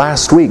celebrated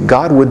last week,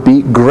 God would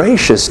be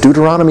gracious.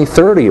 Deuteronomy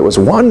 30, it was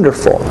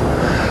wonderful.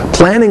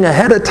 Planning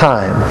ahead of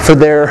time for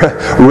their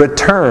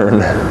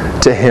return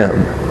to Him,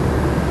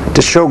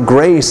 to show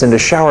grace and to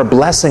shower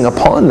blessing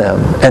upon them.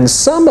 And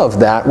some of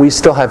that we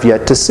still have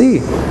yet to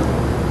see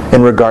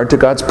in regard to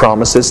God's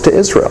promises to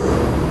Israel.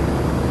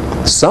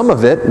 Some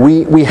of it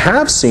we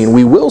have seen,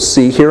 we will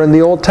see here in the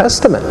Old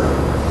Testament.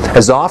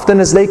 As often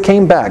as they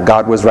came back,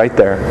 God was right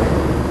there,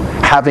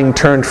 having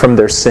turned from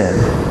their sin.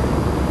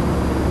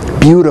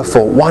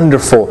 Beautiful,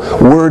 wonderful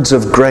words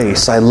of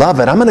grace. I love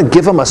it. I'm going to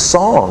give them a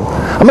song.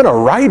 I'm going to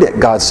write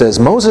it, God says.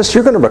 Moses,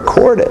 you're going to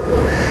record it.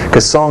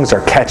 Because songs are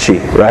catchy,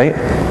 right?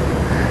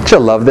 Don't you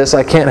love this?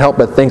 I can't help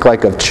but think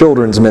like of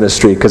children's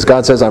ministry, because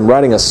God says, I'm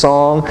writing a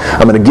song,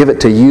 I'm going to give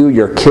it to you.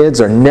 Your kids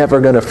are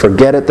never going to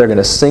forget it. They're going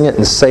to sing it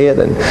and say it.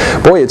 And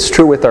boy, it's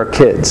true with our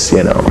kids,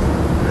 you know.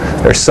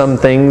 There's some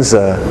things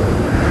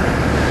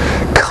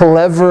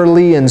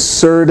cleverly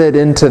inserted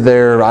into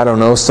their, I don't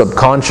know,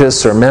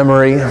 subconscious or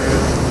memory,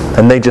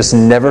 and they just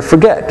never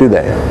forget, do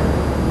they?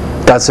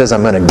 God says,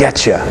 I'm going to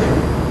get you.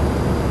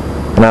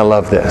 And I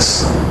love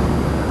this.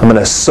 I'm going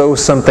to sow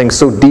something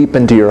so deep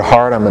into your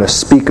heart. I'm going to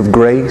speak of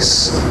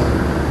grace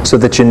so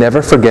that you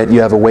never forget you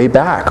have a way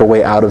back, a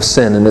way out of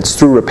sin, and it's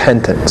through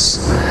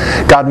repentance.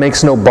 God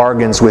makes no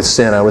bargains with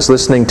sin. I was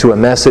listening to a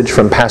message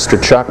from Pastor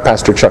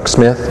Chuck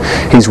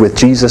Smith. He's with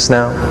Jesus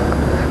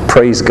now.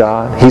 Praise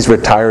God. He's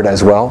retired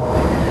as well.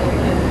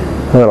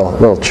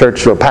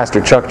 Little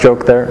Pastor Chuck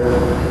joke there.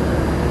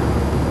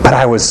 But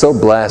I was so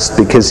blessed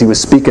because he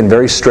was speaking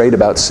very straight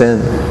about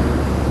sin.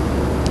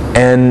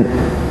 And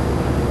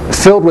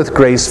filled with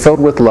grace, filled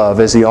with love,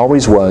 as he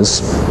always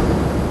was,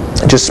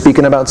 just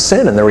speaking about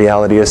sin and the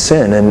reality of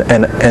sin,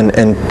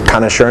 and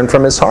kind of sharing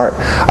from his heart.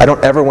 I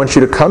don't ever want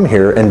you to come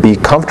here and be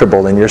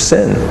comfortable in your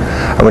sin.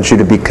 I want you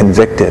to be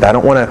convicted. I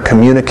don't want to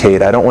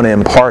communicate. I don't want to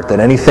impart that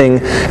any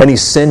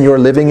sin you're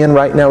living in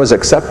right now is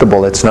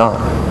acceptable. It's not.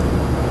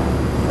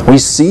 We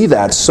see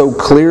that so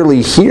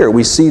clearly here.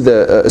 We see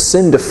the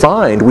sin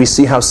defined. We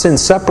see how sin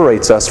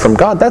separates us from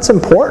God. That's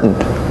important.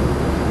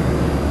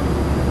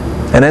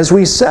 And as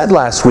we said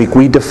last week,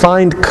 we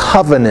defined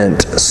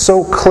covenant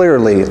so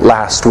clearly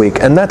last week,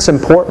 and that's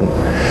important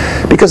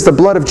because the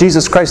blood of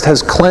Jesus Christ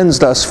has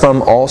cleansed us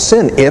from all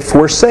sin if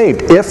we're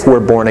saved, if we're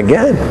born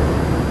again.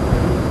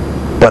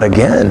 But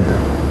again,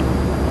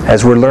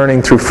 as we're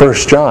learning through 1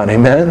 John,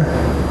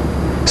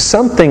 amen,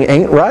 something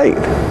ain't right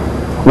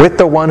with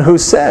the one who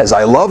says,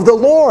 I love the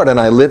Lord and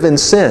I live in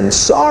sin.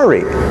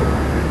 Sorry,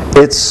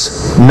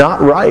 it's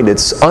not right,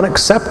 it's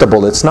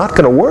unacceptable, it's not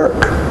going to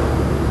work.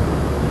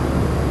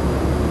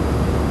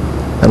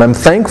 And I'm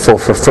thankful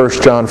for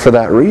 1 John for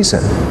that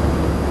reason.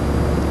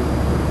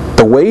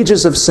 The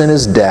wages of sin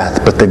is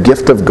death, but the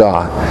gift of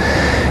God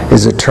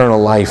is eternal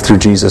life through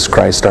Jesus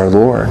Christ our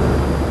Lord.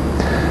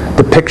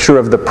 The picture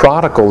of the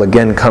prodigal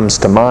again comes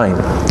to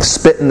mind.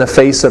 Spit in the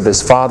face of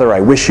his father,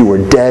 I wish you were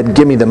dead,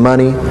 give me the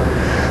money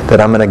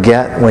that I'm going to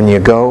get when you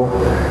go.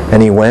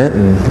 And he went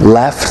and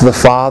left the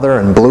father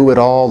and blew it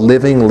all,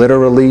 living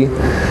literally,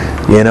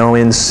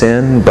 in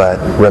sin, but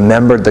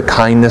remembered the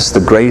kindness,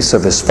 the grace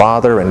of his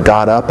father, and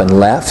got up and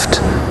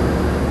left.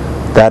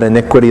 That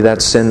iniquity,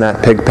 that sin,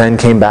 that pig pen,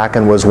 came back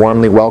and was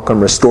warmly welcomed,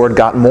 restored,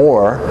 got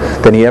more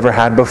than he ever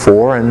had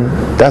before, and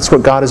that's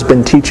what God has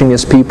been teaching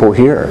His people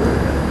here.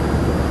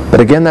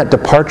 But again, that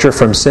departure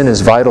from sin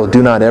is vital.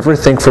 Do not ever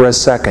think for a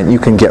second you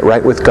can get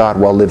right with God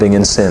while living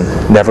in sin.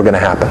 Never going to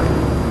happen.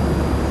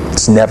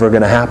 It's never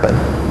going to happen.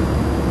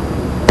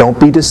 Don't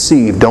be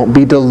deceived. Don't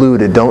be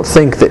deluded. Don't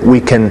think that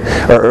we can,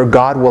 or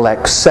God will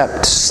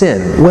accept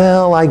sin.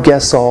 Well, I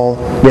guess I'll,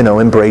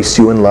 embrace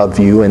you and love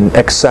you and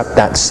accept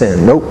that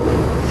sin. Nope.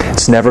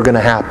 It's never going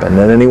to happen.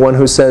 And anyone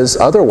who says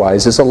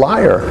otherwise is a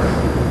liar.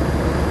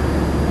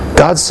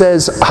 God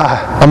says,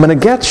 I'm going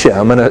to get you.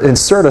 I'm going to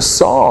insert a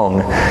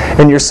song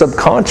in your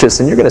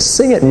subconscious, and you're going to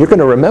sing it, and you're going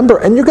to remember,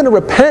 and you're going to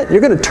repent.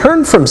 You're going to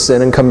turn from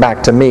sin and come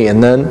back to me,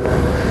 and then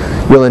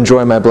you'll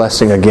enjoy my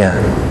blessing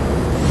again.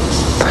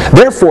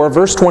 Therefore,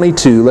 verse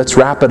 22, let's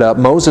wrap it up.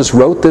 Moses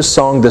wrote this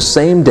song the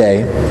same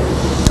day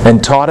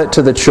and taught it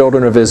to the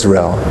children of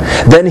Israel.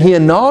 Then he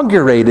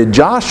inaugurated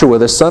Joshua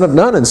the son of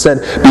Nun and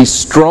said, Be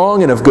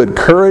strong and of good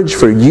courage,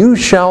 for you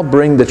shall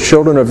bring the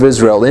children of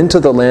Israel into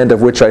the land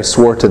of which I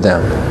swore to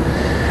them,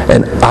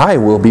 and I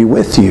will be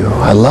with you.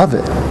 I love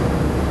it.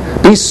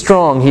 Be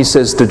strong, he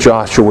says to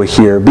Joshua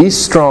here. Be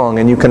strong,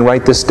 and you can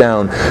write this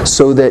down,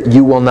 so that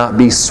you will not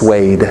be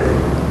swayed.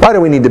 Why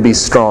do we need to be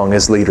strong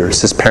as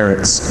leaders, as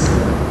parents,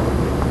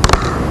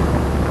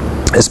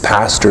 as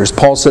pastors?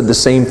 Paul said the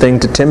same thing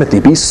to Timothy.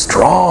 Be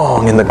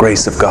strong in the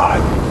grace of God.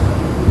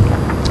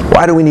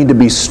 Why do we need to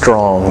be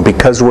strong?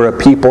 Because we're a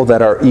people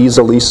that are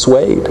easily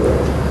swayed.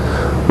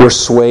 We're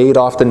swayed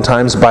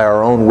oftentimes by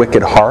our own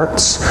wicked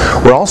hearts.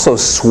 We're also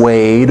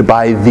swayed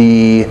by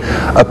the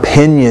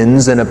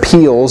opinions and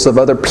appeals of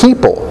other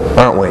people,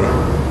 aren't we?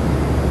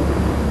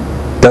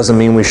 Doesn't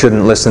mean we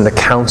shouldn't listen to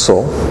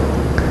counsel,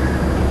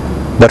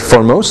 but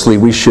for mostly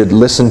we should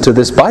listen to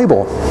this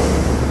Bible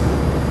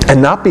and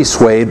not be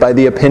swayed by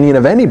the opinion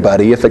of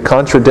anybody if it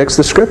contradicts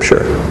the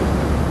Scripture.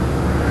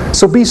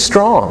 So be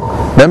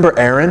strong. Remember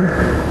Aaron?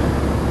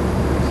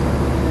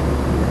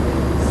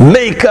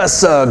 Make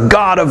us a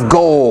god of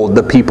gold,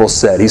 the people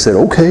said. He said,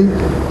 okay.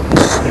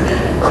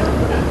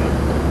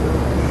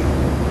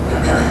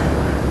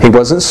 He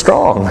wasn't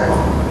strong.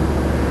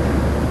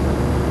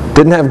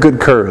 Didn't have good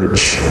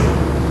courage.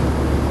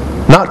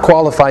 Not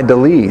qualified to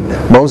lead.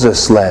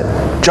 Moses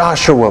led.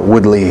 Joshua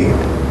would lead.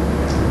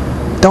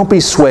 Don't be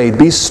swayed.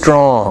 Be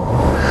strong,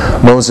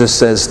 Moses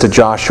says to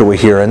Joshua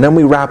here. And then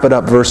we wrap it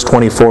up, verse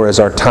 24, as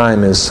our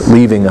time is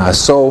leaving us.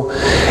 So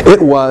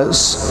it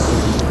was,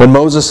 when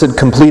Moses had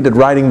completed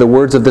writing the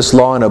words of this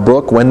law in a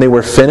book, when they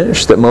were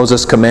finished, that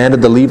Moses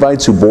commanded the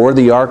Levites who bore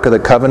the ark of the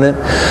covenant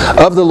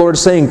of the Lord,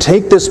 saying,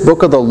 Take this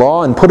book of the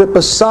law and put it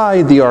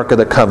beside the ark of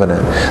the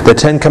covenant. The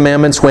 10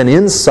 Commandments went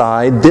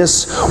inside.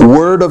 This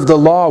word of the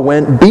law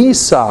went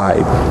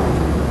beside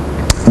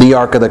the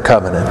ark of the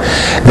covenant,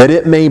 that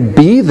it may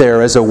be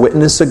there as a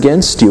witness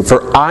against you.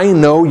 For I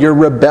know your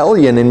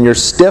rebellion and your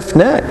stiff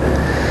neck.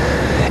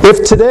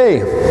 If today,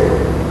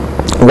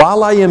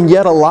 while I am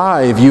yet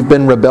alive, you've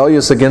been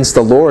rebellious against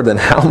the Lord, then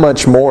how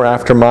much more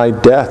after my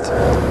death,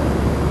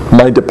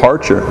 my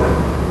departure?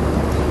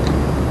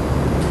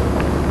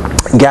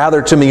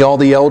 Gather to me all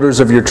the elders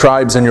of your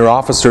tribes and your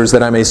officers,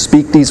 that I may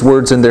speak these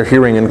words in their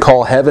hearing and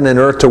call heaven and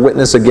earth to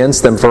witness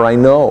against them. For I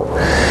know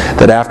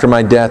that after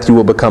my death you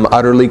will become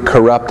utterly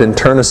corrupt and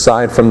turn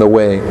aside from the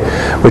way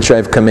which I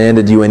have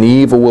commanded you, and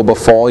evil will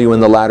befall you in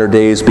the latter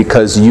days,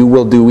 because you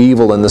will do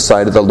evil in the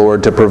sight of the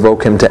Lord to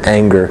provoke Him to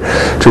anger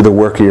through the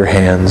work of your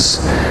hands.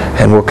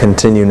 And we'll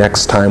continue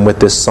next time with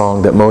this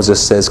song that Moses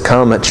says,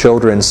 Come,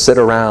 children, sit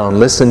around,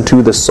 listen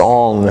to the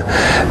song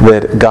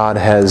that God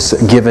has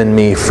given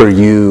me for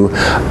you,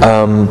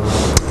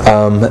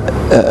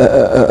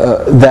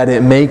 that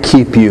it may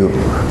keep you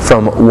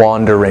from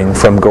wandering,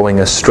 from going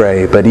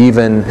astray. But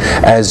even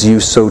as you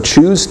so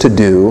choose to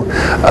do,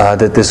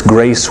 that this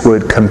grace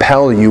would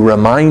compel you,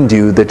 remind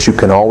you that you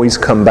can always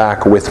come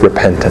back with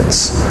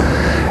repentance.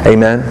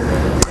 Amen.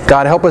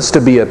 God, help us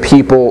to be a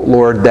people,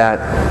 Lord, that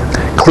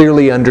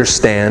clearly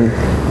understand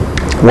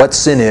what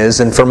sin is,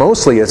 and for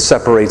mostly it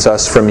separates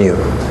us from you.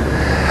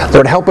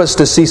 Lord, help us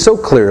to see so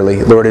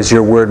clearly, Lord, as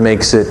your word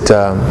makes it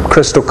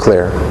crystal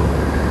clear,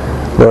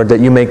 Lord, that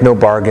you make no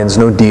bargains,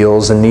 no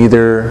deals, and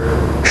neither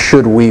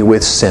should we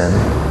with sin.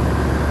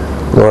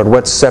 Lord,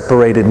 what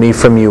separated me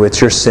from you?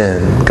 It's your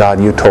sin,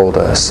 God, you told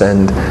us.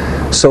 And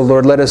so,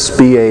 Lord, let us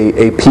be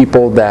a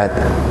people that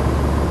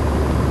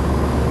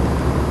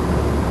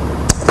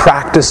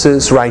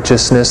practices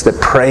righteousness, that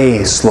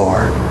prays,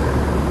 Lord,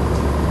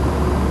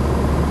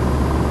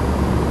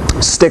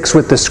 sticks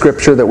with the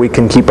Scripture, that we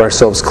can keep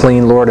ourselves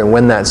clean, Lord, and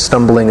when that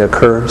stumbling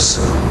occurs,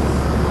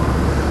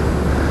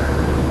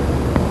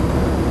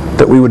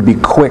 we would be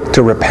quick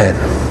to repent,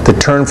 to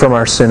turn from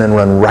our sin and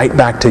run right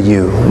back to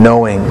you,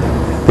 knowing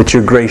that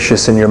you're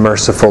gracious and you're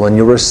merciful and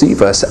you'll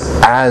receive us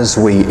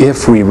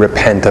if we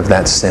repent of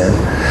that sin.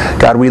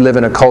 God, we live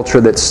in a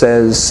culture that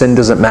says sin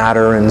doesn't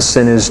matter and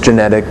sin is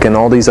genetic and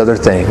all these other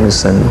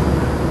things. And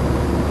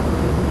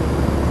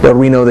Lord,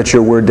 we know that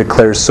your word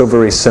declares so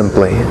very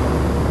simply,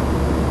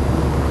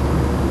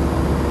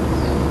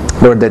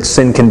 Lord, that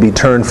sin can be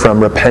turned from,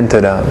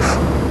 repented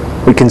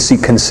of. We can see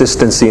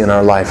consistency in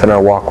our life and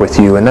our walk with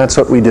you, and that's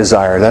what we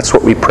desire. That's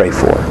what we pray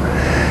for.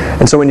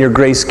 And so in your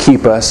grace,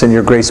 keep us, and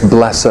your grace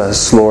bless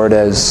us, Lord,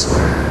 as,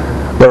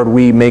 Lord,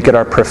 we make it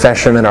our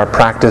profession and our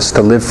practice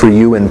to live for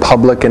you in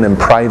public and in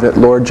private.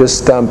 Lord,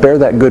 just bear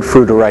that good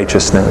fruit of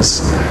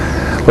righteousness.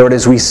 Lord,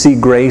 as we see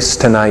grace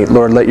tonight,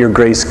 Lord, let your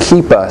grace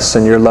keep us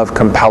and your love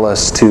compel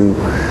us to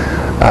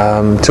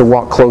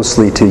walk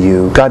closely to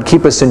you. God,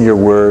 keep us in your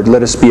word.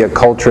 Let us be a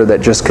culture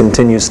that just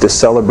continues to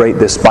celebrate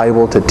this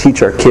Bible, to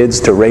teach our kids,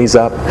 to raise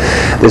up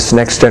this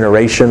next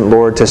generation,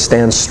 Lord, to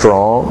stand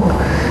strong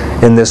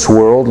in this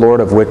world, Lord,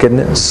 of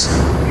wickedness.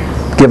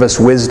 Give us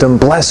wisdom.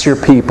 Bless your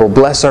people.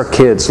 Bless our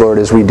kids, Lord,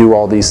 as we do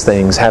all these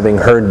things, having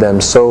heard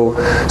them so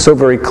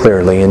very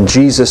clearly. In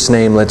Jesus'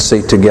 name, let's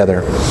say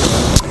together,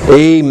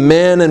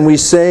 amen. And we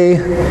say,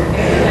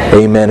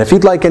 amen. If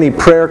you'd like any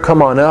prayer,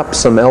 come on up.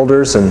 Some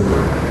elders and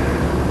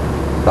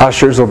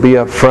ushers will be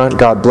up front.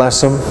 God bless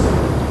them.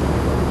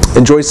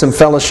 Enjoy some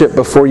fellowship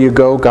before you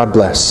go. God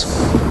bless.